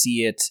you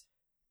see it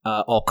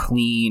all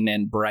clean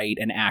and bright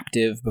and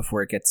active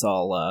before it gets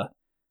all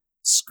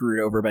screwed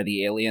over by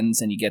the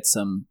aliens, and you get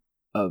some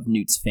of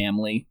Newt's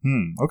family.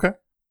 Okay.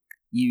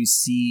 You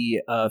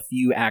see a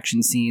few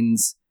action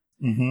scenes,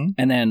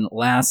 and then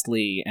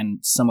lastly, and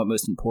somewhat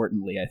most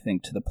importantly, I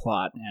think, to the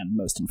plot and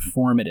most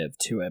informative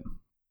to it,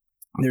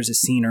 there's a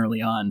scene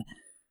early on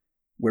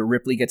where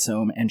Ripley gets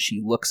home and she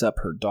looks up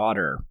her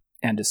daughter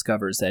and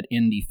discovers that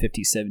in the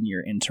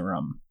 57-year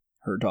interim,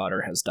 her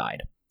daughter has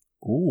died.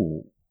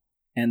 Ooh.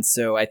 And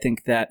so I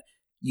think that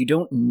you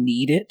don't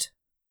need it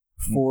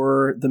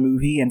for the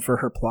movie and for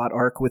her plot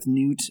arc with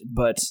Newt,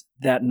 but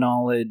that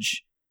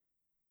knowledge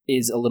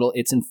is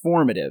it's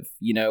informative.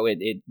 You know,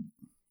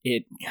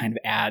 it kind of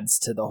adds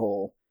to the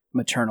whole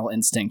maternal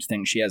instinct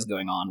thing she has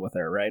going on with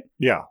her, right?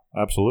 Yeah,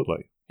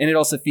 absolutely. And it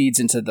also feeds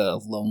into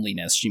the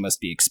loneliness she must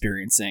be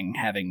experiencing,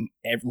 having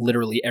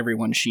literally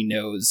everyone she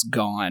knows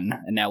gone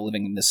and now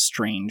living in this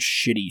strange,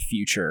 shitty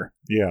future.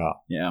 Yeah.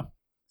 Yeah.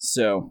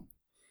 So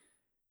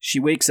she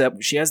wakes up,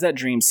 she has that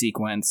dream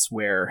sequence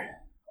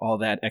where all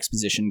that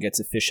exposition gets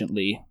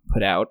efficiently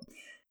put out.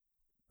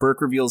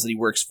 Burke reveals that he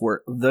works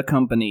for the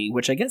company,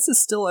 which I guess is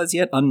still as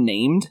yet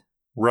unnamed.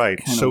 Right.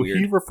 Kinda so weird.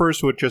 he refers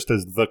to it just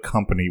as the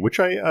company, which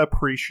I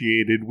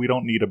appreciated. We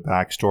don't need a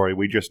backstory.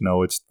 We just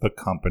know it's the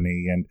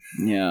company. And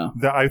yeah,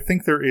 I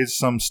think there is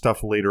some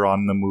stuff later on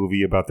in the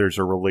movie about there's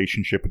a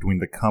relationship between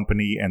the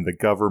company and the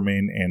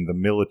government and the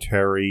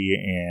military.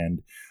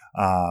 And,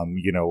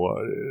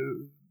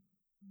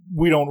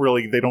 they don't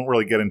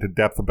really get into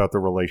depth about the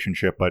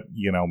relationship, but,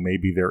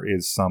 maybe there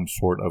is some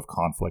sort of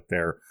conflict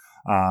there.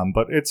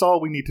 But it's all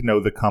we need to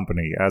know, the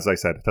company. As I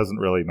said, it doesn't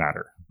really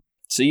matter.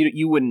 So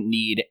you wouldn't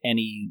need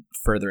any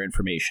further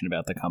information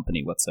about the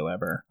company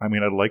whatsoever. I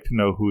mean, I'd like to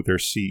know who their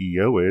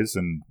CEO is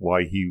and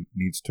why he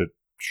needs to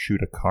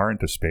shoot a car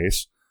into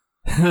space.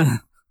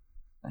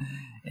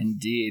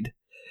 Indeed.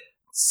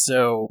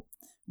 So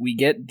we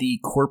get the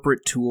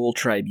corporate tool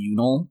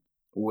tribunal,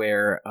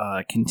 where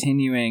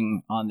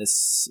continuing on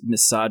this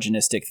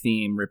misogynistic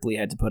theme Ripley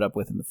had to put up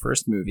with in the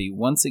first movie,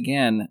 once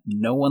again,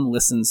 no one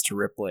listens to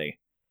Ripley.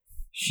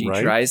 She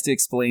tries to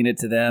explain it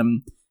to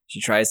them. She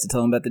tries to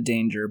tell them about the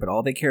danger, but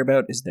all they care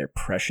about is their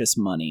precious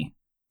money.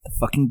 The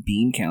fucking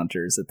bean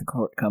counters at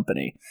the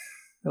company.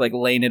 They're like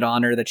laying it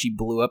on her that she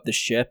blew up the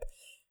ship.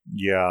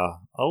 Yeah,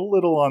 a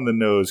little on the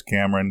nose,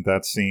 Cameron,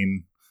 that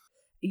scene.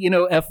 You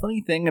know, a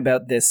funny thing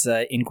about this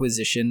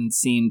Inquisition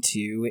scene,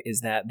 too,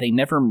 is that they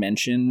never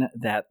mention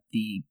that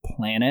the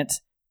planet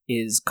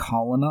is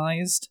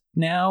colonized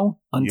now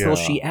until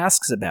she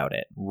asks about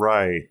it.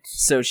 Right.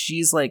 So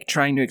she's, like,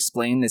 trying to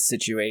explain this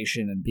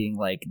situation and being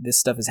like, this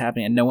stuff is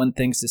happening, and no one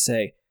thinks to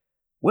say,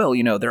 well,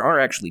 you know, there are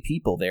actually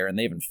people there, and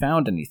they haven't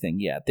found anything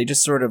yet. They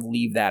just sort of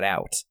leave that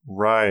out.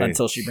 Right.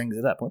 Until she brings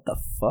it up. What the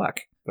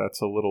fuck?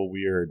 That's a little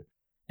weird.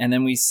 And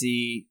then we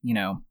see, you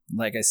know,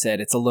 like I said,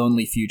 it's a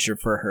lonely future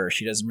for her.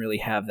 She doesn't really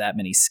have that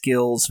many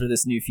skills for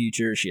this new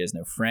future. She has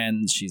no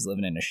friends. She's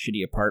living in a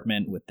shitty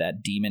apartment with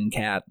that demon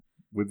cat.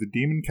 With the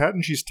demon cat,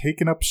 and she's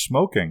taken up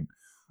smoking.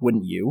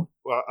 Wouldn't you?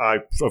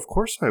 Of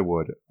course I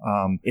would.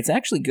 It's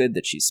actually good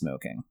that she's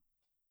smoking.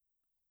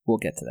 We'll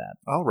get to that.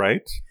 All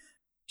right.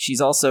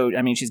 She's also,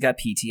 I mean, she's got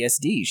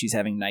PTSD. She's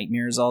having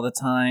nightmares all the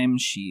time.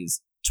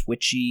 She's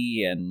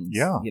twitchy and,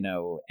 you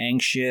know,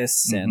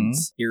 anxious and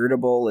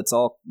irritable. It's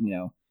all, you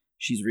know,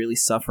 she's really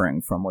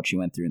suffering from what she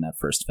went through in that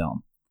first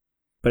film.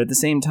 But at the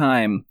same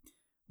time,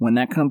 when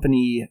that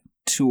company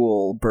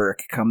tool,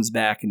 Burke, comes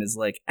back and is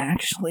like,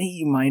 actually,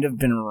 you might have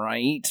been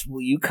right.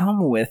 Will you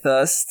come with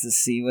us to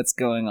see what's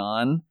going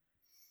on?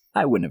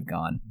 I wouldn't have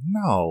gone.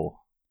 No.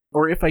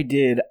 Or if I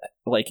did,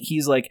 like,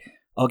 he's like,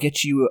 we'll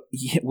get you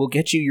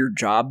your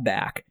job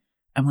back.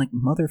 I'm like,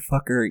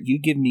 motherfucker, you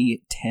give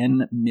me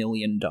 $10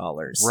 million.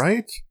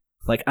 Right?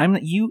 Like,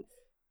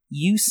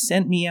 you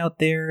sent me out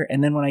there,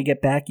 and then when I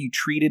get back, you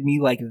treated me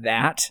like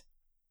that,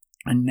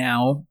 and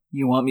now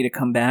you want me to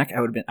come back? I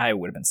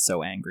would have been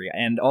so angry.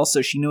 And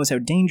also, she knows how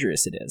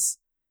dangerous it is.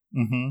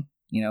 Mm-hmm.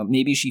 You know,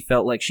 maybe she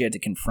felt like she had to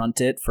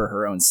confront it for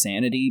her own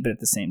sanity, but at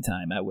the same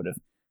time, I would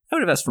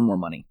have asked for more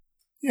money.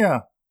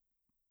 Yeah.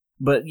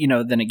 But, you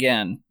know, then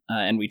again,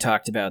 and we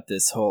talked about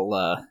this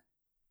whole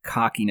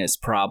cockiness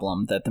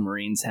problem that the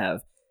Marines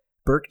have.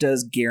 Burke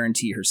does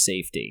guarantee her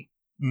safety.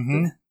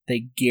 Mm-hmm.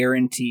 They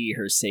guarantee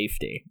her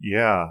safety.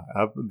 Yeah,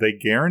 they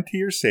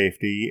guarantee her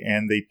safety,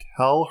 and they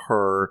tell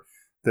her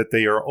that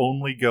they are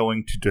only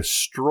going to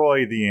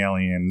destroy the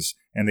aliens,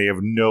 and they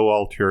have no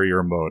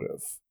ulterior motive.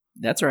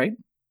 That's right.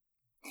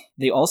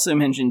 They also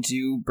mentioned,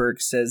 too,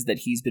 Burke says that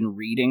he's been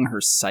reading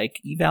her psych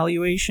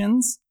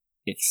evaluations.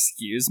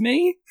 Excuse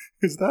me?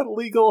 Is that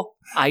legal?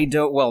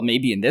 Well,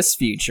 maybe in this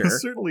future.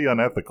 It's certainly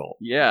unethical.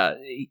 Yeah,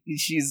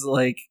 she's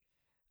like,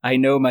 I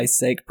know my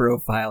psych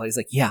profile. He's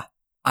like, yeah,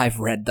 I've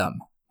read them.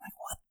 I'm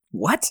like,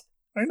 what?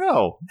 I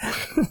know.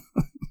 What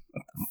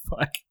the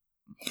fuck?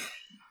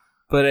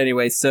 But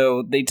anyway,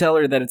 so they tell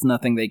her that it's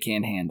nothing they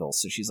can't handle,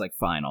 so she's like,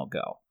 fine, I'll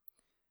go.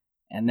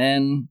 And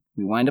then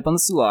we wind up on the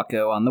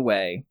Sulaco on the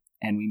way,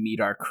 and we meet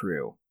our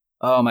crew.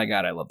 Oh my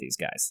god, I love these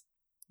guys.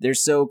 They're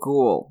so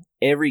cool.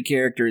 Every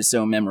character is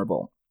so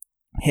memorable.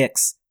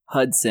 Hicks,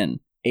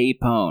 Hudson,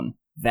 Apone,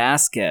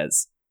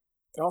 Vasquez.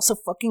 They're all so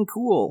fucking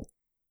cool.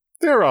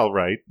 They're all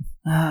right.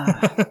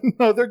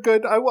 No, they're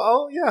good.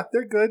 Yeah,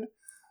 they're good.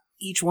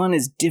 Each one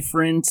is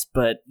different,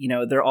 but, you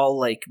know, they're all,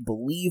 like,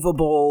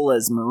 believable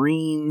as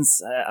Marines.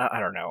 I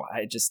don't know.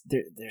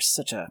 They're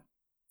such a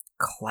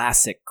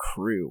classic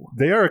crew.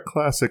 They are a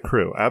classic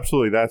crew.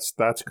 Absolutely,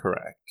 that's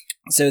correct.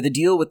 So the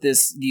deal with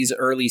these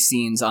early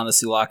scenes on the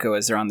Sulaco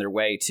as they're on their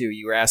way, too,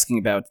 you were asking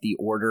about the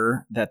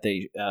order that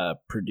they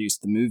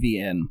produced the movie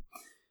in.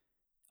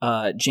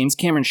 James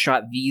Cameron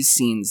shot these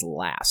scenes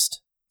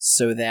last,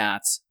 so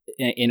that,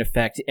 in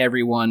effect,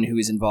 everyone who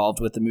is involved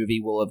with the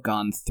movie will have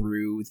gone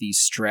through the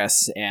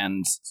stress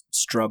and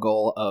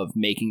struggle of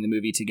making the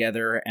movie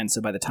together, and so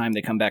by the time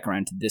they come back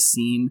around to this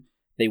scene,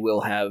 they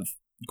will have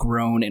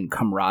grown in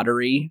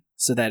camaraderie,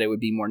 so that it would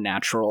be more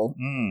natural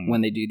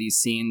when they do these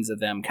scenes of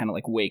them kind of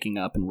like waking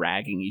up and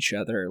ragging each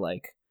other.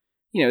 Like,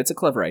 you know, it's a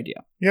clever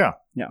idea. Yeah.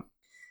 Yeah.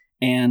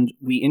 And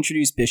we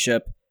introduce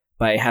Bishop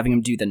by having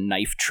him do the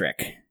knife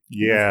trick.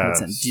 Yes.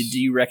 Do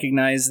you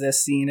recognize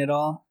this scene at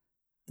all?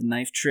 The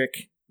knife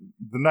trick?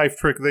 The knife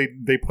trick,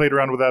 they played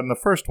around with that in the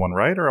first one,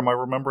 right? Or am I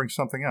remembering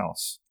something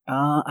else?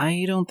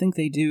 I don't think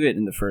they do it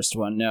in the first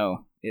one,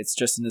 no. It's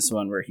just in this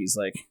one where he's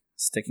like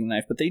sticking the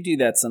knife. But they do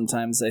that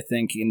sometimes, I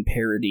think, in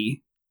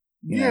parody.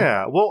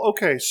 Yeah, well,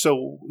 okay,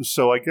 so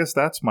I guess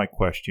that's my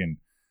question.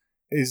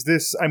 Is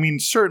this, I mean,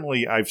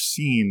 certainly I've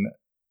seen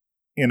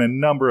in a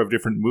number of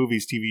different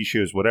movies, TV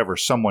shows, whatever,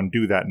 someone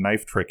do that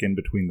knife trick in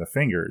between the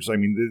fingers. I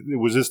mean,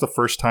 was this the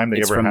first time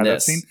they ever had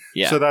that scene?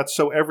 Yeah.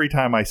 So every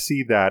time I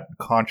see that,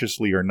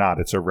 consciously or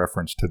not, it's a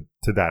reference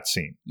to that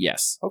scene.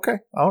 Yes. Okay,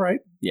 all right.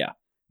 Yeah.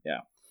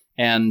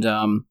 And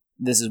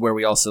this is where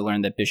we also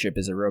learn that Bishop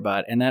is a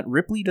robot and that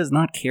Ripley does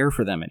not care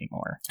for them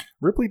anymore.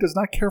 Ripley does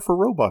not care for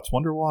robots.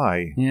 Wonder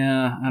why.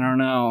 Yeah, I don't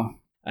know.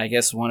 I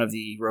guess one of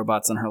the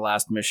robots on her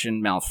last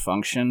mission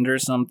malfunctioned or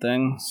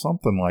something.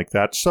 Something like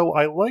that. So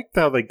I liked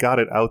how they got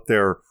it out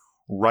there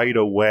right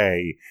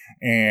away,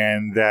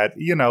 and that,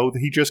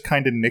 he just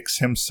kind of nicks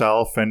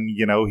himself and,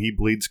 he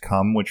bleeds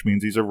cum, which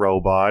means he's a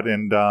robot.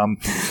 And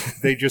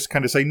they just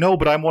kind of say, no,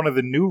 but I'm one of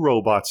the new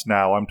robots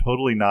now. I'm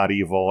totally not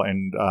evil.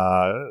 And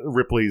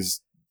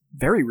Ripley's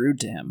very rude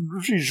to him.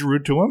 She's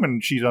rude to him,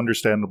 and she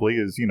understandably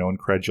is,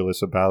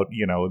 incredulous about,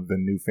 the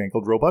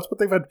newfangled robots. But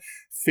they've had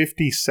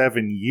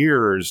 57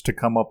 years to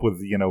come up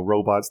with,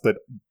 robots that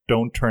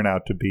don't turn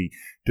out to be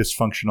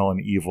dysfunctional and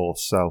evil.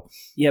 So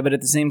yeah, but at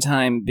the same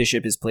time,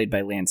 Bishop is played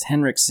by Lance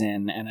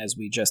Henriksen, and as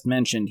we just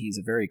mentioned, he's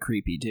a very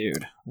creepy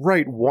dude.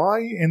 Right. Why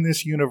in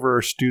this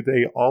universe do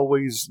they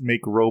always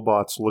make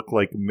robots look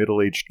like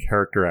middle-aged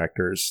character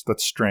actors?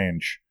 That's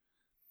strange.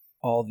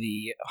 All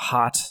the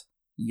hot,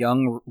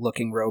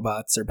 young-looking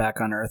robots are back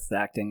on Earth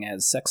acting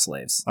as sex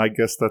slaves. I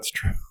guess that's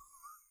true.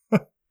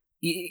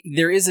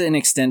 There is an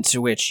extent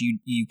to which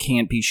you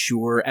can't be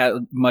sure, as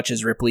much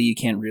as Ripley, you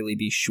can't really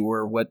be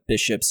sure what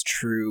Bishop's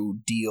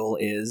true deal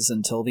is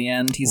until the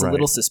end. He's a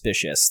little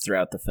suspicious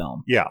throughout the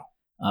film. Yeah.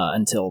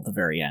 Until the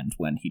very end,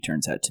 when he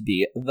turns out to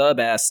be the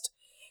best.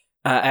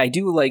 I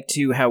do like,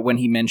 too, how when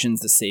he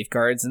mentions the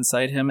safeguards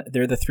inside him,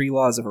 they're the 3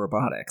 laws of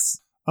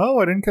robotics. Oh,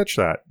 I didn't catch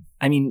that.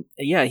 I mean,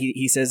 yeah,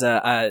 he says,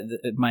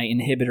 my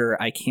inhibitor,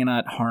 I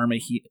cannot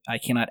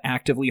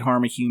actively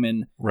harm a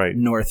human, right,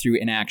 nor through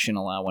inaction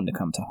allow one to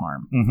come to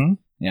harm. Mm-hmm.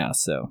 Yeah,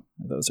 so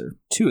those are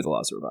 2 of the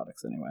laws of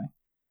robotics, anyway.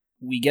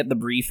 We get the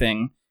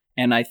briefing,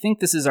 and I think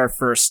this is our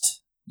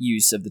first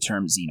use of the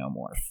term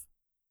xenomorph.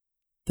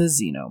 The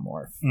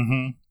xenomorph.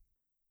 Mm-hmm.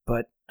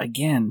 But,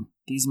 again,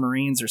 these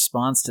Marines'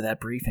 response to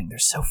that briefing, they're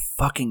so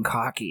fucking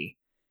cocky.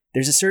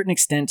 There's a certain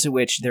extent to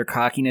which their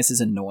cockiness is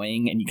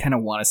annoying, and you kind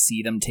of want to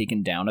see them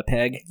taken down a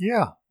peg.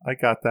 Yeah, I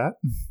got that.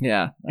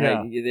 Yeah.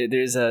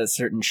 There's a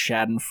certain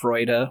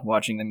schadenfreude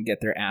watching them get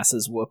their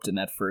asses whooped in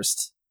that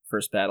first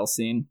battle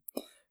scene.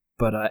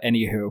 But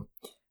anywho,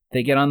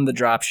 they get on the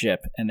dropship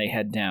and they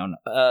head down.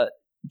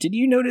 Did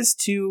you notice,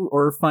 too,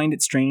 or find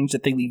it strange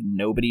that they leave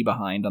nobody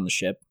behind on the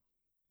ship?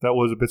 That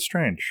was a bit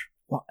strange.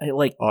 Well,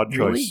 odd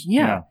really? choice.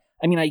 Yeah.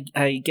 I mean,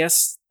 I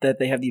guess that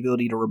they have the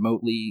ability to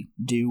remotely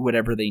do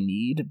whatever they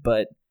need,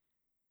 but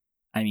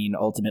I mean,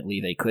 ultimately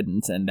they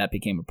couldn't, and that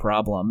became a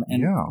problem.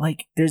 And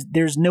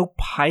there's no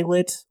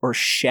pilot or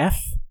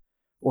chef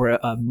or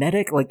a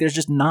medic. Like, there's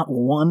just not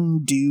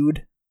one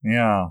dude.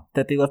 Yeah.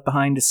 That they left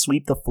behind to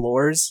sweep the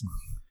floors.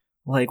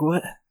 Like,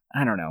 what?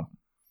 I don't know.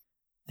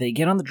 They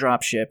get on the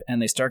dropship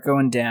and they start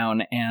going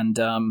down, and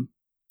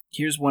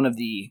here's one of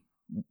the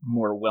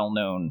more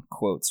well-known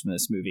quotes from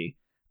this movie.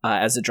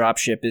 As the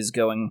dropship is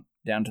going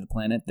down to the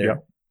planet,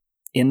 they're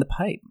in the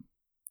pipe,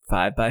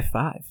 5 by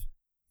 5.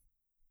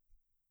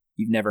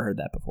 You've never heard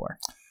that before?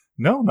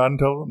 No, not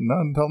until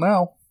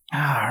now.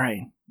 All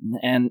right.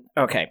 And,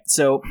 okay,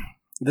 so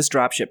this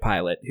dropship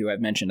pilot, who I've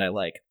mentioned I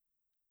like,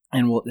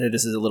 and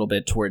this is a little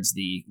bit towards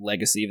the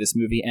legacy of this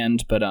movie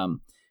end, but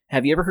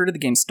have you ever heard of the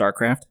game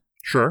StarCraft?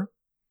 Sure.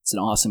 It's an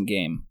awesome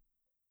game.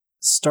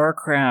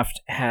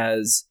 StarCraft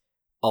has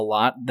a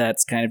lot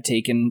that's kind of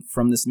taken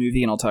from this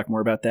movie, and I'll talk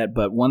more about that,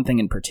 but one thing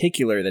in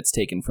particular that's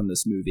taken from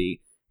this movie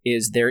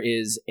is there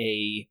is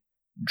a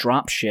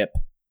dropship,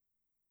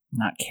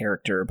 not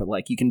character, but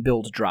like you can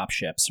build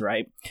dropships,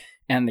 right?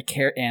 And the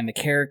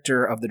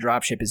character of the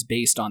dropship is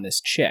based on this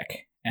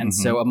chick. And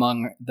so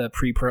among the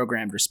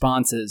pre-programmed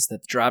responses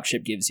that the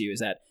dropship gives you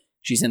is that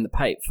she's in the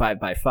pipe 5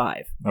 by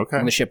 5. Okay.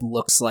 And the ship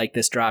looks like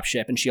this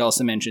dropship, and she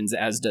also mentions,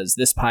 as does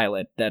this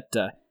pilot, that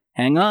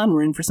hang on,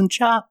 we're in for some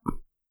chop.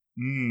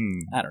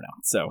 I don't know.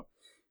 So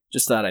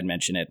just thought I'd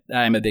mention it.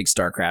 I'm a big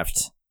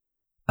StarCraft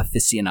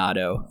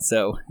aficionado,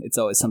 so it's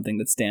always something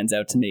that stands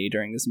out to me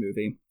during this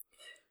movie.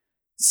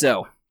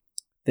 So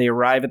they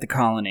arrive at the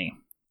colony,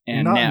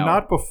 and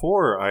not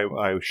before,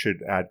 I should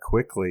add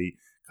quickly,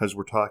 because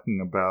we're talking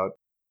about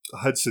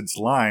Hudson's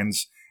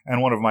lines,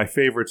 and one of my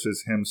favorites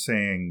is him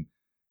saying,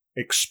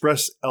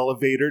 "Express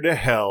elevator to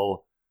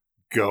hell,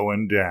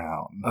 going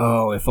down."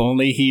 Oh, if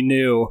only he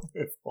knew.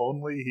 If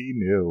only he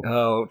knew.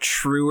 Oh,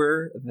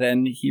 truer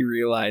than he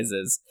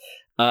realizes.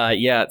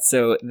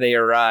 So they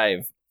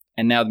arrive,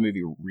 and now the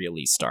movie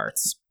really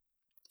starts.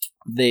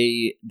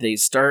 They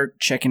start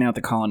checking out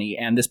the colony,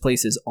 and this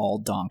place is all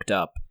donked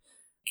up.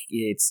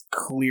 It's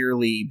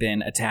clearly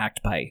been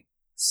attacked by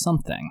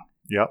something.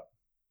 Yep.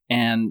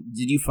 And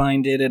did you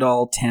find it at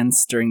all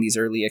tense during these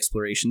early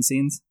exploration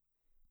scenes?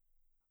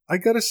 I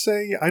gotta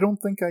say, I don't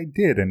think I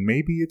did, and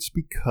maybe it's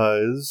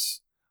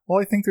because,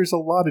 well, I think there's a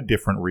lot of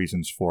different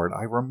reasons for it.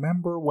 I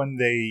remember when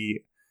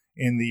they,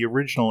 in the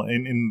original,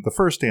 in the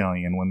first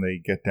Alien, when they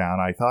get down,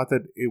 I thought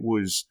that it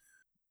was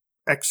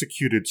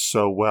executed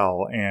so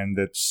well, and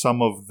that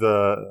some of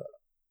the,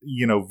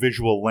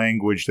 visual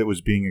language that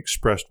was being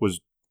expressed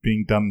was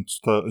being done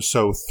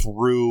so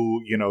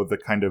through, the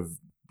kind of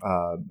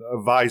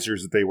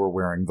visors that they were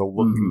wearing, the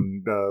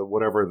looking,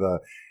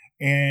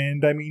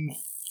 and I mean,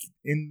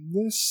 in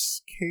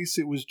this case,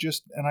 it was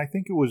just, and I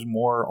think it was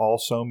more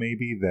also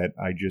maybe that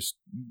I just,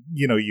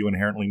 you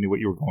inherently knew what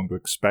you were going to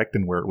expect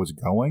and where it was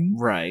going.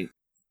 Right.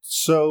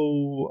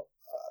 So,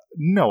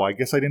 No, I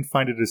guess I didn't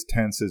find it as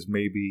tense as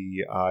maybe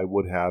I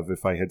would have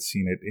if I had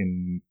seen it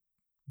in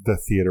the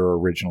theater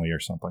originally or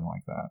something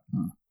like that.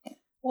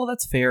 Well,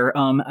 that's fair.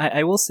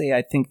 I will say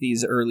I think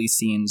these early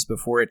scenes,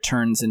 before it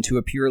turns into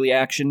a purely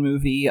action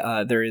movie,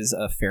 there is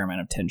a fair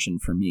amount of tension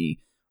for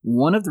me.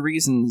 One of the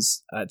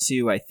reasons,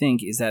 too, I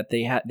think, is that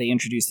they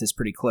introduced this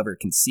pretty clever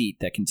conceit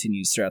that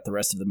continues throughout the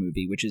rest of the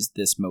movie, which is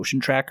this motion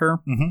tracker.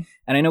 Mm-hmm.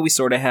 And I know we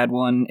sort of had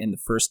one in the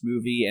first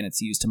movie, and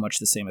it's used to much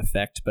the same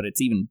effect, but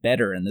it's even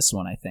better in this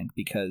one, I think,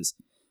 because,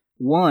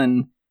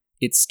 one,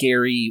 it's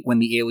scary when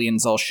the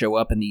aliens all show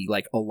up and the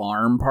like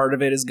alarm part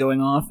of it is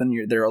going off,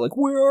 and they're all like,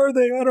 "Where are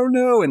they? I don't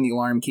know." And the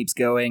alarm keeps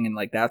going, and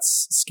like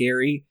that's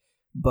scary.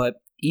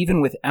 But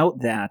even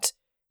without that,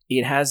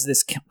 it has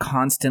this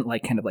constant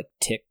like kind of like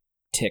tick,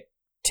 tick,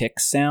 tick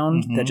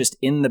sound that just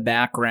in the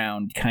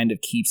background kind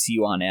of keeps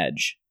you on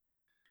edge.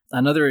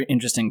 Another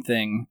interesting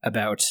thing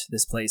about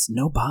this place: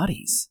 no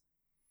bodies.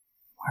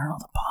 Where are all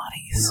the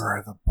bodies? Where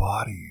are the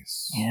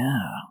bodies?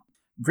 Yeah,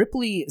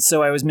 Ripley.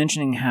 So I was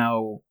mentioning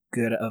how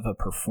good of a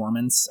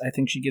performance I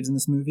think she gives in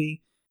this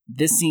movie.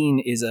 This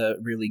scene is a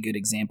really good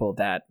example of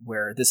that,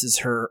 where this is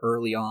her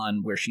early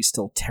on where she's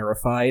still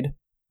terrified,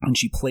 and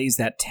she plays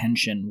that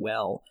tension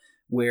well,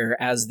 where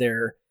as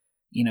they're,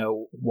 you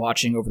know,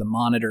 watching over the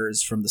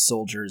monitors from the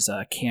soldiers'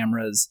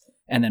 cameras,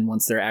 and then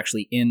once they're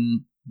actually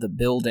in the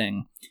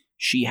building,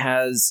 she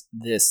has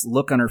this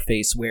look on her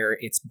face where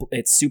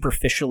it's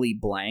superficially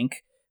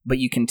blank, but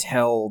you can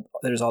tell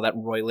there's all that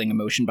roiling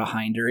emotion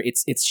behind her.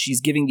 She's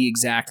giving the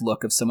exact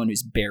look of someone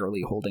who's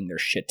barely holding their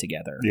shit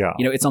together. Yeah.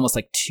 You know, it's almost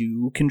like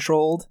too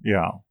controlled.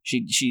 Yeah.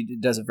 She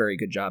does a very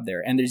good job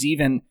there. And there's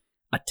even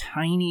a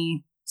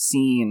tiny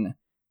scene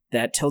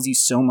that tells you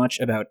so much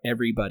about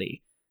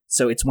everybody.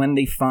 So it's when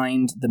they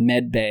find the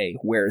med bay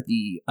where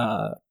the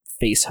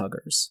face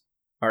huggers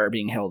are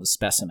being held as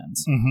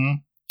specimens. Mm-hmm.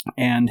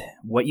 And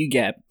what you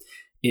get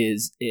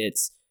is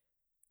it's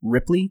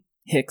Ripley,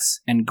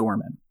 Hicks, and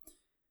Gorman.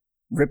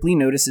 Ripley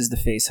notices the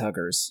face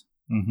huggers.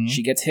 Mm-hmm.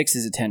 She gets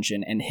Hicks's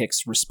attention, and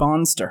Hicks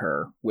responds to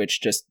her, which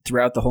just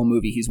throughout the whole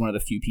movie, he's one of the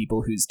few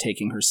people who's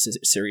taking her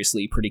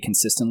seriously pretty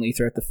consistently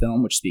throughout the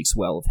film, which speaks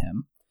well of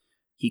him.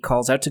 He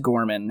calls out to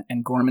Gorman,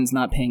 and Gorman's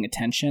not paying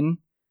attention,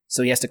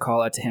 so he has to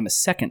call out to him a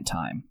second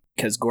time,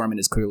 because Gorman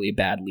is clearly a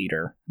bad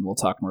leader, and we'll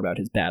talk more about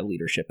his bad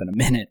leadership in a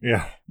minute.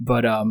 Yeah.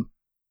 But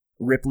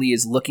Ripley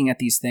is looking at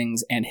these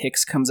things, and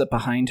Hicks comes up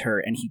behind her,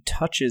 and he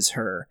touches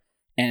her,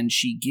 and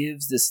she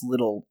gives this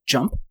little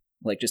jump,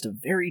 like just a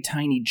very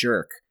tiny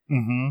jerk.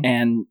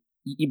 Mm-hmm.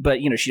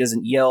 But you know, she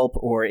doesn't yelp,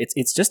 or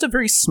it's just a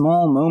very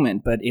small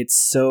moment, but it's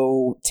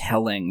so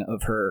telling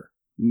of her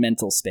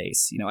mental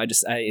space. You know,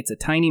 it's a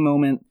tiny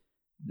moment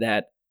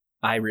that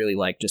I really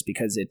like, just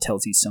because it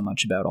tells you so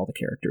much about all the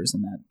characters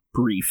in that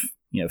brief,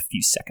 you know,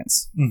 few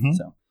seconds. Mm-hmm.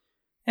 So,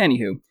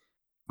 anywho,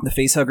 the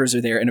facehuggers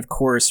are there, and of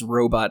course,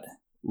 robot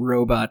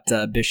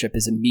Bishop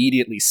is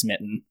immediately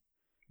smitten.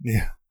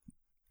 Yeah.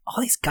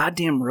 All these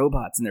goddamn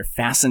robots and their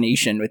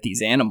fascination with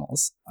these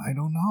animals. I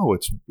don't know.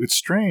 It's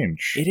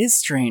strange. It is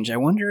strange. I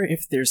wonder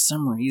if there's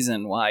some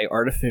reason why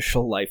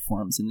artificial life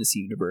forms in this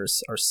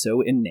universe are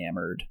so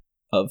enamored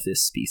of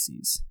this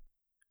species.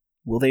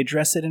 Will they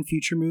address it in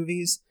future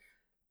movies?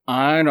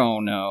 I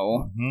don't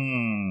know.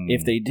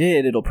 If they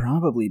did, it'll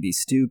probably be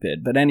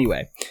stupid. But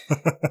anyway,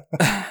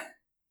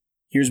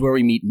 here's where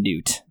we meet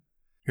Newt.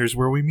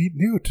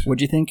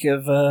 What'd you think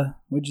of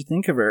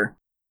her?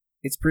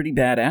 It's pretty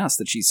badass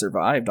that she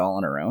survived all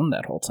on her own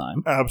that whole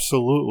time.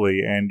 Absolutely.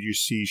 And you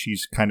see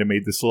she's kind of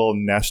made this little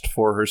nest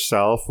for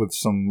herself with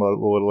some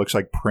what looks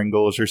like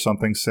Pringles or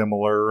something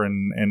similar,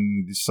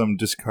 and some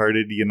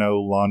discarded, you know,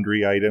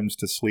 laundry items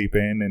to sleep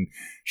in. And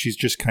she's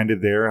just kind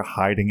of there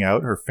hiding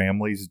out. Her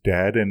family's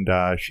dead, and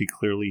she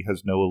clearly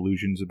has no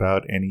illusions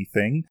about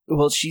anything.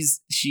 Well, she,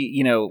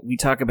 you know, we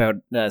talk about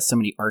so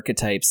many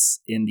archetypes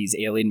in these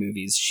alien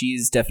movies.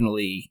 She's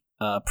definitely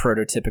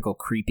prototypical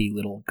creepy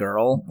little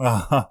girl.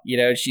 Uh-huh. You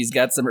know, she's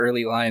got some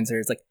early lines where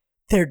it's like,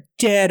 "They're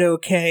dead,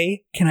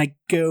 okay? Can I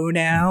go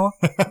now?"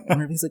 And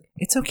everybody's like,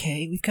 "It's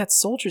okay, we've got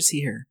soldiers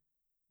here."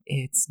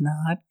 "It's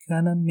not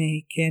gonna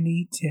make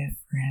any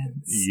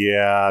difference."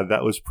 Yeah,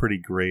 that was pretty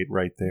great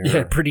right there.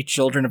 Yeah, pretty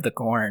Children of the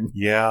Corn.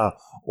 Yeah,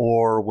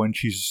 or when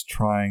she's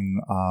trying,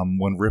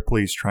 when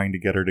Ripley's trying to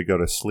get her to go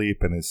to sleep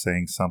and is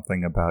saying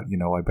something about, you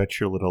know, "I bet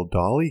your little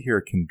dolly here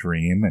can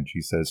dream," and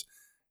she says,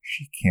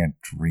 "She can't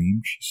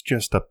dream. She's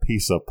just a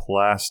piece of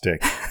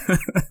plastic."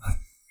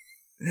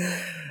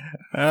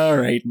 All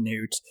right,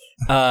 Newt.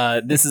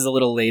 This is a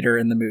little later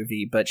in the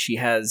movie, but she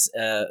has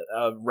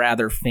a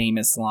rather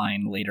famous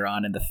line later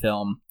on in the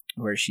film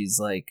where she's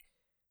like,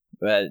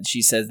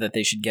 she says that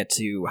they should get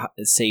to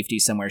safety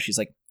somewhere. She's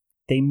like,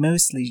 "They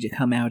mostly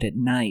come out at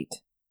night."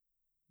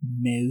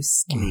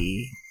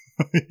 Mostly.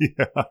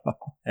 Yeah.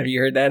 Have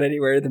you heard that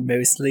anywhere? The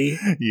mostly?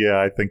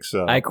 Yeah, I think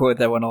so. I quote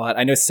that one a lot.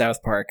 I know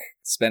South Park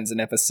spends an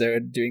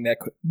episode doing that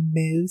quote.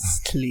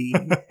 Mostly.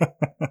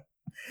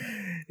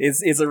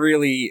 It's a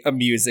really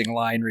amusing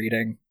line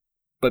reading,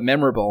 but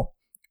memorable.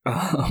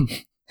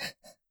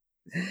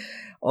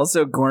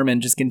 Also,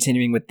 Gorman, just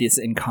continuing with this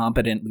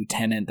incompetent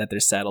lieutenant that they're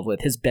saddled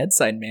with, his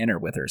bedside manner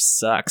with her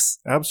sucks.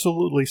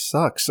 Absolutely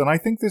sucks. And I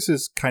think this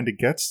is kind of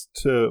gets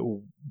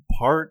to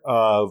part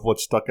of what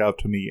stuck out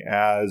to me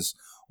as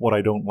what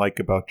I don't like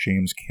about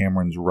James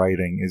Cameron's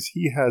writing is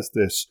he has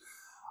this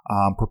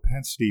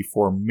propensity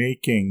for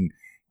making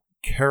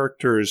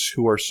characters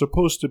who are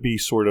supposed to be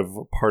sort of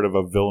part of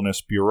a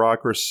villainous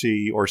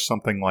bureaucracy or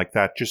something like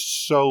that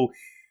just so...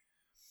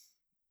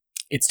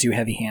 It's too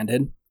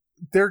heavy-handed.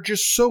 They're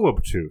just so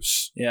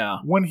obtuse. Yeah.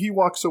 When he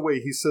walks away,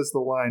 he says the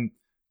line,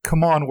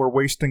 "Come on, we're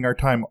wasting our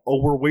time."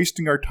 Oh, we're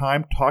wasting our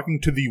time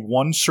talking to the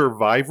one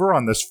survivor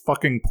on this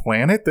fucking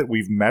planet that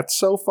we've met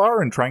so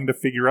far and trying to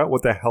figure out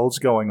what the hell's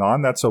going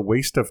on? That's a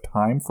waste of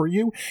time for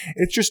you?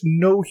 It's just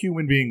no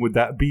human being would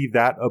that be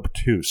that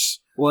obtuse.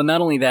 Well,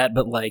 not only that,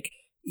 but like,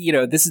 you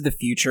know, this is the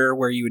future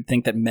where you would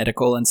think that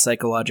medical and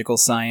psychological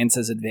science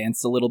has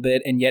advanced a little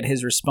bit, and yet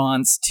his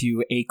response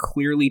to a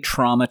clearly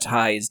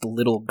traumatized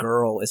little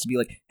girl is to be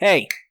like,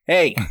 hey,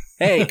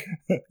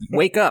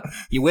 wake up.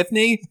 You with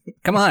me?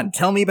 Come on,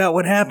 tell me about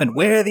what happened.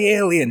 Where are the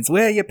aliens?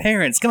 Where are your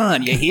parents? Come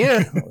on, you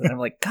here? And I'm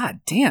like,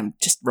 God damn,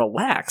 just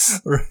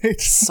relax.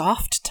 Right?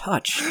 Soft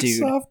touch, dude.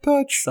 Soft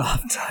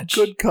touch.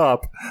 Good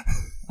cop.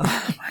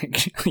 Oh my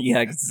God.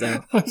 Yeah,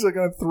 so. I was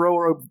going to throw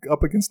her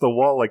up against the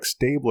wall like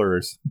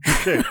Stablers.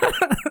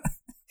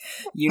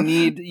 You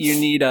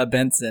need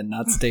Benson,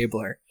 not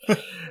Stabler.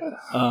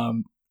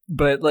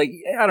 But like,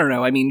 I don't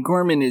know. I mean,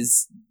 Gorman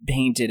is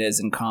painted as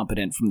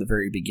incompetent from the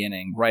very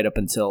beginning, right up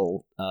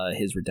until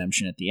his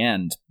redemption at the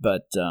end.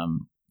 But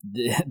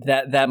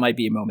that might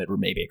be a moment where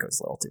maybe it goes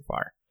a little too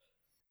far.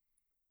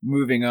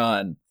 Moving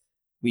on,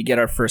 we get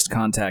our first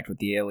contact with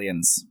the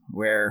aliens,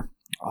 where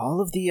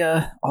all of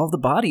the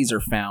bodies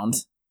are found.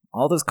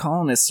 All those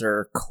colonists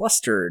are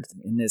clustered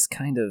in this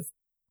kind of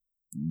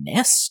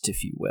nest,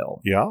 if you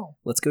will. Yeah.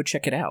 Let's go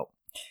check it out.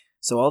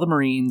 So all the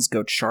Marines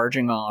go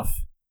charging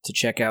off to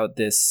check out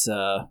this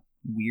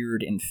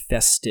weird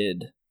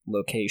infested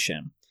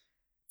location.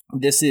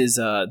 This is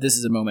a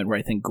moment where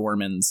I think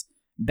Gorman's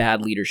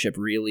bad leadership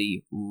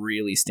really,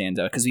 really stands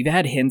out, because we've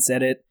had hints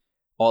at it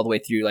all the way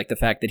through, like the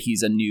fact that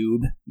he's a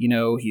noob. You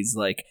know, he's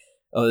like,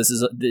 oh, this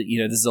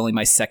is only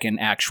my second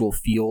actual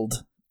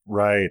field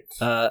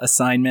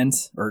assignment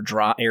or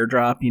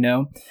airdrop, you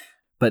know.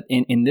 But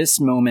in this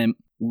moment,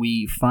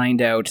 we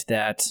find out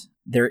that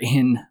they're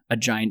in a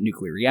giant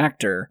nuclear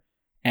reactor,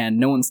 and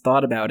no one's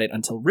thought about it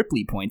until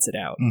Ripley points it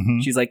out. Mm-hmm.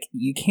 She's like,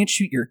 you can't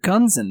shoot your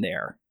guns in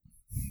there,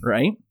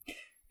 right?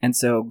 And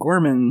so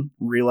Gorman,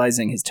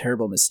 realizing his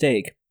terrible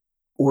mistake,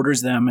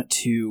 orders them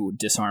to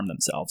disarm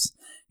themselves.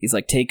 He's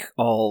like, take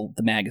all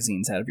the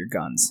magazines out of your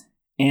guns.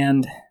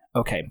 And,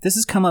 okay, this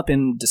has come up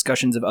in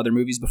discussions of other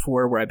movies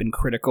before where I've been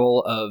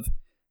critical of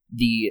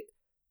the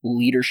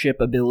leadership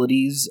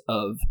abilities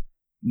of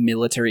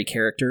military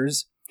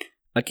characters.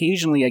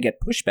 Occasionally I get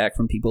pushback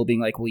from people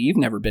being like, well, you've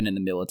never been in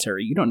the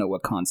military. You don't know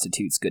what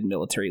constitutes good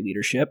military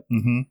leadership.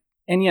 Mm-hmm.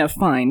 And yeah,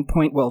 fine,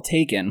 point well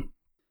taken.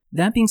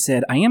 That being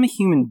said, I am a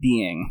human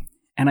being,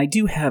 and I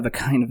do have a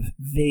kind of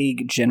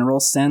vague general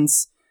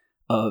sense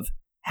of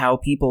how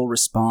people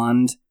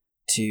respond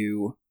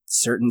to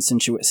certain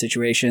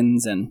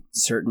situations and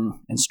certain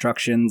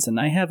instructions, and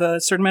I have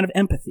a certain amount of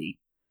empathy.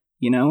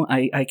 You know,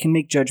 I can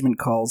make judgment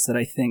calls that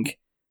I think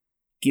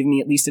give me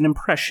at least an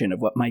impression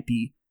of what might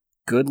be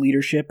good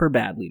leadership or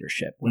bad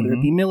leadership, whether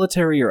it be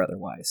military or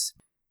otherwise.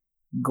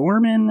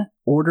 Gorman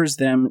orders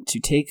them to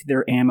take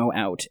their ammo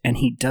out, and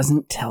he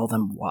doesn't tell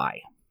them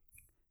why.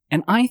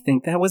 And I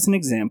think that was an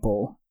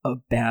example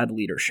of bad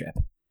leadership,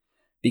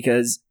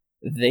 because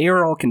they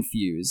are all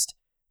confused.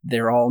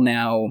 They're all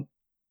now,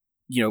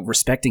 you know,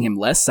 respecting him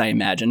less, I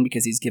imagine,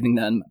 because he's giving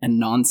them a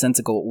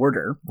nonsensical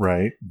order.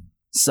 Right.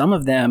 Some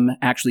of them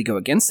actually go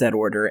against that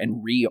order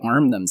and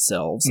rearm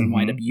themselves and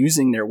wind up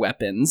using their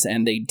weapons,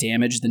 and they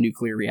damage the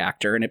nuclear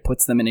reactor, and it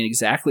puts them in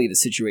exactly the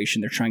situation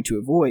they're trying to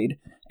avoid.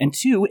 And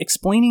two,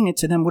 explaining it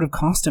to them would have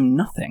cost him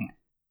nothing.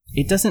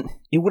 It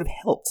would have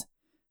helped.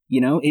 You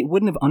know, it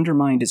wouldn't have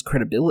undermined his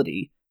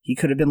credibility. He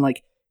could have been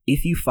like,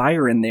 if you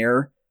fire in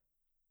there,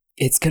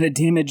 it's going to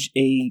damage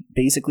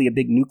basically a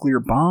big nuclear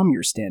bomb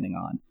you're standing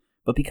on.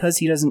 But because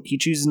he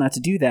chooses not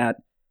to do that,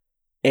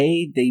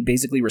 A, they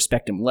basically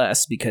respect him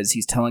less because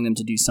he's telling them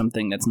to do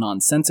something that's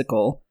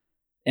nonsensical,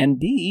 and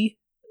B,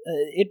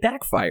 it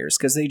backfires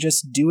because they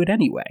just do it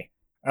anyway.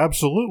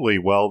 Absolutely.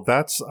 Well,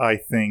 that's, I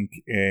think,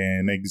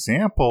 an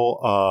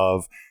example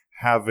of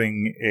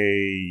having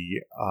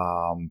a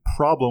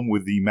problem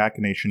with the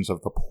machinations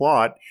of the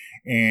plot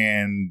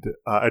and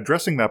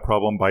addressing that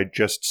problem by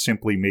just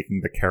simply making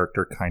the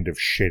character kind of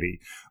shitty,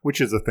 which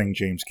is a thing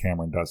James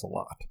Cameron does a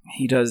lot.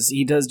 He does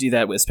do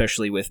that,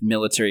 especially with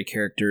military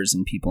characters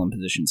and people in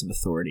positions of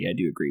authority. I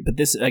do agree. But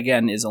this,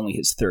 again, is only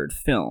his third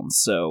film,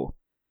 so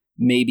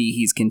maybe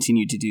he's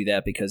continued to do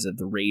that because of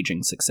the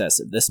raging success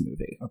of this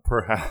movie.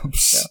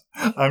 Perhaps.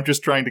 Yeah. I'm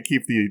just trying to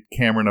keep the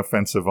Cameron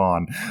offensive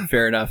on.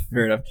 Fair enough.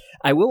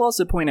 I will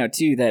also point out,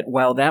 too, that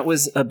while that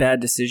was a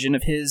bad decision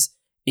of his,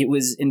 It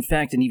was, in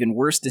fact, an even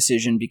worse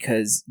decision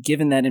because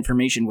given that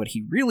information, what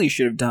he really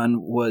should have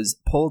done was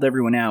pulled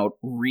everyone out,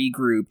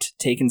 regrouped,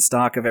 taken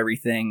stock of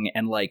everything,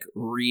 and, like,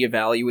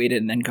 reevaluated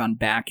and then gone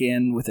back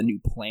in with a new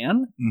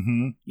plan.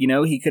 Mm-hmm. You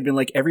know, he could have been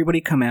like,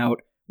 everybody come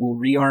out, we'll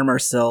rearm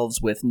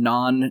ourselves with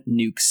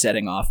non-nuke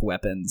setting off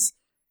weapons,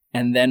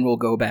 and then we'll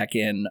go back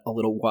in a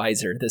little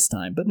wiser this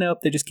time. But nope,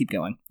 they just keep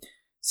going.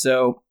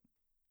 So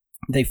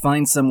they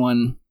find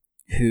someone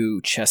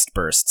who chest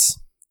bursts.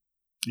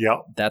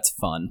 Yep. That's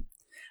fun.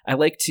 I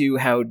like, too,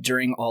 how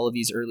during all of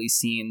these early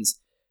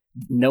scenes,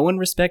 no one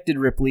respected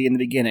Ripley in the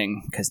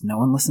beginning, because no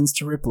one listens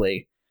to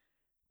Ripley.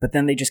 But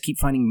then they just keep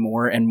finding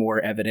more and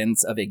more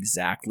evidence of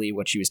exactly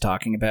what she was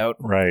talking about.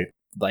 Right.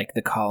 Like,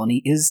 the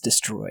colony is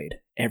destroyed.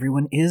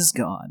 Everyone is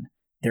gone.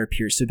 There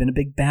appears to have been a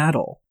big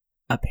battle.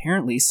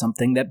 Apparently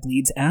something that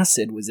bleeds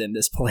acid was in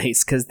this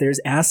place, because there's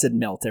acid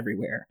melt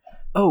everywhere.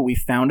 Oh, we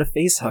found a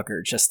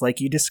facehugger, just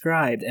like you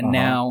described, and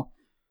now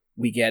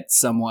we get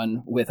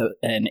someone with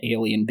an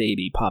alien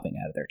baby popping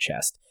out of their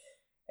chest.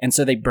 And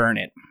so they burn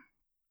it.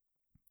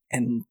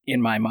 And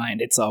in my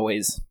mind, it's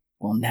always,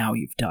 well, now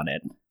you've done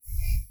it.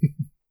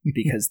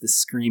 Because the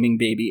screaming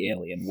baby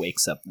alien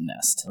wakes up the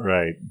nest.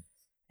 Right.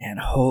 And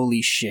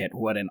holy shit,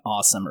 what an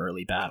awesome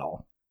early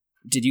battle.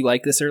 Did you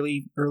like this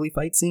early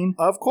fight scene?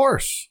 Of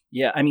course.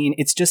 Yeah, I mean,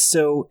 it's just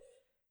so...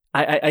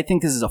 I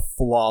think this is a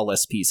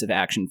flawless piece of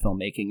action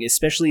filmmaking,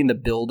 especially in the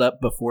build-up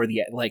before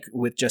the, like,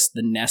 with just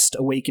the nest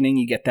awakening,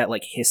 you get that,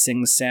 like,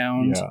 hissing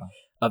sound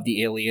of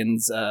the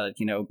aliens,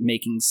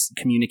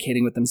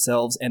 communicating with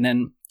themselves. And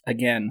then,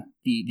 again,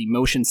 the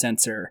motion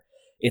sensor,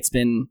 it's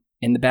been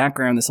in the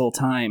background this whole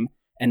time,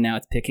 and now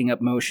it's picking up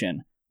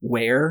motion.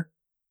 Where?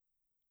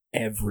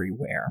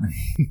 Everywhere.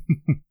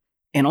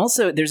 And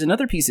also, there's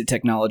another piece of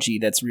technology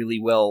that's really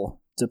well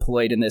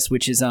deployed in this,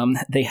 which is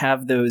they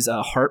have those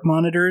heart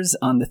monitors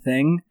on the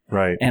thing,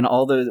 right? And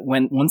all those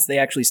once they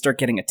actually start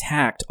getting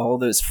attacked, all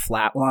those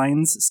flat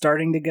lines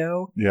starting to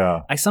go.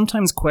 Yeah, I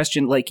sometimes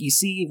question, like, you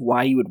see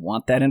why you would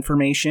want that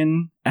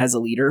information as a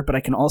leader, but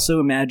I can also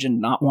imagine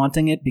not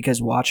wanting it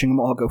because watching them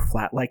all go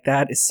flat like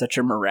that is such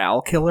a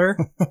morale killer.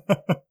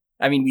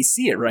 I mean, we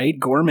see it, right?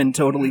 Gorman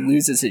totally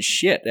loses his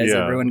shit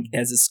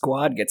as his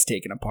squad gets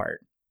taken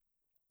apart.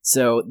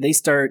 So they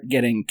start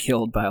getting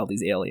killed by all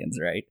these aliens,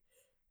 right?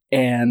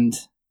 And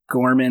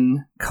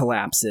Gorman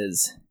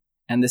collapses,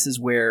 and this is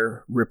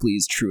where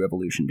Ripley's true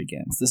evolution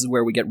begins. This is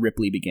where we get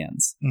Ripley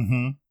Begins.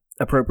 Mm-hmm.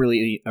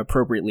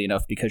 Appropriately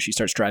enough, because she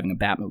starts driving a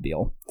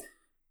Batmobile.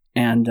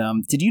 And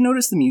did you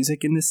notice the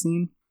music in this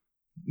scene?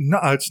 No,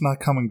 it's not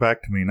coming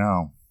back to me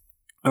now.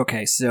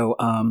 Okay, so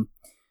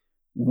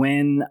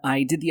when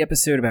I did the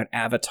episode about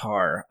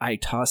Avatar, I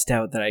tossed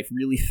out that I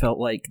really felt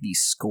like the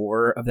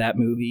score of that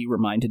movie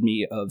reminded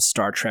me of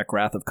Star Trek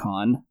Wrath of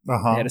Khan.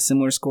 They had a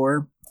similar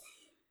score.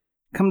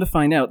 Come to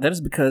find out, that is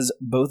because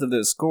both of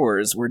those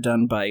scores were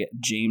done by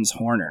James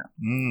Horner.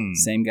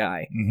 Same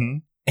guy. Mm-hmm.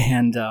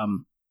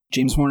 And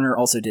James Horner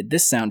also did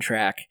this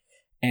soundtrack,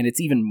 and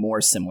it's even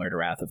more similar to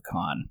Wrath of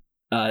Khan.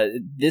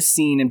 This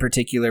scene in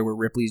particular, where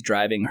Ripley's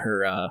driving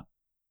her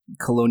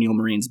Colonial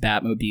Marines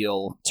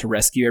Batmobile to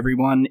rescue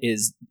everyone,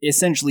 is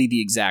essentially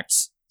the exact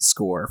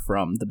score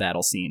from the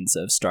battle scenes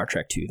of Star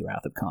Trek II, The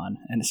Wrath of Khan.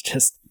 And it's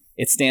just,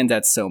 it stands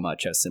out so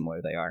much how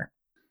similar they are.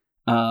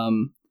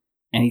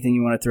 Anything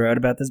you want to throw out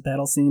about this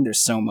battle scene?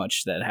 There's so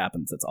much that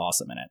happens that's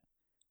awesome in it.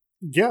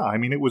 Yeah, I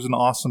mean, it was an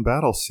awesome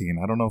battle scene.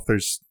 I don't know if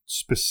there's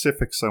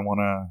specifics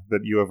that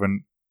you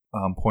haven't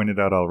pointed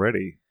out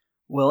already.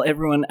 Well,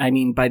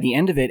 by the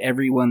end of it,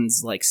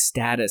 everyone's, like,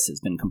 status has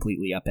been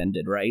completely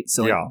upended, right?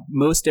 So, like,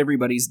 most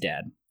everybody's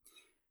dead.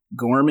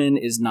 Gorman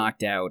is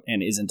knocked out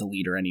and isn't a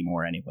leader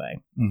anymore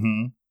anyway.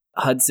 Mm-hmm.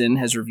 Hudson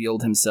has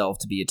revealed himself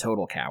to be a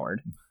total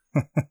coward.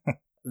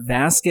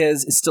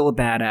 Vasquez is still a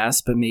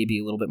badass, but maybe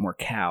a little bit more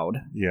cowed.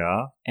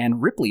 Yeah.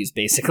 And Ripley's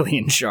basically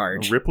in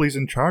charge. Ripley's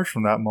in charge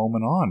from that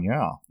moment on,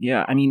 yeah.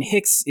 Yeah, I mean,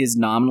 Hicks is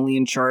nominally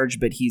in charge,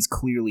 but he's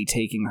clearly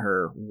taking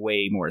her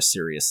way more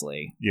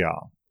seriously. Yeah.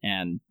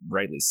 And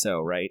rightly so,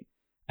 right?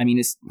 I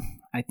mean,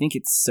 I think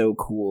it's so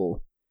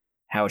cool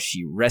how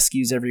she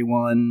rescues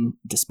everyone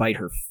despite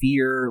her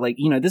fear. Like,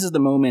 this is the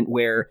moment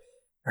where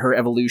her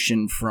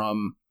evolution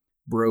from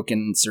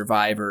broken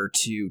survivor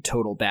to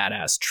total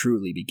badass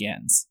truly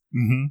begins.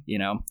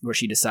 Mm-hmm. Where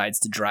she decides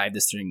to drive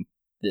this thing,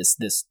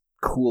 this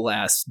cool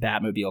ass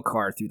Batmobile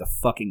car through the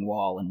fucking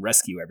wall and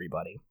rescue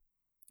everybody.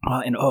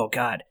 And oh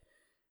god,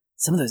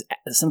 some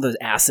of those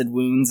acid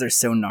wounds are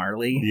so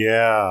gnarly.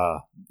 Yeah.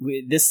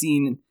 This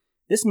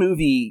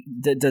movie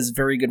does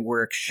very good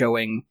work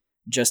showing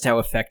just how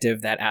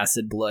effective that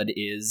acid blood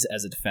is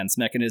as a defense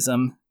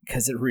mechanism,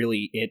 because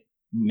it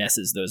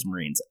messes those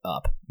Marines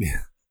up.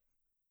 Yeah.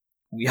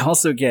 We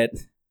also get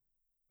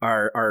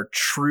our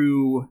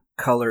true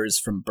colors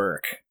from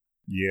Burke.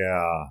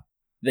 Yeah.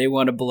 They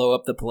want to blow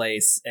up the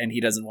place, and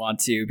he doesn't want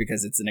to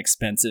because it's an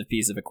expensive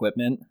piece of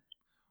equipment.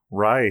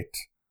 Right.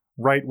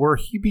 Where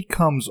he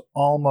becomes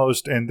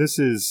almost, and this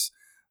is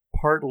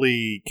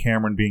partly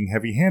Cameron being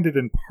heavy-handed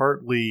and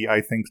partly,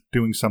 I think,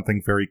 doing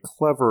something very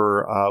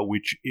clever,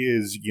 which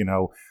is,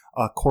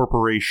 a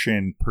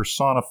corporation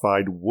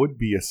personified would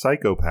be a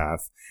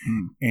psychopath.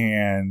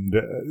 And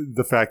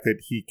the fact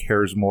that he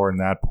cares more in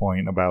that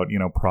point about,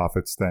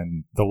 profits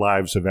than the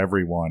lives of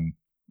everyone.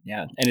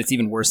 Yeah, and it's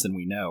even worse than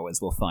we know, as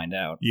we'll find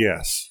out.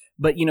 Yes.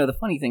 But, the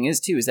funny thing is,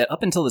 too, is that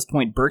up until this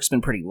point, Burke's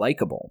been pretty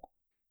likable.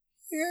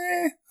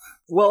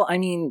 Well, I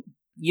mean,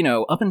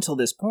 up until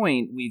this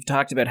point, we've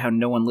talked about how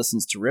no one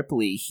listens to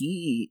Ripley.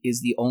 He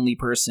is the only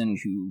person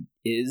who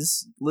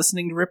is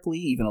listening to Ripley,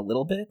 even a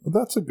little bit.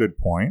 Well, that's a good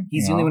point.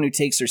 He's the only one who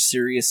takes her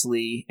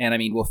seriously, and I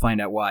mean, we'll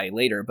find out why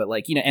later, but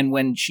and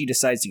when she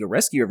decides to go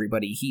rescue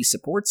everybody, he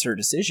supports her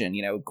decision.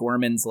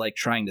 Gorman's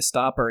trying to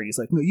stop her, and he's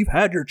like, "No, you've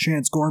had your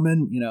chance,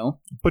 Gorman,"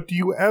 But do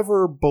you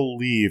ever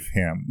believe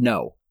him?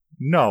 No.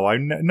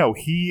 No,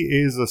 he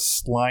is a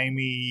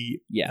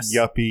slimy,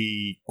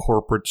 yuppie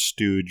corporate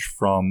stooge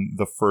from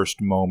the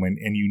first moment,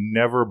 and you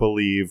never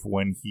believe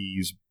when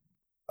he's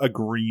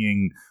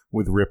agreeing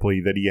with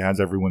Ripley that he has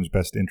everyone's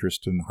best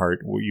interest in heart.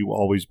 You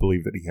always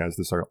believe that he has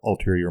this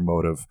ulterior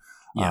motive.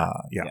 Yeah.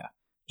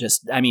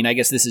 Just, I mean, I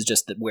guess this is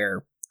just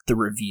where the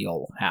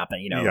reveal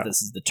happened.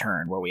 This is the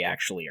turn where we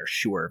actually are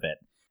sure of it.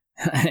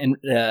 And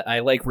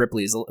I like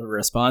Ripley's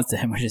response to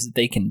him, which is,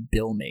 "They can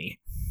bill me."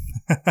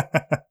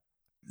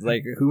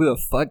 Who the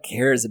fuck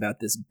cares about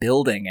this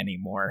building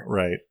anymore?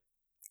 Right.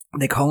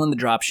 They call in the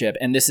dropship,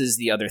 and this is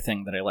the other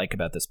thing that I like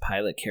about this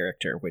pilot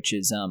character, which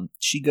is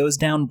she goes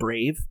down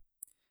brave.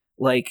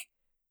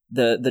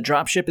 The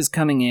dropship is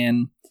coming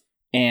in,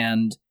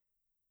 and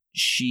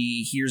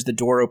she hears the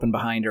door open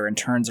behind her and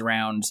turns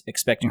around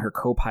expecting her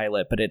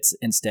co-pilot, but it's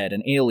instead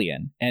an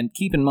alien. And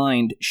keep in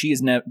mind,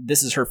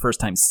 this is her first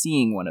time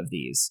seeing one of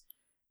these.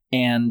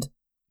 And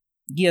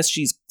yes,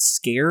 she's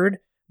scared,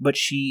 but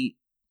she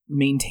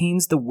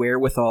maintains the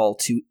wherewithal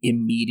to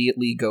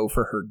immediately go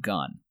for her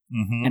gun.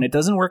 Mm-hmm. And it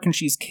doesn't work and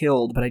she's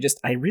killed, but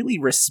I really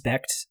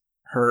respect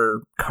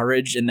her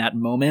courage in that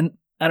moment.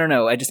 I don't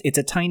know, it's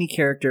a tiny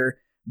character,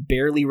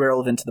 barely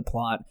relevant to the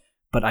plot,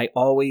 but I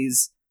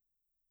always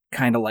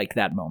kind of like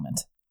that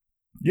moment.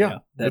 Yeah,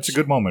 that's a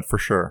good moment for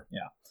sure.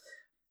 Yeah.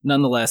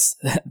 Nonetheless,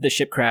 the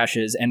ship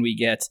crashes and we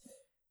get,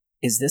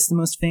 is this the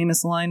most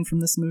famous line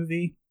from this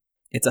movie?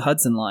 It's a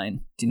Hudson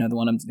line. Do you know the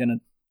one I'm gonna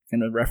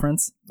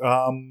reference?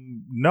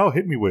 No,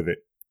 hit me with it.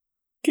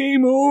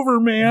 Game over,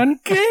 man.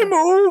 Game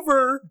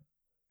over.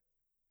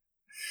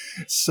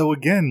 So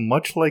again,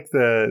 much like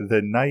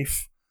the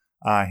knife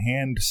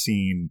hand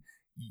scene,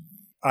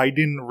 I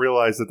didn't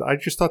realize that. I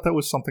just thought that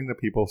was something that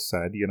people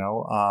said,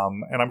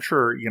 and I'm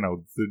sure,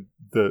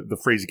 the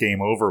phrase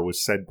 "game over"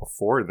 was said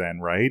before then,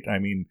 right? I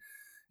mean,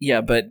 yeah,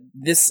 but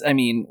this,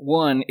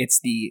 one, it's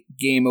the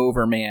game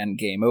over, man,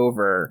 game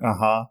over.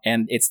 Uh-huh.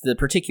 And it's the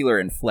particular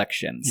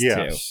inflections,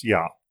 too.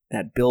 Yeah.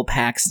 That Bill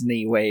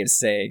Paxton-y way of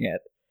saying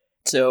it.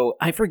 So,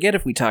 I forget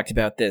if we talked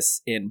about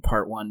this in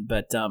part 1,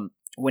 but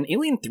when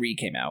Alien 3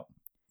 came out,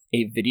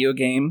 a video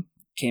game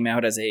came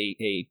out as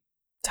a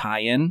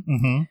tie-in.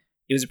 Mm-hmm.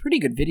 It was a pretty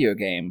good video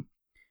game.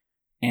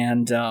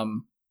 And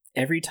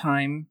every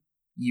time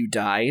you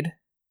died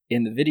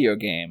in the video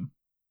game,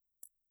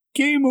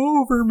 game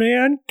over,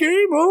 man.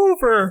 Game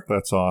over.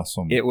 That's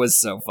awesome. It was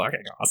so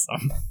fucking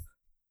awesome.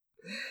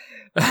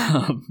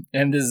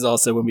 And this is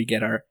also when we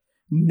get our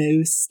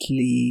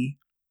mostly.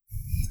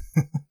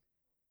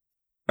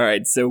 All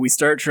right, so we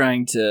start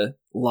trying to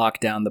lock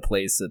down the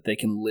place so that they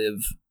can live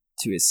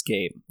to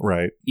escape.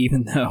 Right.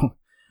 Even though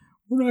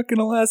we're not going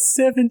to last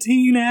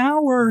 17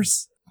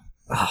 hours.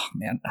 Oh,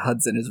 man,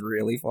 Hudson is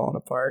really falling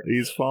apart.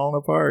 He's falling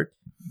apart.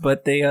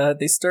 But they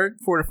start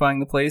fortifying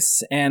the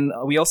place, and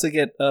we also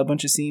get a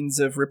bunch of scenes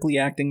of Ripley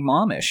acting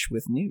momish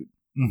with Newt.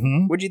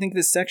 Mm-hmm. What do you think of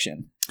this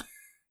section?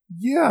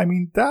 Yeah,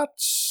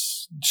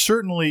 that's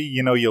certainly,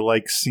 you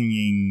like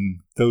seeing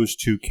those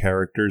two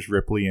characters,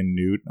 Ripley and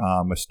Newt,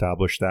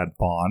 establish that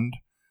bond.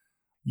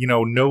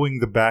 Knowing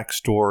the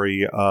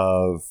backstory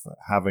of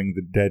having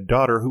the dead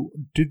daughter, who,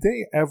 did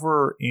they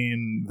ever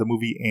in the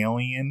movie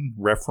Alien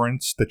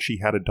reference that she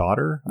had a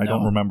daughter? No. I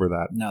don't remember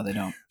that. No, they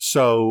don't.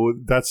 So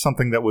that's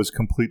something that was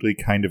completely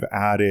kind of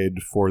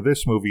added for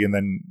this movie and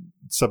then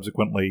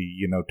subsequently,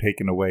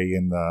 taken away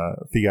in the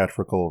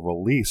theatrical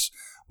release.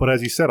 But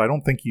as you said, I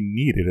don't think you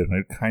needed it,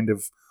 and it kind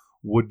of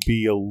would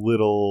be a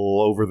little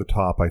over the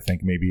top, I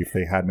think, maybe if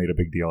they had made a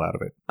big deal out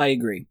of it. I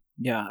agree.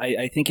 Yeah,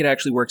 I think it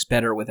actually works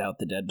better without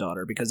the dead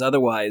daughter, because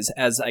otherwise,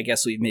 as I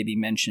guess we've maybe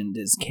mentioned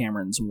is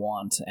Cameron's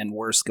want, and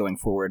worse going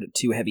forward,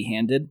 too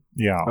heavy-handed.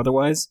 Yeah.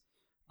 Otherwise,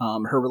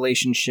 her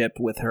relationship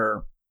with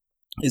her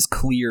is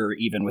clear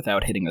even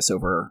without hitting us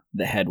over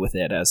the head with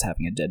it, as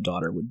having a dead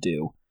daughter would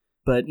do.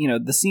 But,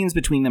 the scenes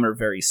between them are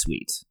very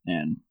sweet,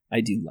 and I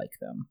do like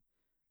them.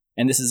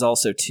 And this is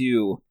also,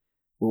 too,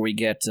 where we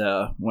get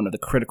one of the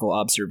critical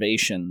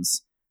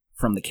observations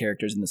from the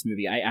characters in this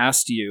movie. I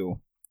asked you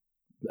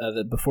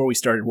before we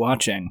started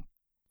watching,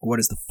 what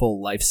is the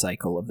full life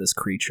cycle of this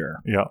creature?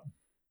 Yeah.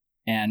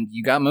 And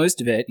you got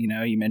most of it.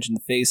 You mentioned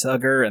the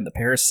facehugger and the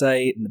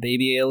parasite and the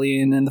baby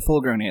alien and the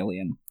full-grown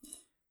alien.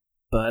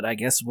 But I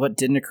guess what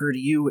didn't occur to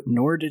you,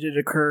 nor did it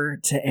occur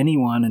to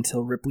anyone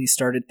until Ripley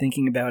started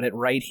thinking about it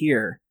right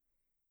here.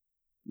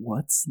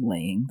 What's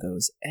laying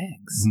those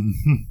eggs?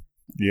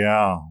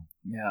 Yeah.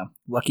 Yeah.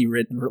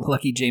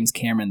 Lucky James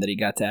Cameron that he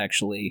got to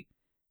actually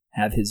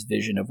have his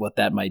vision of what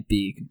that might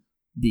be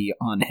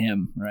on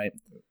him, right?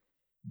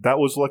 That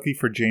was lucky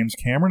for James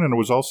Cameron, and it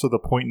was also the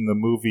point in the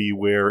movie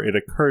where it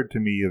occurred to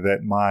me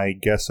that my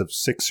guess of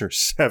 6 or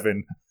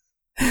 7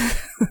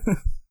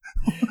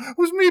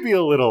 was maybe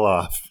a little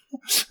off.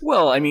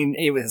 Well, I mean,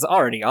 it was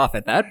already off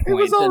at that point. It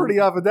was already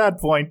off at that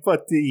point,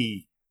 but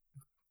the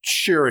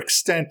sheer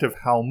extent of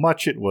how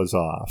much it was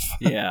off.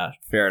 Yeah,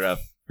 fair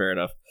enough.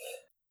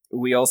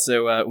 We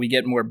also, we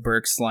get more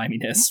Burke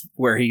sliminess,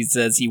 where he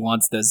says he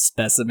wants those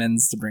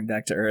specimens to bring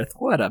back to Earth.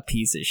 What a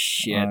piece of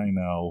shit. I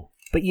know.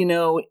 But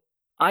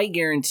I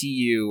guarantee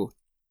you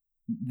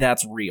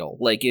that's real.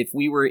 Like, if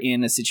we were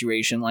in a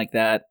situation like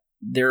that,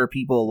 there are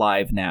people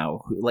alive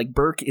now who, like,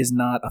 Burke is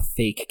not a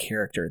fake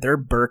character. There are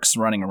Burkes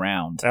running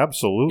around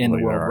Absolutely in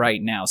the world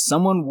right now.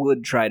 Someone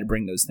would try to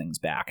bring those things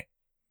back.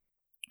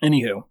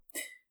 Anywho,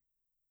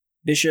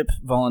 Bishop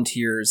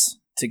volunteers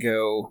to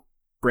go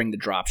bring the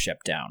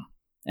dropship down.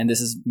 And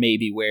this is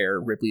maybe where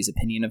Ripley's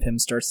opinion of him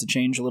starts to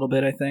change a little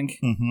bit, I think,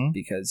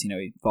 because,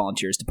 he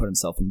volunteers to put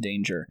himself in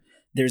danger.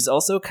 There's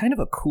also kind of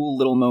a cool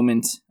little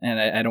moment, and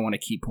I don't want to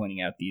keep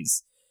pointing out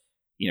these,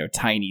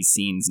 tiny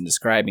scenes and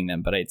describing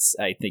them, but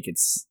I think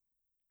it's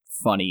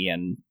funny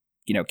and,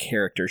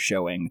 character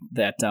showing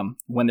that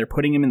when they're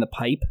putting him in the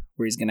pipe,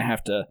 where he's going to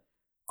have to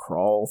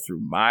crawl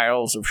through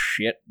miles of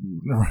shit.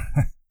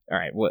 All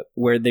right,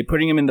 where they're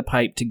putting him in the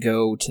pipe to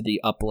go to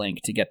the uplink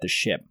to get the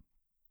ship.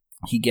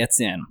 He gets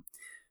in.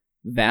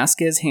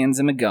 Vasquez hands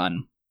him a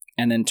gun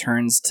and then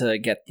turns to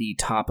get the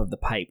top of the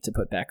pipe to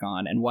put back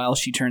on. And while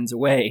she turns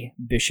away,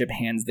 Bishop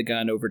hands the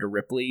gun over to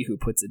Ripley, who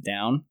puts it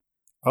down.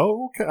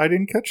 Oh, okay. I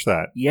didn't catch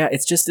that. Yeah,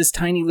 it's just this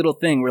tiny little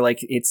thing where, like,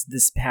 it's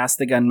this pass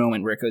the gun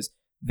moment where it goes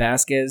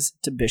Vasquez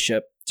to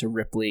Bishop to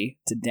Ripley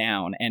to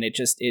down. And it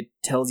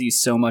tells you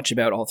so much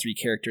about all three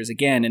characters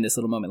again in this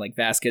little moment. Like,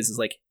 Vasquez is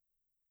like,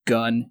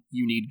 gun,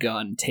 you need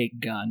gun, take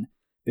gun.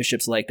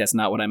 Bishop's like, that's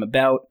not what I'm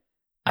about.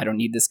 I don't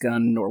need this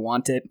gun nor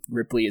want it.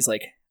 Ripley is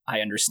like, I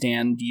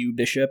understand you,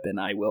 Bishop,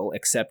 and I will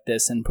accept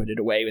this and put it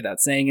away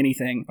without saying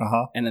anything.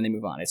 And then they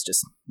move on. It's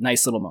just a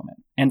nice little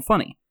moment and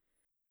funny.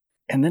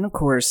 And then, of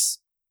course,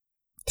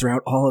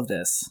 throughout all of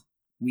this,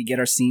 we get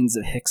our scenes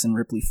of Hicks and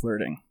Ripley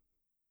flirting.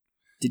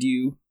 Did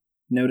you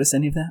notice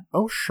any of that?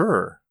 Oh,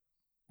 sure.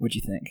 What'd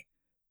you think?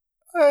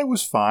 It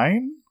was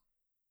fine.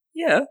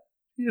 Yeah.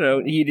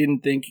 You didn't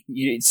think...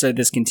 So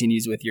this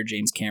continues with your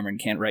James Cameron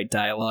can't write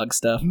dialogue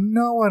stuff?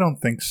 No, I don't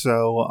think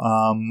so.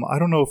 I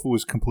don't know if it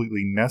was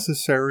completely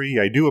necessary.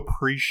 I do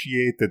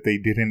appreciate that they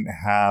didn't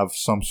have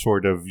some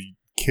sort of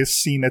kiss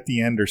scene at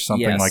the end or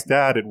something like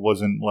that. It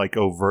wasn't, like,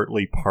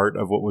 overtly part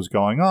of what was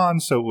going on,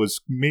 so it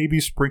was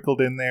maybe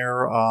sprinkled in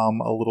there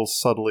a little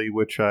subtly,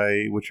 which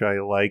I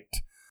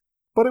liked.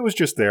 But it was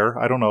just there.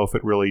 I don't know if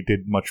it really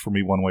did much for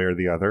me one way or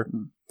the other.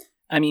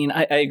 I mean,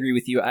 I agree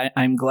with you.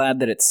 I'm glad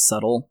that it's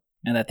subtle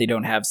and that they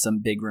don't have some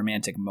big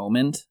romantic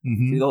moment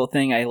through the whole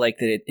thing. I like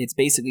that it's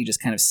basically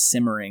just kind of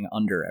simmering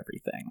under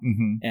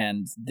everything.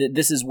 And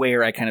this is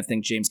where I kind of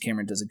think James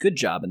Cameron does a good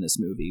job in this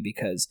movie,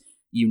 because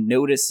you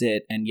notice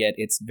it, and yet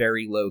it's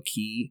very low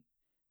key.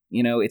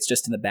 It's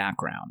just in the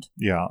background.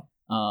 Yeah.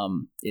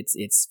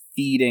 It's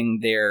feeding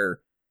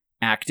their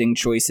acting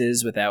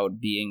choices without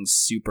being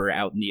super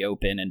out in the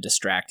open and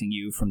distracting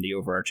you from the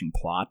overarching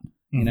plot.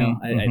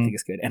 I think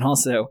it's good. And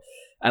also,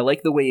 I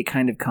like the way it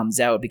kind of comes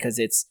out, because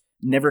it's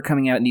never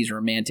coming out in these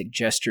romantic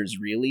gestures,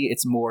 really.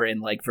 It's more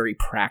in, like, very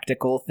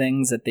practical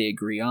things that they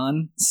agree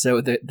on.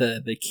 So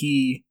the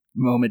key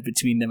moment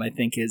between them, I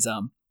think, is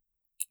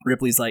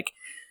Ripley's like,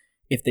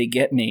 if they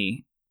get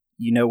me,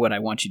 you know what I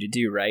want you to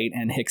do, right?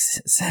 And Hicks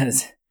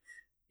says,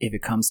 if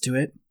it comes to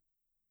it,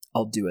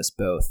 I'll do us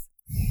both.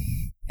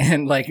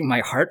 And, like, my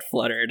heart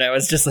fluttered. I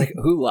was just like,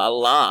 ooh la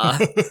la.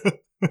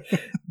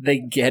 They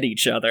get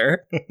each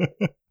other.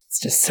 It's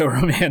just so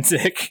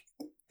romantic.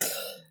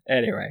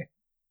 Anyway,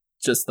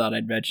 just thought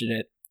I'd mention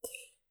it.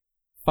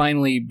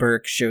 Finally,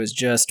 Burke shows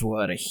just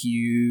what a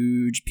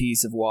huge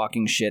piece of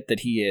walking shit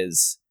that he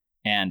is,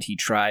 and he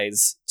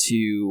tries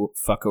to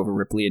fuck over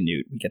Ripley and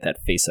Newt. We get that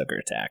facehugger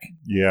attack.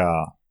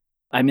 Yeah.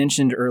 I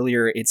mentioned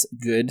earlier it's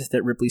good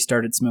that Ripley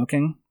started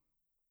smoking.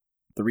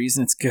 The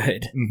reason it's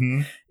good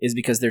is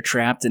because they're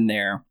trapped in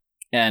there,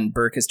 and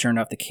Burke has turned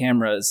off the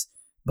cameras,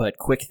 but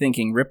quick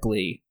thinking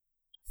Ripley,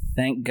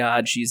 thank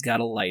God she's got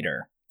a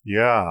lighter.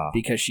 Yeah.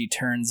 Because she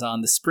turns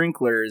on the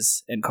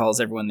sprinklers and calls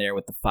everyone there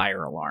with the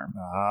fire alarm.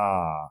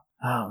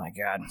 Oh my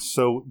God.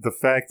 So the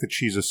fact that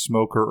she's a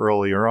smoker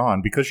earlier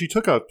on, because she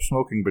took up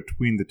smoking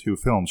between the two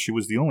films, she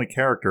was the only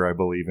character, I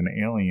believe, in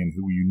Alien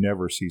who you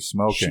never see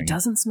smoking. She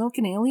doesn't smoke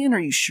in Alien? Are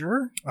you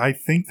sure? I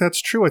think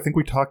that's true. I think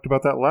we talked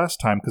about that last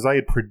time, because I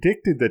had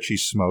predicted that she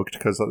smoked,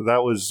 because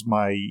that was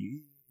my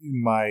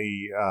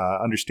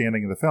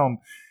understanding of the film.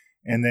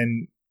 And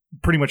then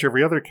pretty much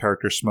every other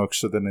character smokes.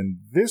 So then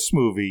in this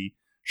movie,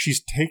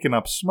 she's taken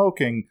up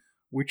smoking,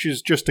 which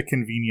is just a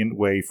convenient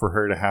way for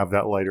her to have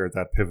that lighter at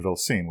that pivotal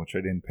scene, which I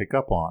didn't pick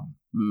up on.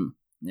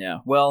 Yeah.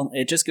 Well,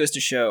 it just goes to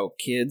show,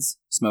 kids,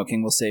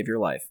 smoking will save your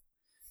life.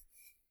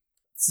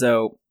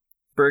 So,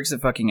 Berg's a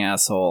fucking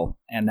asshole,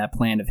 and that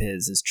plan of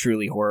his is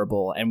truly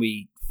horrible, and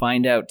we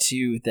find out,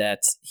 too, that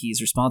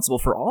he's responsible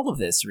for all of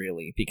this,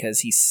 really, because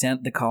he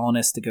sent the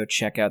colonists to go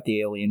check out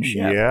the alien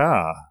ship.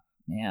 Yeah.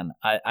 Man,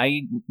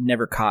 I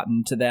never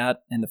cottoned to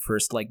that in the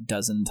first,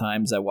 dozen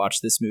times I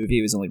watched this movie.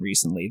 It was only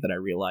recently that I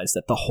realized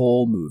that the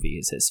whole movie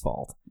is his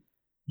fault.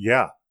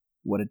 Yeah.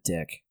 What a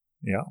dick.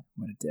 Yeah.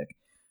 What a dick.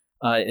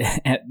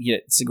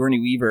 Sigourney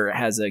Weaver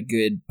has a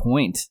good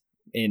point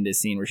in this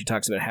scene where she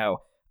talks about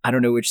how, I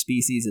don't know which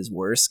species is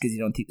worse, because you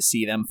don't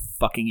see them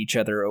fucking each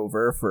other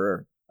over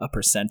for a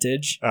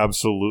percentage.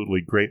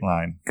 Absolutely. Great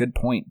line. Good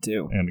point,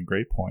 too. And a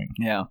great point.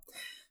 Yeah.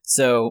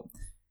 So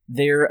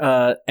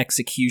their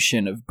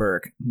execution of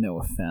Burke, no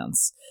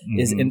offense,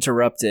 is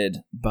interrupted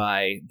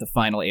by the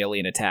final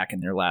alien attack in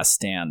their last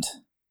stand.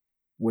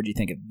 What do you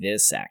think of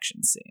this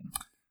action scene?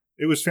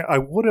 It was. I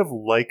would have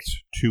liked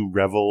to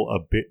revel a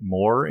bit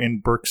more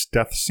in Burke's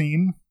death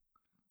scene.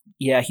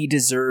 Yeah, he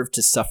deserved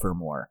to suffer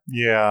more.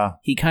 Yeah.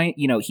 He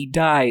he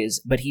dies,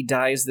 but he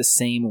dies the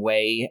same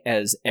way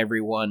as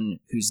everyone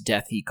whose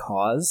death he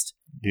caused.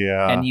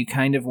 Yeah. And you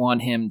kind of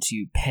want him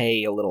to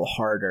pay a little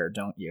harder,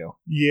 don't you?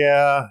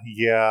 Yeah.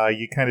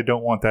 You kind of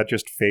don't want that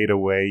just fade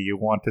away. You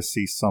want to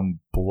see some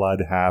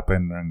blood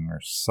happen or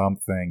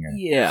something.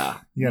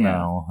 Yeah. You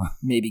know.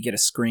 Maybe get a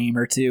scream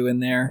or two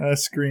in there. A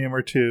scream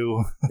or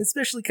two.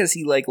 Especially because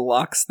he,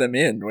 locks them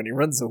in when he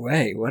runs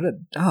away.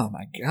 Oh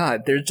my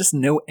god. There's just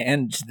no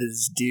end to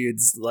this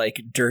dude's,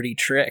 dirty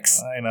tricks.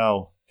 I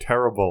know.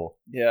 Terrible.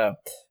 Yeah.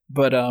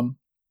 But,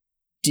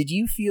 did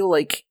you feel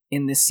like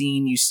in this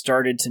scene you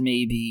started to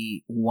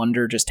maybe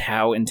wonder just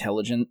how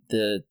intelligent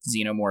the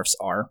xenomorphs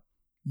are?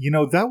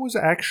 That was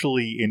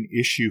actually an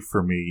issue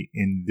for me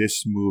in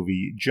this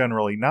movie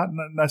generally. Not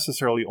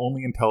necessarily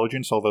only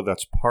intelligence, although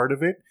that's part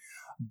of it.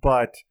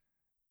 But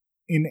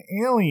in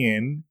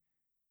Alien,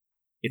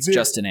 it's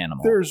just an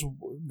animal.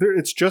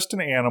 It's just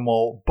an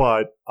animal,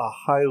 but a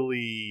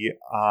highly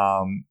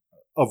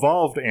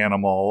evolved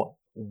animal,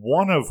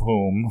 one of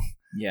whom...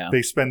 Yeah.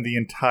 They spend the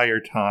entire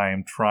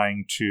time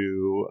trying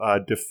to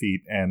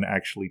defeat and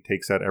actually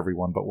takes out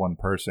everyone but one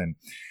person.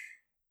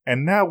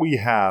 And now we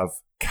have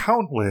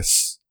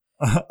countless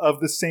of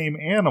the same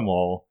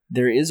animal.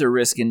 There is a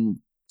risk in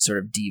sort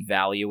of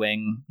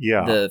devaluing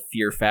the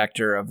fear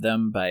factor of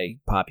them by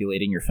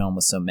populating your film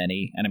with so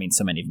many. And I mean,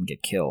 so many of them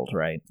get killed,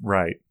 right?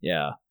 Right.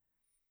 Yeah.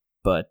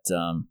 But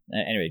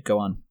anyway, go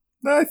on.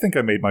 I think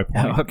I made my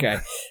point. Oh, okay.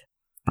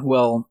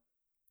 Well...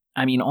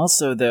 I mean,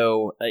 also,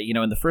 though,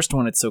 in the first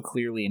one, it's so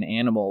clearly an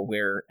animal,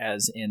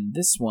 whereas in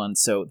this one,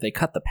 so they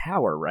cut the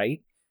power,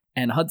 right?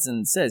 And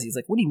Hudson says, he's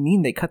like, what do you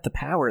mean they cut the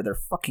power? They're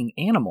fucking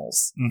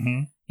animals.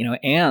 Mm-hmm.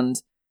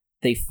 And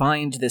they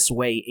find this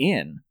way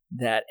in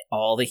that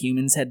all the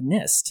humans had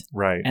missed.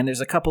 Right. And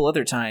there's a couple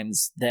other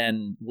times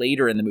then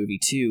later in the movie,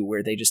 too,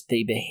 where they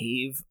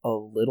behave a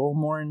little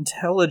more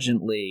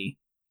intelligently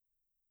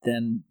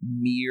than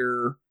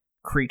mere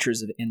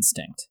creatures of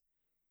instinct.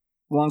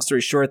 Long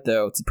story short,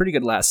 though, it's a pretty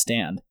good last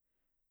stand.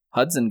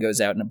 Hudson goes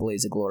out in a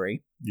blaze of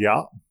glory.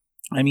 Yeah.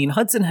 I mean,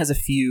 Hudson has a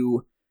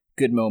few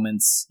good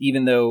moments,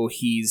 even though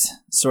he's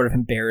sort of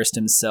embarrassed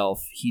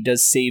himself. He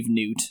does save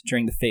Newt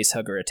during the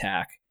facehugger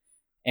attack.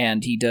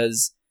 And he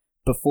does,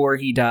 before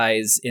he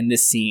dies in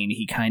this scene,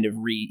 he kind of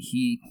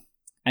he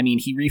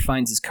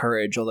refines his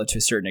courage, although to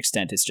a certain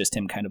extent it's just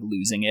him kind of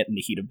losing it in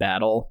the heat of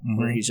battle,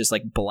 where he's just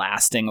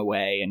blasting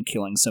away and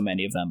killing so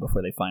many of them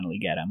before they finally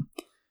get him.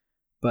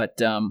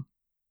 But,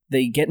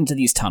 they get into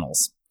these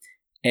tunnels,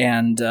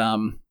 and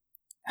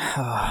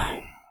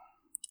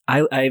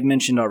I've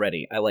mentioned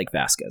already, I like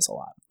Vasquez a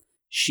lot.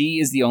 She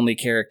is the only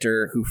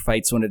character who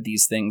fights one of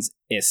these things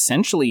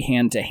essentially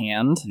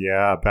hand-to-hand.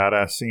 Yeah,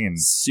 badass scene.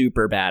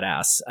 Super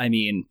badass. I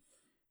mean,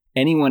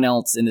 anyone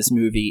else in this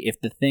movie,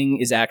 if the thing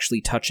is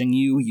actually touching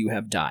you, you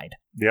have died.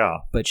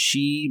 Yeah. But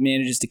she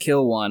manages to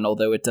kill one,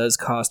 although it does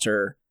cost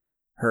her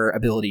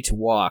ability to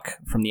walk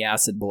from the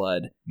acid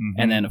blood,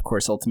 and then, of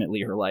course,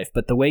 ultimately her life.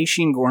 But the way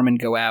she and Gorman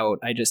go out,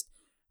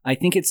 I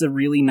think it's a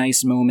really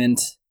nice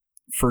moment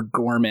for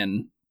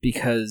Gorman,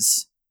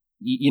 because,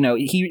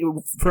 he,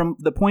 from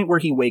the point where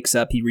he wakes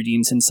up, he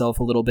redeems himself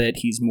a little bit.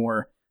 He's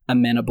more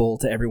amenable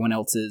to everyone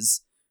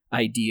else's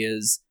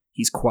ideas.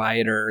 He's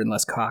quieter and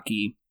less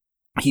cocky.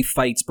 He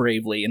fights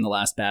bravely in the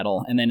last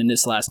battle, and then in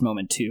this last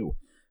moment, too,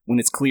 when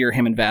it's clear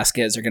him and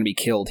Vasquez are going to be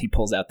killed, he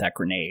pulls out that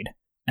grenade,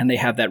 and they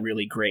have that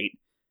really great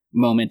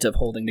moment of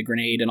holding the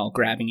grenade and all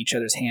grabbing each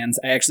other's hands.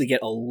 I actually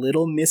get a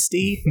little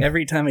misty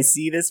every time I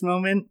see this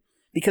moment,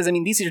 because, I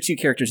mean, these are two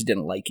characters who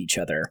didn't like each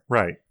other.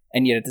 Right.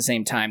 And yet at the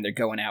same time, they're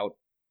going out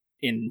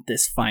in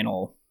this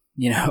final,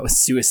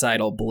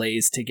 suicidal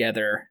blaze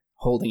together,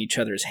 holding each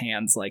other's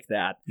hands like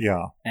that.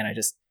 Yeah. And I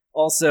just,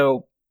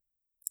 also,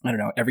 I don't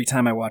know, every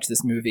time I watch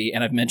this movie,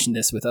 and I've mentioned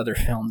this with other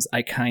films,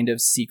 I kind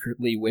of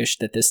secretly wish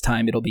that this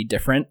time it'll be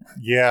different.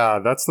 Yeah,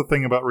 that's the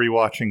thing about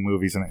rewatching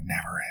movies, and it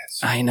never is.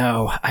 I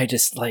know. I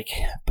just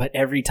but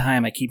every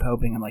time I keep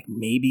hoping, I'm like,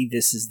 maybe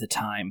this is the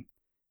time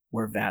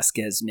where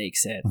Vasquez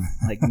makes it.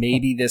 Like,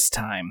 maybe this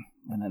time.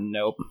 And then,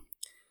 nope.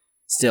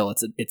 Still,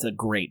 it's a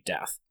great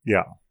death.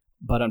 Yeah.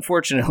 But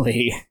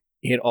unfortunately,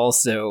 it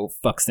also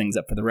fucks things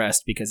up for the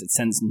rest because it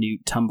sends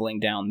Newt tumbling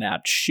down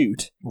that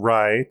chute.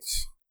 Right.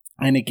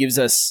 And it gives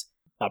us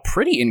a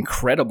pretty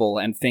incredible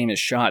and famous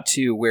shot,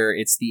 too, where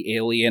it's the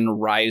alien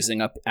rising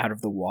up out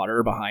of the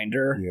water behind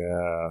her.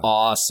 Yeah.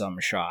 Awesome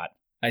shot.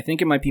 I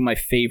think it might be my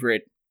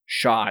favorite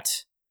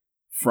shot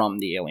from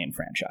the Alien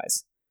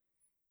franchise.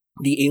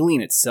 The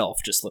alien itself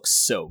just looks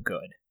so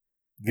good.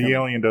 The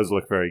alien does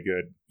look very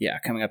good. Yeah,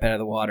 coming up out of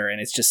the water,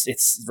 and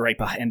it's right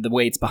behind, and the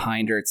way it's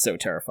behind her, it's so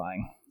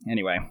terrifying.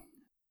 Anyway,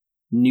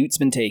 Newt's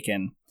been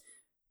taken,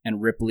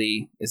 and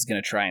Ripley is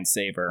going to try and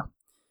save her.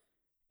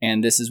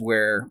 And this is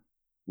where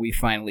we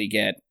finally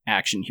get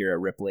action hero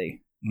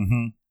Ripley.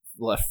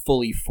 Mm-hmm.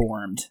 Fully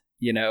formed.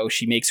 You know,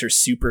 she makes her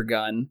super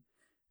gun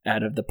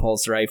out of the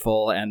pulse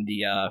rifle and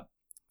the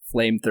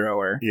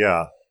flamethrower.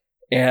 Yeah.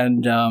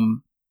 And,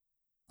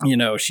 you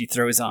know, she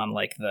throws on,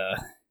 like,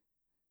 the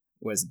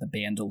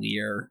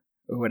bandolier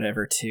or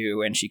whatever,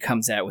 too, and she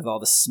comes out with all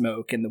the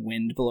smoke and the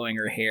wind blowing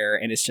her hair,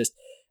 and it's just,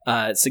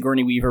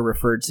 Sigourney Weaver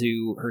referred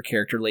to her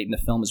character late in the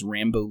film as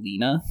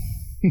Rambolina,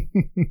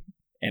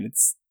 and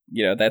it's,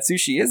 you know, that's who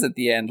she is at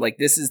the end. Like,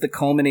 this is the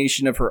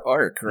culmination of her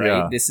arc, right?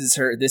 Yeah. This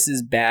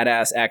is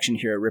badass action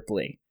hero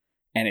Ripley,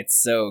 and it's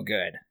so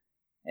good.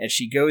 As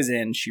she goes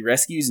in, she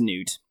rescues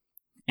Newt,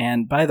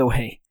 and by the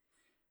way,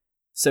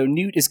 so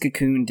Newt is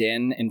cocooned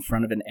in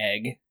front of an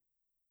egg,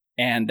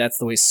 and that's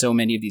the way so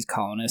many of these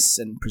colonists,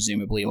 and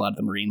presumably a lot of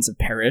the Marines, have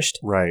perished.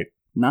 Right.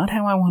 Not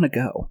how I want to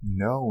go.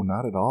 No,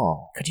 not at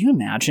all. Could you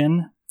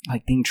imagine,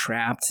 like, being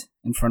trapped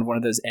in front of one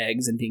of those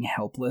eggs and being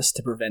helpless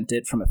to prevent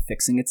it from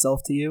affixing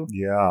itself to you?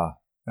 Yeah.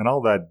 And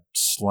all that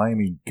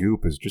slimy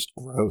goop is just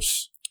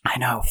gross. I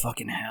know,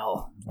 fucking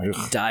hell. Like,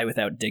 you die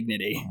without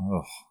dignity.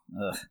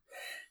 Ugh.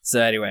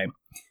 So anyway,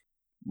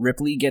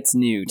 Ripley gets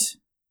Newt,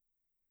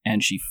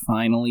 and she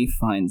finally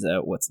finds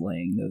out what's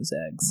laying those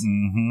eggs.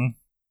 Mm-hmm.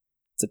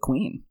 It's a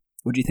queen.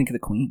 What do you think of the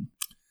queen?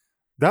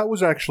 That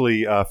was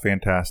actually a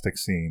fantastic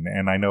scene,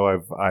 and I know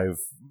I've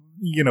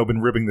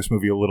been ribbing this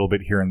movie a little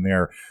bit here and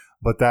there,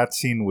 but that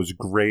scene was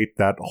great.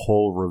 That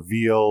whole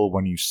reveal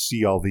when you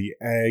see all the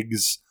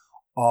eggs,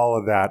 all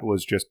of that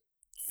was just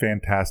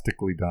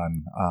fantastically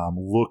done.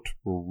 Looked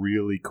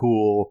really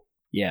cool.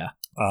 Yeah.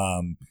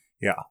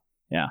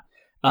 Yeah.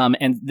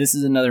 And this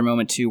is another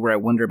moment too where I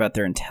wonder about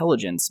their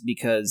intelligence,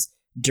 because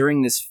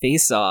during this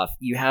face-off,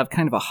 you have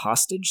kind of a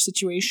hostage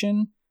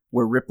situation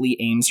where Ripley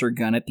aims her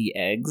gun at the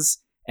eggs,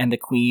 and the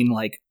queen,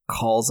 like,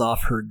 calls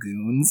off her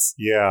goons.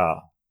 Yeah.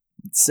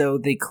 So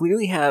they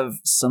clearly have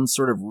some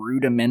sort of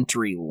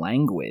rudimentary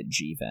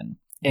language, even,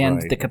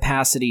 and the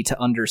capacity to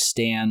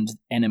understand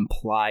an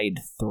implied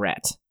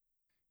threat.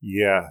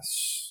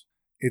 Yes.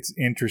 It's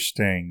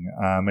interesting.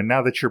 And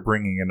now that you're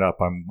bringing it up,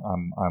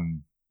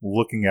 I'm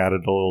looking at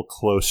it a little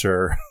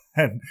closer.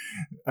 And,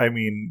 I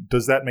mean,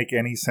 does that make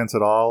any sense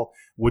at all?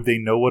 Would they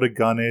know what a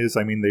gun is?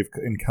 I mean,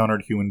 they've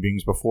encountered human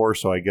beings before,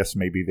 so I guess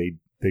maybe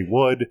they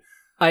would.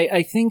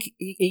 I think,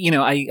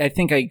 I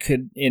think I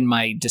could, in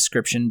my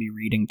description, be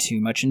reading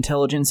too much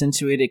intelligence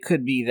into it. It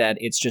could be that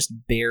it's just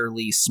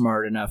barely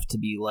smart enough to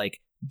be, like,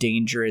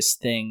 dangerous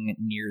thing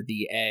near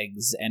the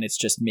eggs, and it's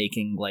just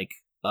making, like,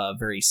 a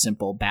very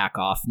simple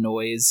back-off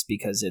noise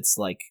because it's,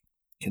 like,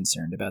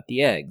 concerned about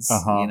the eggs.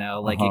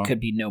 It could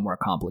be no more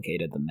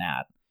complicated than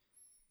that.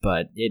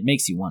 But it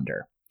makes you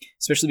wonder,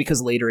 especially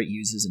because later it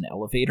uses an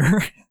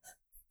elevator.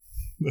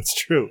 That's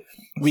true.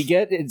 We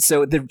get it.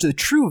 So the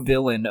true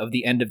villain of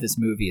the end of this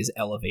movie is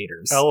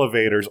elevators.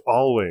 Elevators,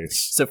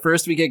 always. So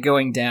first we get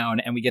going down,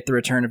 and we get the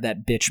return of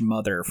that bitch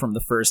mother from the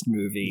first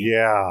movie.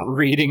 Yeah.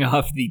 Reading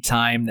off the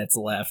time that's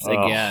left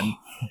again.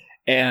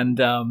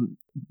 And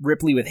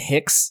Ripley with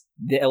Hicks,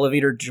 the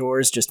elevator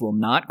doors just will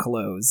not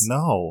close.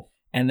 No.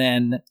 And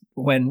then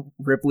when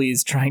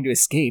Ripley's trying to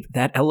escape,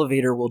 that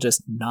elevator will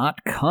just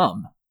not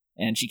come.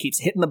 And she keeps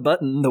hitting the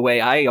button the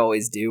way I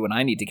always do when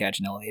I need to catch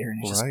an elevator.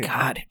 And it's just,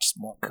 God, it just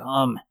won't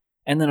come.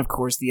 And then, of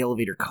course, the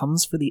elevator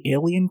comes for the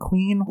alien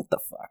queen. What the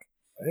fuck?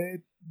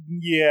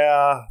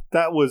 Yeah,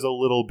 that was a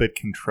little bit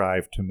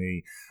contrived to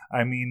me.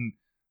 I mean...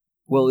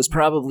 Well, it was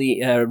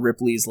probably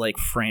Ripley's, like,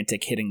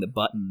 frantic hitting the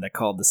button that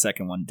called the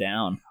second one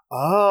down.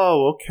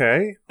 Oh,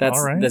 okay.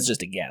 All right. That's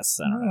just a guess.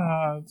 I don't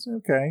know. It's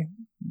okay.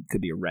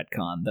 Could be a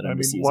retcon that I'm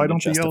just using why to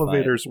don't the justify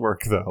elevators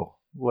work, though?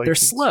 Like, they're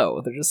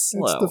slow. They're just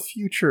slow. It's the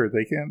future.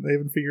 They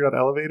haven't figured out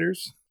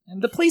elevators.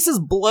 And the place is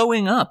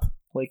blowing up.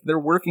 Like, they're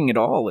working at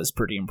all is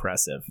pretty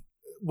impressive.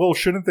 Well,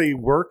 shouldn't they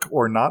work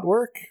or not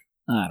work?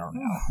 I don't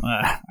know.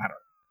 I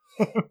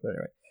don't know. But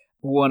anyway,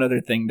 one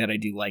other thing that I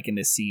do like in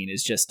this scene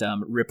is just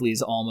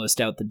Ripley's almost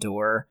out the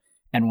door,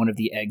 and one of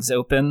the eggs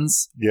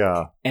opens.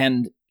 Yeah.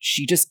 And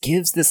she just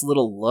gives this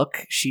little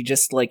look. She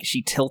just, like,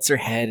 she tilts her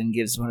head and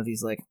gives one of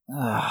these, like,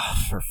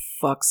 for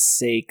fuck's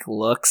sake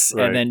looks,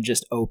 Right. and then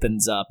just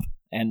opens up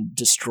and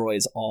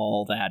destroys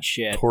all that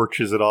shit.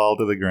 Torches it all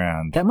to the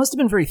ground. That must have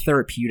been very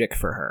therapeutic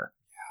for her.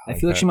 I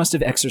feel like bet. she must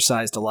have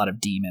exorcised a lot of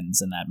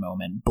demons in that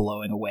moment,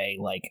 blowing away,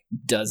 like,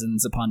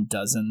 dozens upon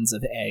dozens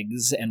of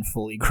eggs and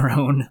fully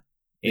grown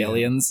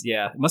aliens.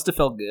 Yeah, it must have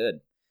felt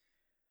good.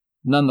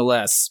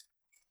 Nonetheless,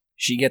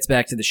 she gets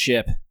back to the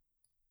ship,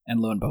 and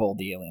lo and behold,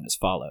 the alien is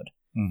followed.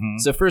 Mm-hmm.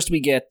 So first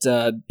we get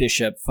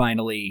Bishop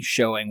finally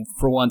showing,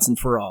 for once and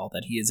for all,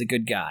 that he is a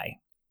good guy.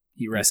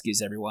 He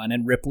rescues everyone,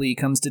 and Ripley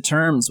comes to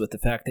terms with the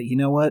fact that, you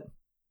know what?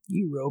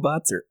 You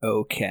robots are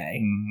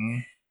okay. Mm-hmm.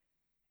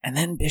 And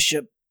then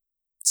Bishop,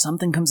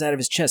 something comes out of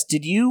his chest.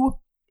 Did you,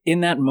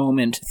 in that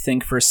moment,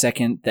 think for a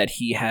second that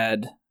he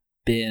had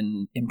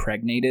been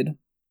impregnated?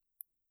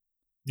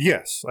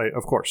 Yes,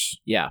 of course.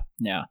 Yeah.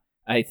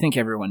 I think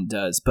everyone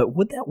does. But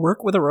would that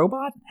work with a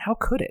robot? How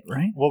could it,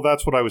 right? Well,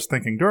 that's what I was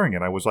thinking during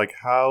it. I was like,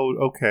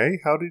 because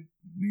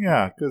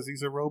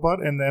he's a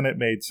robot, and then it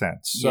made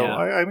sense. So, Yeah.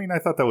 I mean, I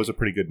thought that was a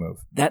pretty good move.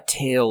 That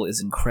tail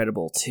is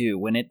incredible, too.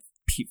 When it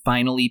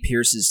finally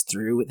pierces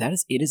through,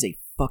 it is a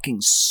fucking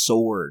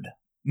sword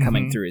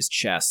coming Mhm. through his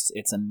chest.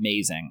 It's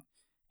amazing.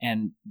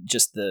 And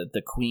just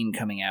the queen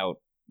coming out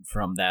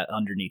from that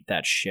underneath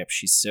that ship,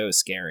 she's so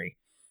scary.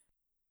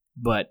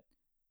 But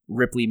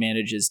Ripley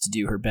manages to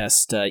do her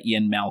best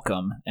Ian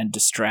Malcolm and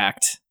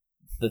distract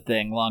the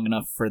thing long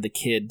enough for the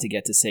kid to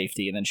get to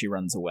safety, and then she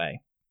runs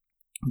away.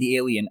 The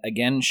alien,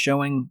 again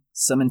showing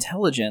some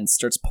intelligence,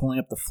 starts pulling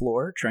up the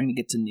floor, trying to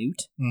get to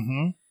Newt.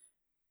 Mm-hmm.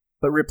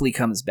 But Ripley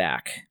comes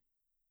back,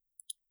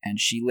 and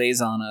she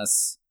lays on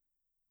us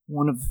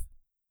one of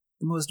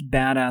the most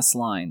badass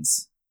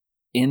lines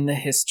in the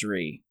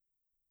history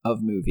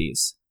of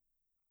movies.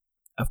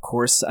 Of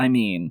course, I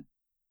mean,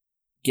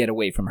 get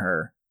away from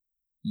her,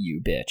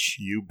 you bitch.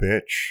 You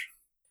bitch.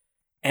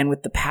 And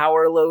with the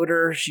power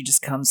loader, she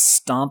just comes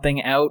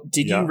stomping out.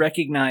 Did Yeah. you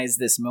recognize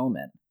this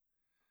moment?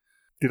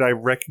 Did I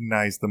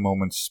recognize the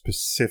moment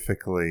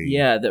specifically?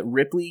 Yeah, that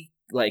Ripley,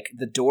 like,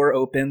 the door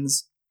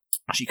opens,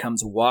 she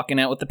comes walking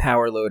out with the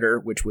power loader,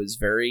 which was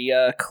very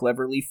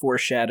cleverly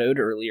foreshadowed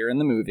earlier in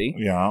the movie.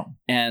 Yeah.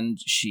 And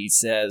she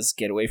says,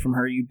 get away from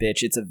her, you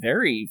bitch. It's a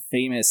very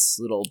famous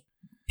little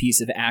piece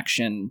of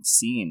action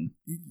scene.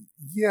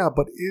 Yeah,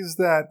 but is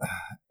that,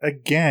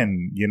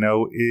 again,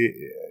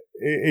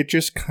 it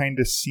just kind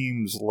of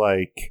seems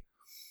like,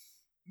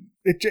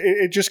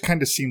 it just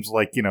kind of seems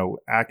like,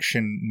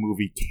 action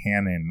movie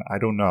canon. I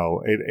don't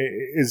know. It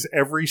is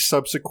every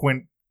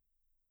subsequent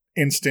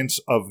instance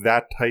of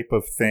that type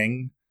of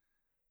thing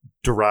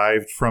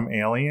derived from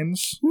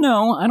aliens?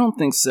 No, I don't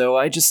think so.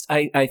 I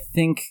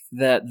think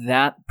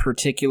that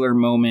particular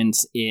moment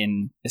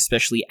in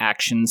especially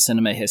action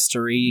cinema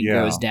history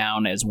goes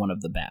down as one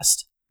of the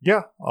best.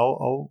 Yeah,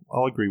 I'll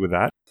agree with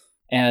that.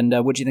 And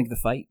what'd you think of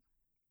the fight?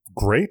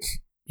 Great.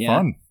 Yeah.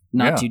 Fun.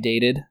 Not Yeah. too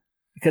dated?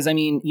 Because, I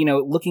mean,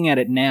 looking at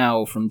it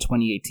now from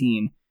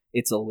 2018,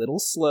 it's a little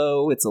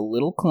slow, it's a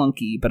little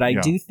clunky, but I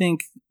do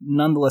think,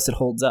 nonetheless, it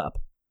holds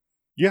up.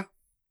 Yeah.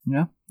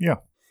 Yeah? Yeah.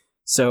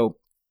 So,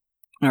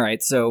 all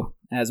right, so,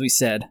 as we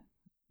said,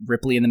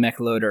 Ripley and the mech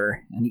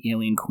loader and the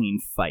alien queen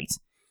fight.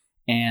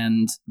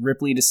 And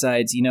Ripley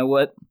decides, you know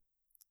what?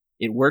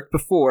 It worked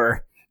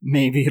before,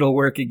 maybe it'll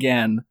work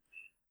again.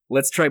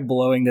 Let's try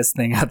blowing this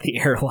thing out the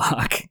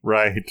airlock.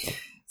 Right.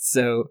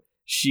 So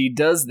she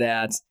does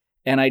that,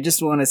 and I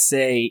just want to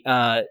say,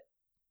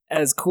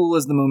 as cool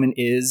as the moment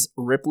is,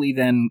 Ripley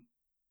then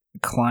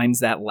climbs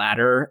that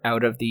ladder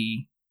out of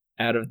the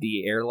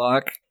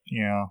airlock.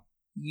 Yeah.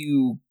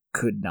 You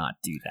could not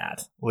do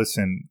that.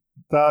 Listen,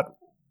 that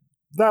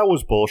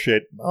was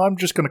bullshit. I'm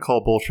just going to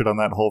call bullshit on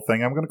that whole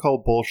thing. I'm going to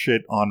call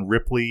bullshit on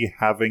Ripley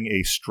having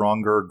a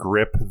stronger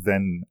grip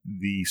than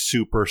the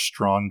super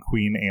strong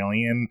queen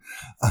alien.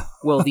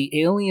 Well,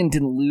 the alien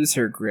didn't lose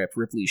her grip.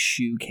 Ripley's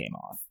shoe came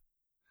off.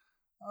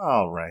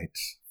 All right.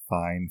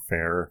 Fine.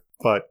 Fair.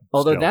 But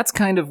although still. that's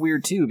kind of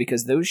weird, too,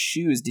 because those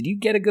shoes, did you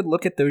get a good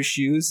look at those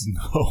shoes?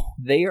 No.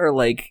 They are,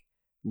 like,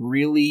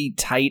 really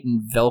tight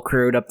and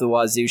velcroed up the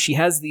wazoo. She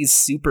has these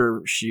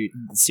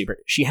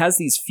she has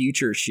these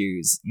future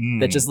shoes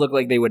that just look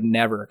like they would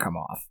never come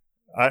off.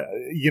 I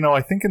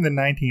think in the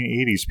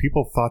 1980s,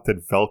 people thought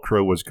that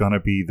Velcro was going to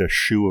be the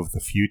shoe of the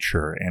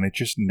future, and it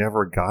just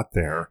never got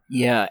there.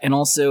 Yeah, and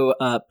also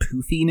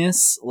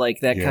poofiness, like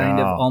that kind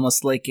of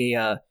almost like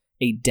a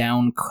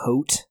down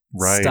coat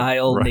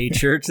style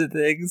nature to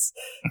things.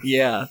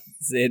 Yeah,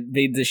 it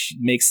made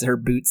makes her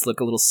boots look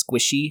a little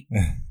squishy.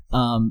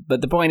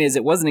 But the point is,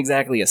 it wasn't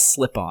exactly a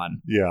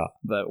slip-on. Yeah.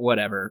 But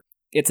whatever.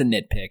 It's a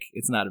nitpick.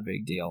 It's not a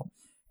big deal.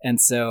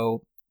 And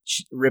so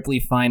Ripley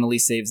finally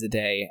saves the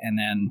day, and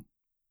then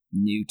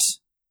Newt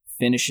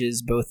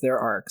finishes both their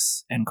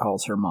arcs and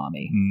calls her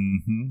mommy.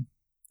 Mm-hmm.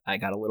 I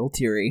got a little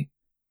teary.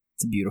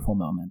 It's a beautiful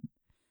moment.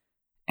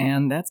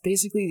 And that's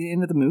basically the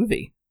end of the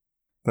movie.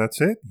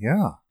 That's it?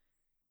 Yeah.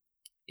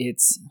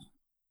 It's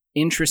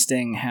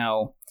interesting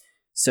how...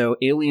 So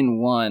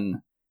Alien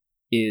 1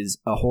 is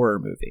a horror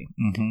movie.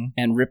 Mm-hmm.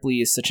 And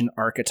Ripley is such an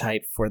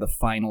archetype for the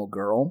final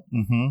girl.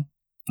 Mm-hmm.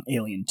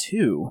 Alien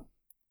 2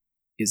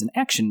 is an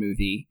action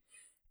movie,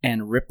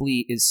 and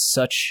Ripley is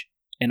such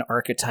an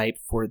archetype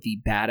for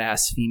the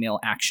badass female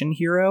action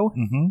hero.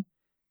 Mm-hmm.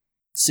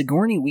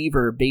 Sigourney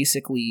Weaver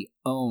basically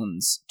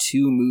owns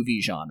two movie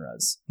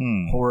genres,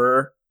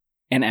 horror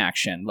and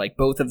action. Like,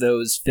 both of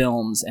those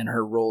films and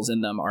her roles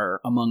in them are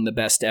among the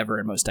best ever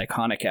and most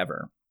iconic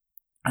ever.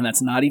 And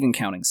that's not even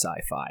counting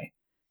sci-fi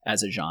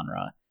as a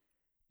genre.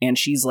 And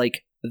she's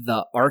like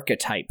the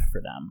archetype for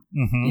them.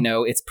 Mm-hmm. You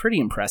know, it's pretty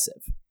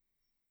impressive.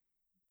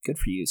 Good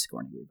for you,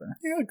 Sigourney Weaver.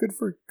 Yeah,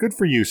 good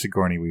for you,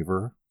 Sigourney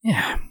Weaver.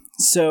 Yeah.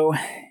 So,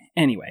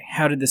 anyway,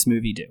 how did this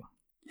movie do?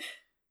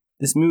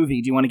 This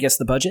movie, do you want to guess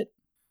the budget?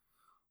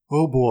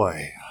 Oh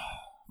boy.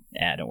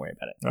 Don't worry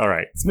about it. All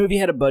right. This movie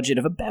had a budget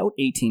of about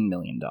 $18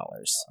 million.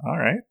 All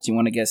right. Do you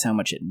want to guess how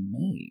much it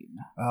made?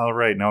 All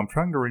right. Now I'm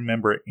trying to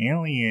remember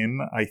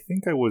Alien. I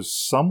think I was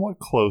somewhat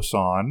close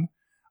on.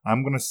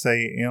 I'm going to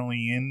say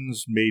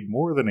Aliens made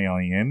more than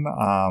Alien.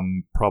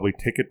 Probably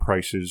ticket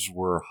prices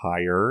were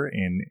higher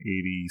in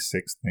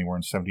 86 than they were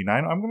in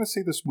 79. I'm going to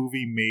say this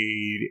movie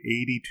made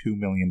 $82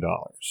 million.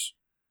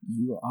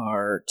 You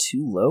are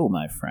too low,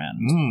 my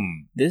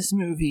friend. This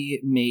movie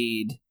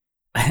made...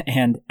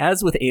 And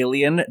as with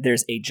Alien,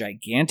 there's a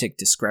gigantic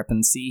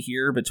discrepancy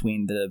here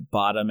between the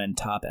bottom and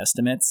top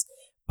estimates,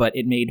 but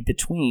it made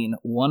between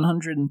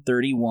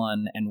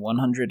 $131 and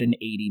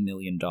 $180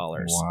 million.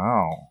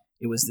 Wow.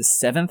 It was the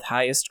seventh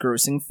highest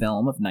grossing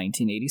film of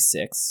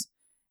 1986,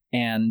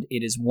 and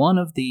it is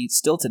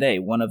still today,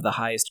 one of the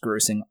highest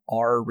grossing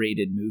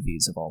R-rated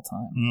movies of all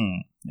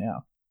time. Yeah.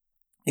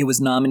 It was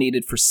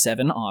nominated for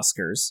 7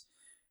 Oscars,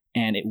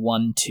 and it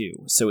won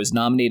 2. So it was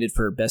nominated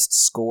for Best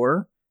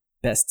Score,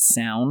 Best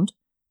Sound,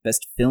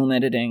 Best Film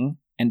Editing,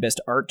 and Best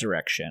Art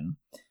Direction.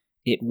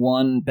 It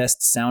won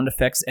Best Sound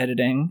Effects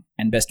Editing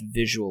and Best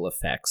Visual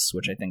Effects,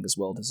 which I think is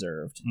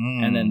well-deserved.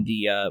 And then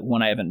the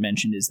one I haven't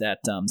mentioned is that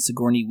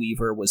Sigourney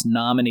Weaver was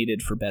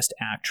nominated for Best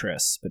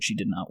Actress, but she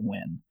did not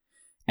win.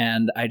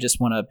 And I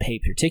just want to pay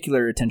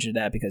particular attention to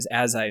that because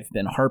as I've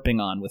been harping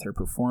on with her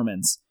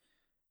performance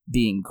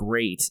being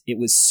great, it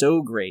was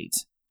so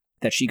great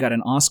that she got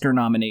an Oscar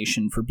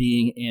nomination for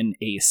being in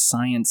a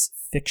science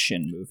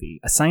fiction movie,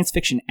 a science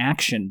fiction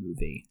action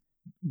movie.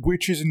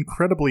 Which is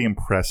incredibly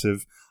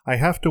impressive. I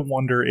have to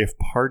wonder if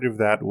part of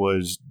that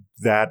was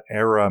that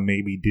era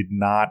maybe did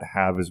not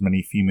have as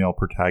many female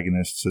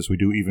protagonists as we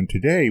do even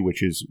today,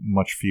 which is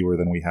much fewer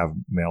than we have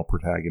male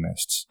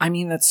protagonists. I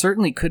mean, that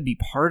certainly could be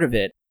part of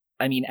it.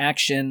 I mean,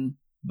 action,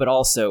 but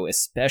also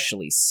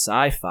especially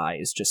sci-fi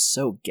is just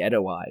so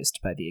ghettoized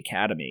by the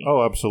Academy.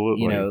 Oh,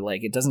 absolutely. You know,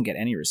 like, it doesn't get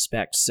any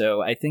respect.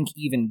 So I think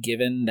even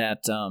given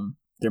that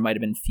there might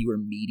have been fewer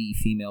meaty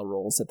female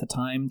roles at the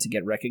time to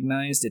get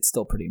recognized, it's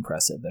still pretty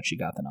impressive that she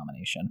got the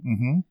nomination.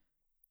 Mm-hmm.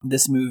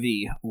 This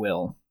movie,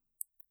 Will,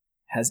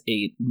 has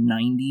a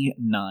 99%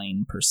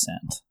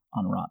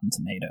 on Rotten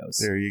Tomatoes.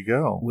 There you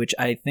go. Which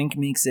I think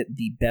makes it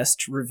the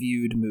best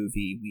reviewed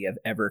movie we have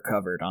ever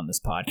covered on this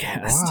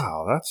podcast.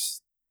 Wow,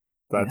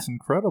 that's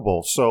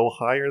incredible. So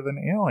higher than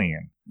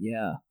Alien.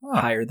 Yeah.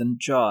 Higher than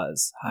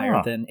Jaws.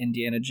 Higher than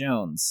Indiana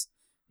Jones.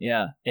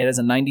 Yeah. It has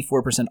a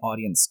 94%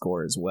 audience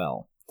score as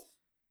well.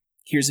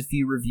 Here's a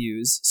few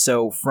reviews.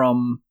 So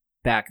from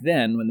back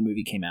then, when the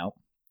movie came out,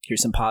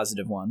 here's some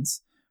positive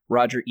ones.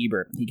 Roger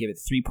Ebert, he gave it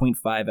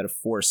 3.5 out of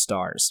 4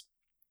 stars.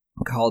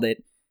 Called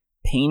it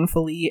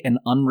painfully and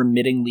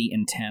unremittingly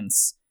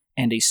intense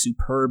and a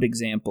superb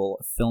example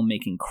of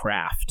filmmaking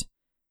craft.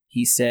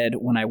 He said,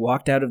 when I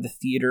walked out of the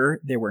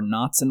theater, there were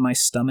knots in my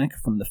stomach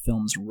from the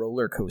film's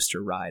roller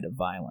coaster ride of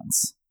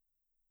violence.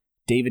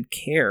 David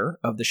Kerr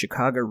of the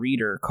Chicago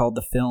Reader called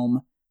the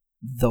film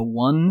the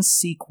one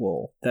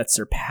sequel that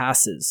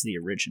surpasses the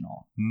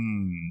original.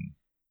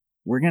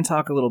 We're going to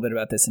talk a little bit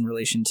about this in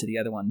relation to the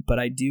other one, but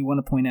I do want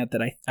to point out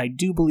that I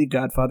do believe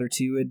Godfather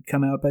 2 had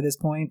come out by this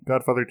point.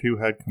 Godfather 2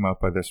 had come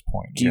out by this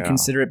point. Do you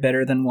consider it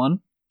better than 1?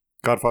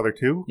 Godfather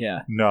 2?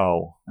 Yeah.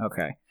 No.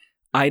 Okay.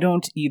 I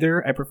don't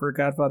either. I prefer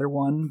Godfather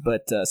 1,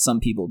 but some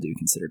people do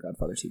consider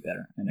Godfather 2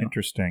 better. I know.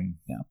 Interesting.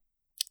 Yeah.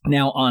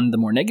 Now, on the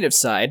more negative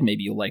side,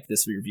 maybe you'll like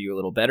this review a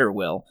little better,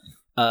 Will.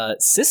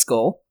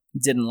 Siskel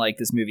didn't like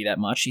this movie that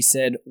much. He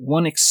said,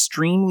 one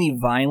extremely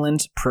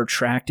violent,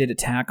 protracted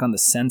attack on the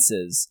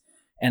senses,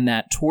 and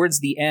that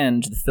towards the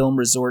end, the film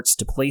resorts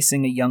to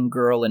placing a young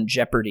girl in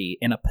jeopardy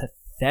in a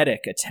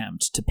pathetic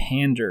attempt to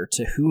pander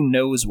to who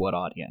knows what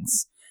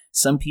audience.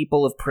 Some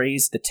people have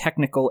praised the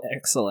technical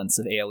excellence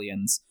of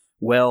Aliens.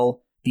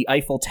 Well, the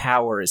Eiffel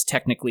Tower is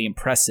technically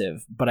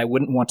impressive, but I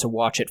wouldn't want to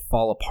watch it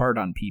fall apart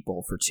on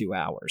people for 2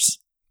 hours.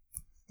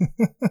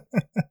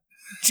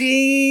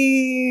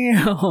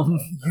 Damn!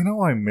 You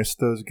know, I miss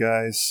those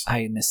guys.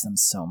 I miss them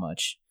so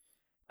much.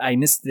 I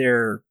miss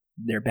their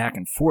back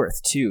and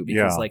forth, too,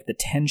 because like the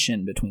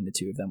tension between the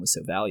two of them was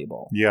so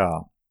valuable.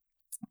 Yeah.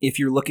 If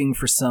you're looking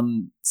for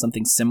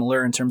something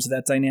similar in terms of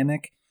that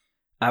dynamic,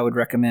 I would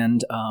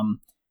recommend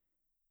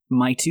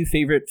my 2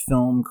 favorite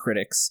film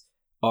critics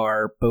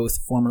are both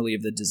formerly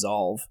of The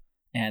Dissolve,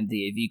 and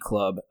the AV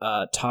Club,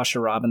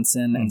 Tasha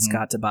Robinson and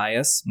Scott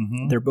Tobias.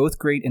 They're both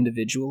great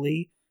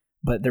individually,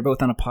 but they're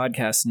both on a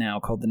podcast now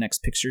called The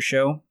Next Picture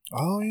Show.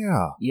 Oh,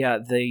 yeah. Yeah,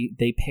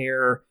 they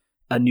pair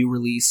a new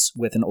release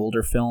with an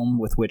older film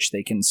with which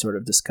they can sort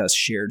of discuss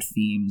shared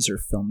themes or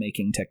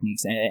filmmaking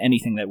techniques,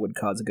 anything that would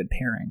cause a good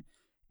pairing.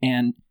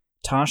 And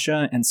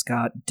Tasha and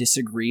Scott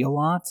disagree a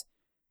lot,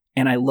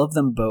 and I love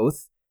them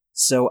both.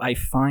 So I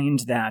find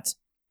that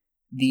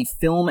the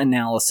film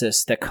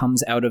analysis that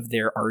comes out of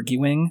their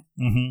arguing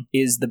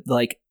is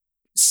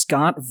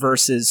Scott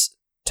versus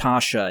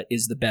Tasha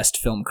is the best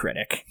film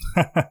critic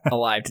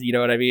alive. You know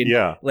what I mean?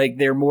 Yeah. Like,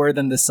 they're more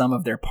than the sum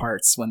of their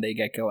parts when they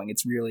get going.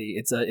 It's really,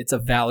 it's a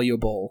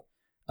valuable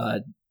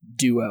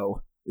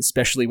duo,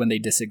 especially when they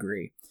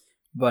disagree.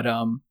 But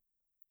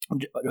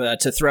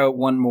to throw out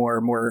one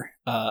more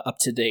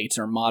up-to-date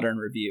or modern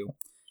review,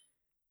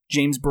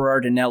 James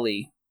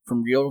Berardinelli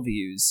from Real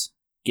Views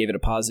gave it a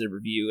positive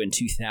review in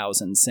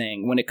 2000,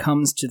 saying, "When it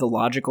comes to the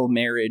logical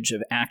marriage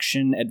of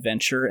action,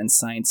 adventure, and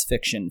science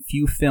fiction,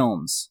 few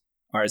films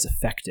are as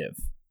effective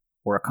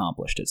or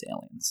accomplished as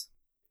Aliens."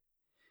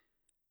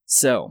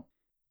 So,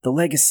 the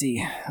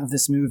legacy of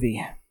this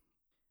movie.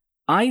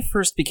 I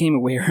first became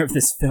aware of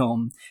this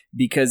film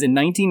because in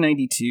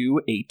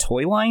 1992, a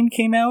toy line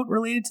came out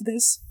related to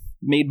this,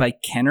 made by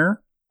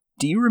Kenner.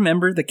 Do you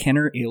remember the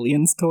Kenner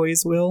Aliens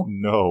toys, Will?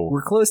 No.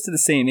 We're close to the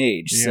same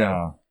age. Yeah.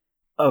 So,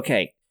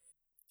 okay.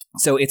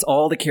 So it's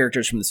all the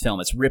characters from this film.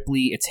 It's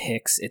Ripley, it's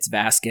Hicks, it's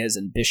Vasquez,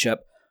 and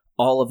Bishop.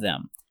 All of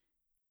them.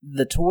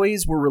 The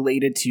toys were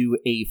related to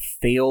a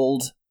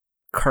failed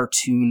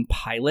cartoon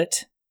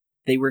pilot.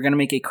 They were going to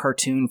make a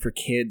cartoon for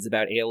kids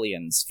about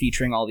aliens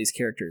featuring all these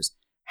characters.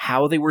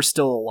 How they were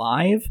still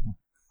alive,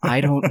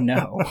 I don't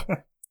know.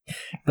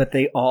 But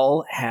they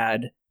all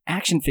had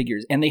action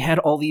figures, and they had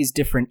all these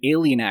different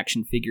alien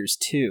action figures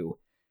too.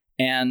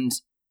 And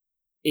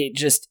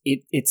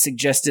it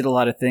suggested a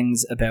lot of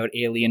things about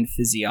alien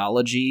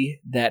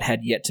physiology that had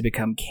yet to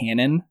become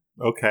canon.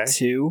 Okay.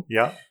 Too.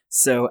 Yeah.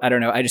 So I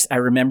don't know. I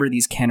remember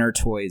these Kenner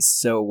toys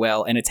so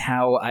well, and it's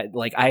how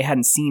I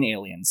hadn't seen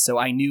Aliens, so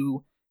I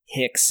knew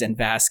Hicks and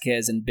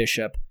Vasquez and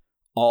Bishop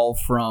all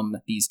from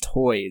these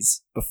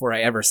toys before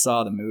I ever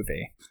saw the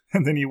movie.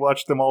 And then you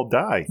watched them all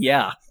die.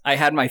 Yeah, I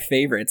had my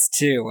favorites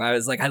too. I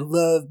was like, I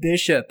love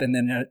Bishop, and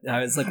then I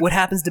was like, what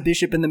happens to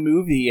Bishop in the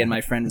movie? And my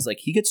friend was like,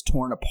 he gets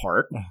torn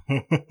apart.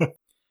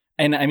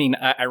 And I mean,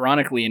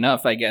 ironically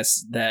enough, I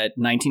guess that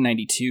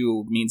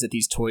 1992 means that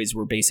these toys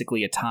were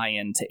basically a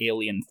tie-in to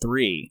Alien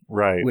 3.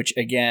 Right. Which,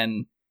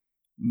 again,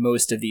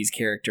 most of these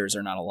characters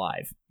are not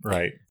alive.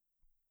 Right.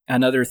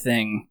 Another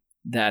thing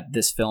that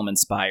this film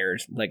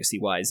inspired,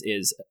 legacy-wise,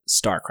 is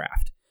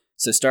StarCraft.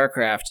 So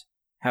StarCraft,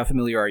 how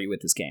familiar are you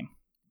with this game?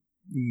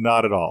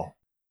 Not at all.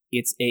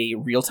 It's a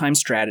real-time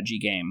strategy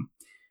game.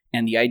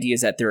 And the idea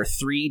is that there are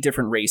 3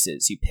 different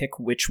races. You pick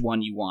which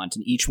one you want,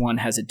 and each one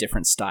has a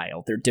different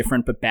style. They're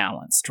different but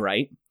balanced,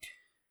 right?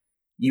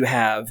 You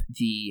have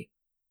the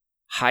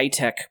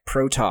high-tech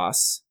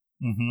Protoss.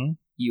 Mm-hmm.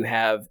 You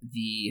have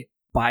the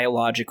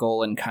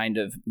biological and kind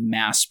of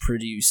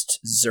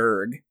mass-produced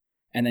Zerg.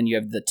 And then you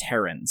have the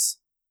Terrans.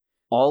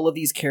 All of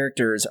these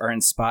characters are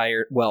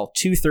inspired... Well,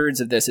 2/3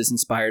 of this is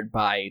inspired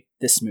by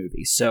this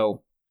movie.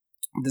 So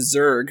the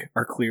Zerg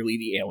are clearly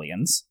the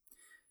aliens.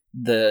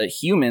 The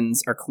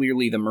humans are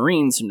clearly the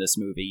Marines from this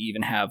movie. You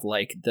even have,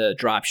 the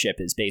dropship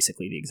is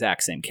basically the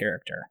exact same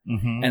character.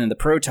 Mm-hmm. And then the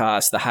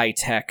Protoss, the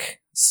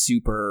high-tech,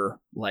 super,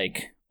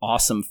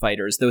 awesome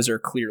fighters, those are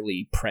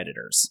clearly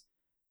Predators.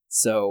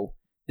 So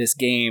this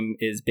game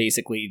is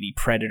basically the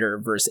Predator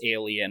versus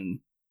Alien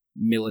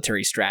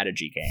military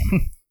strategy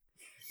game,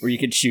 where you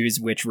could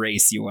choose which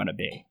race you want to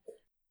be.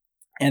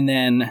 And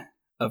then,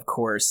 of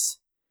course,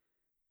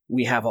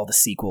 we have all the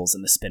sequels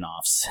and the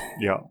spin-offs.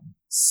 Yeah.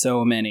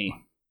 So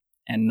many.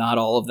 And not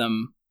all of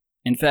them,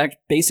 in fact,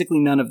 basically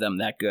none of them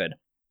that good.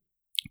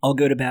 I'll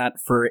go to bat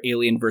for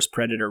Alien vs.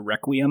 Predator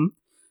Requiem.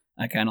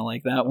 I kind of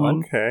like that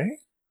one. Okay.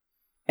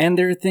 And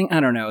their thing, I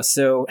don't know,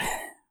 so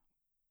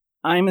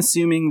I'm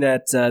assuming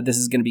that this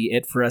is going to be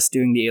it for us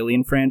doing the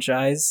Alien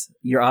franchise.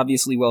 You're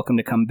obviously welcome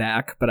to come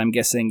back, but I'm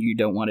guessing you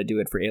don't want to do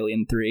it for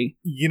Alien 3.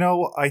 You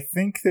know, I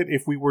think that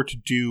if we were to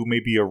do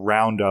maybe a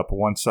roundup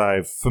once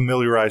I've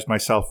familiarized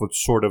myself with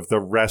sort of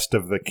the rest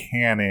of the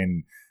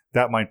canon,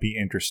 that might be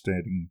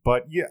interesting.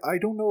 But yeah, I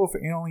don't know if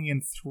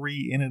Alien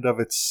 3 in and of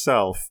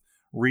itself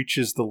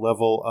reaches the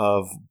level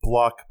of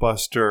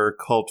blockbuster,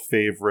 cult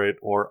favorite,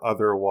 or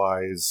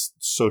otherwise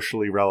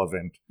socially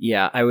relevant.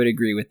 Yeah, I would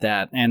agree with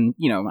that. And,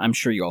 I'm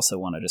sure you also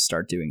wanted to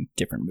start doing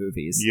different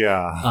movies.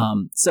 Yeah.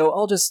 So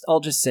I'll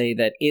just say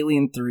that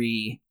Alien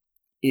 3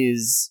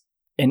 is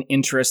an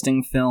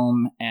interesting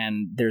film,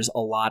 and there's a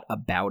lot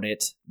about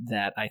it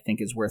that I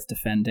think is worth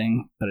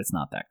defending, but it's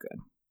not that good.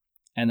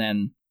 And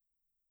then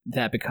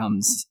that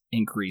becomes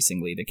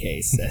increasingly the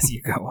case as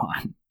you go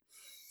on.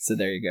 So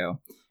there you go.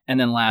 And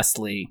then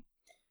lastly,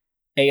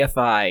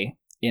 AFI,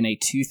 in a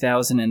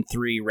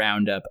 2003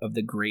 roundup of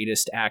the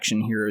greatest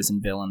action heroes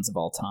and villains of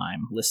all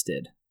time,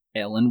 listed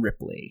Ellen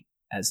Ripley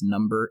as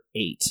number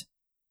 8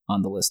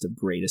 on the list of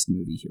greatest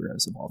movie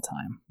heroes of all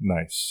time.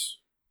 Nice.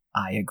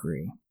 I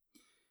agree.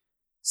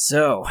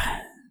 So,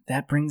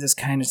 that brings us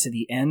kind of to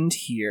the end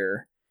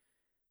here.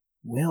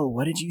 Will,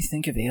 what did you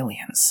think of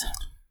Aliens?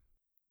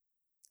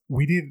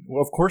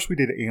 Of course we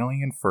did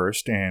Alien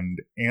first, and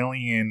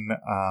Alien,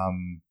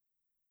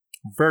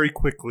 very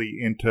quickly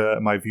into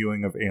my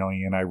viewing of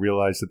Alien, I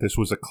realized that this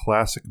was a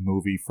classic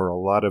movie for a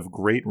lot of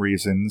great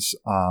reasons.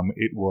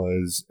 It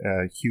was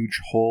a huge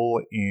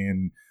hole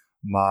in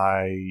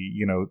my,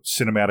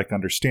 cinematic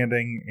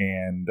understanding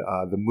and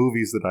the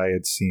movies that I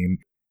had seen.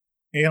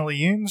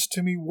 Aliens,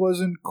 to me,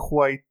 wasn't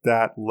quite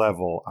that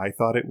level. I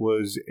thought it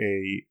was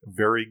a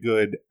very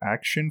good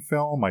action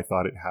film. I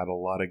thought it had a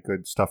lot of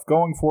good stuff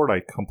going for it. I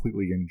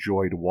completely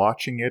enjoyed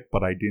watching it,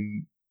 but I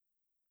didn't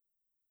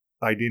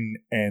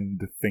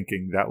end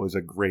thinking that was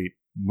a great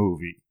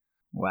movie.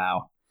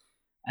 Wow.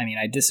 I mean,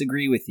 I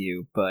disagree with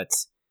you, but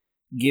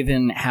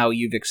given how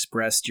you've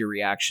expressed your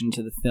reaction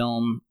to the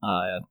film,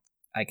 I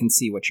can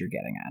see what you're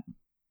getting at.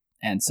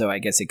 And so I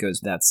guess it goes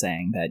without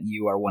saying that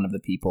you are one of the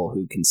people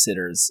who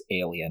considers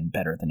Alien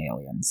better than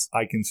Aliens.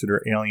 I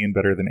consider Alien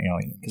better than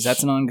Aliens. Because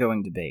that's an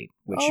ongoing debate.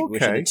 Which of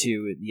the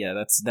two,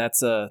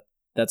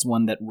 that's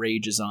one that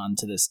rages on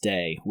to this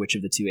day. Which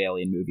of the two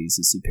Alien movies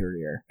is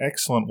superior?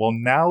 Excellent. Well,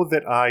 now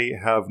that I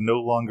have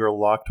no longer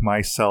locked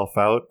myself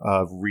out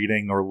of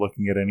reading or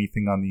looking at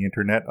anything on the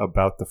internet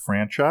about the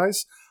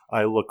franchise,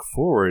 I look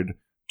forward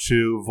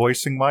to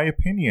voicing my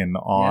opinion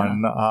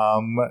on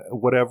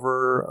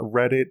whatever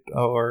Reddit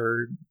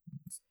or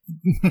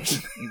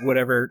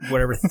whatever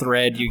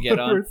thread you get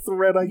on. Whatever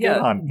thread I get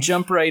on.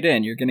 Jump right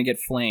in. You're going to get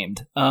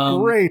flamed.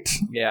 Great.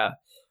 Yeah.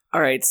 All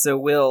right. So,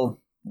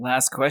 Will,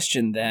 last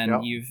question then.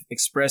 Yep. You've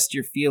expressed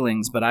your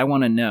feelings, but I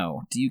want to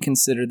know, do you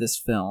consider this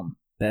film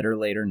better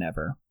late or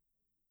never?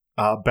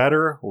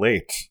 Better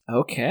late.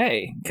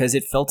 Okay. Because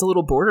it felt a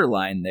little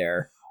borderline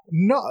there.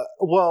 No.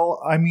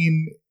 Well, I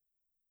mean,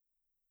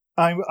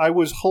 I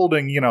was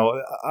holding,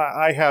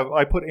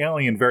 I put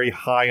Alien very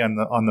high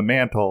on the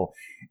mantle,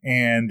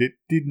 and it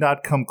did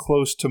not come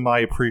close to my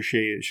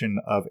appreciation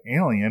of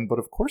Alien, but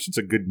of course it's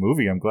a good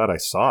movie. I'm glad I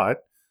saw it.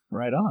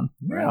 Right on.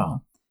 Yeah. Right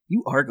on.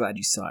 You are glad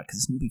you saw it, because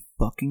this movie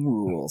fucking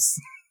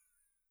rules.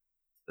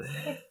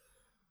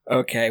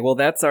 Okay, well,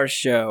 that's our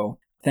show.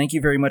 Thank you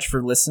very much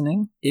for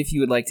listening. If you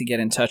would like to get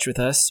in touch with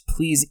us,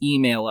 please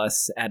email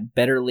us at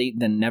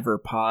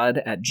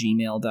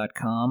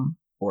betterlatethanneverpod@gmail.com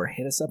or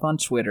hit us up on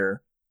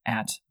Twitter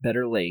at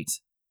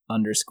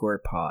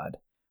betterlate_pod.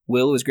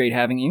 Will, it was great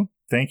having you.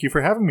 Thank you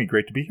for having me.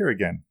 Great to be here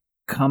again.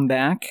 Come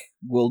back.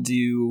 We'll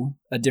do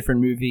a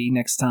different movie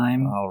next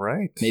time. All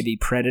right. Maybe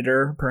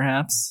Predator,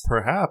 perhaps?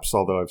 Perhaps,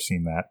 although I've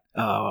seen that.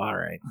 Oh, all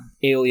right.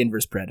 Alien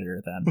vs.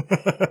 Predator, then.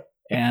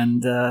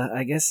 And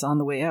I guess on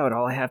the way out,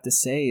 all I have to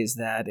say is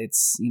that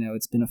it's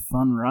been a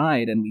fun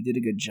ride, and we did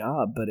a good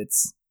job, but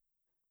it's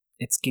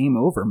game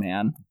over,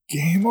 man.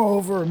 Game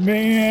over,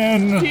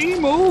 man.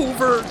 Game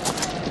over.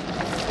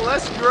 Well,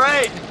 that's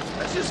great.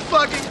 That's just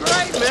fucking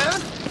great,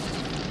 man.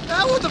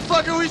 Now what the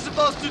fuck are we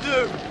supposed to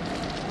do?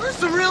 We're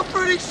some real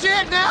pretty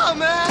shit now,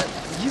 man.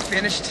 You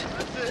finished?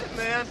 That's it,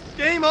 man. It's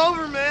game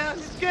over, man.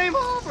 It's game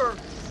over.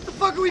 What the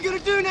fuck are we gonna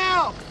do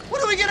now?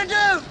 What are we gonna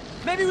do?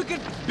 Maybe we could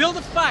build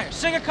a fire,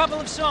 sing a couple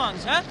of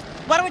songs, huh?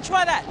 Why don't we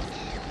try that?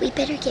 We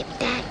better get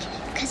back,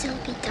 because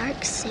it'll be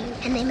dark soon,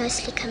 and they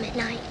mostly come at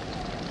night.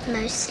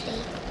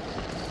 Mostly.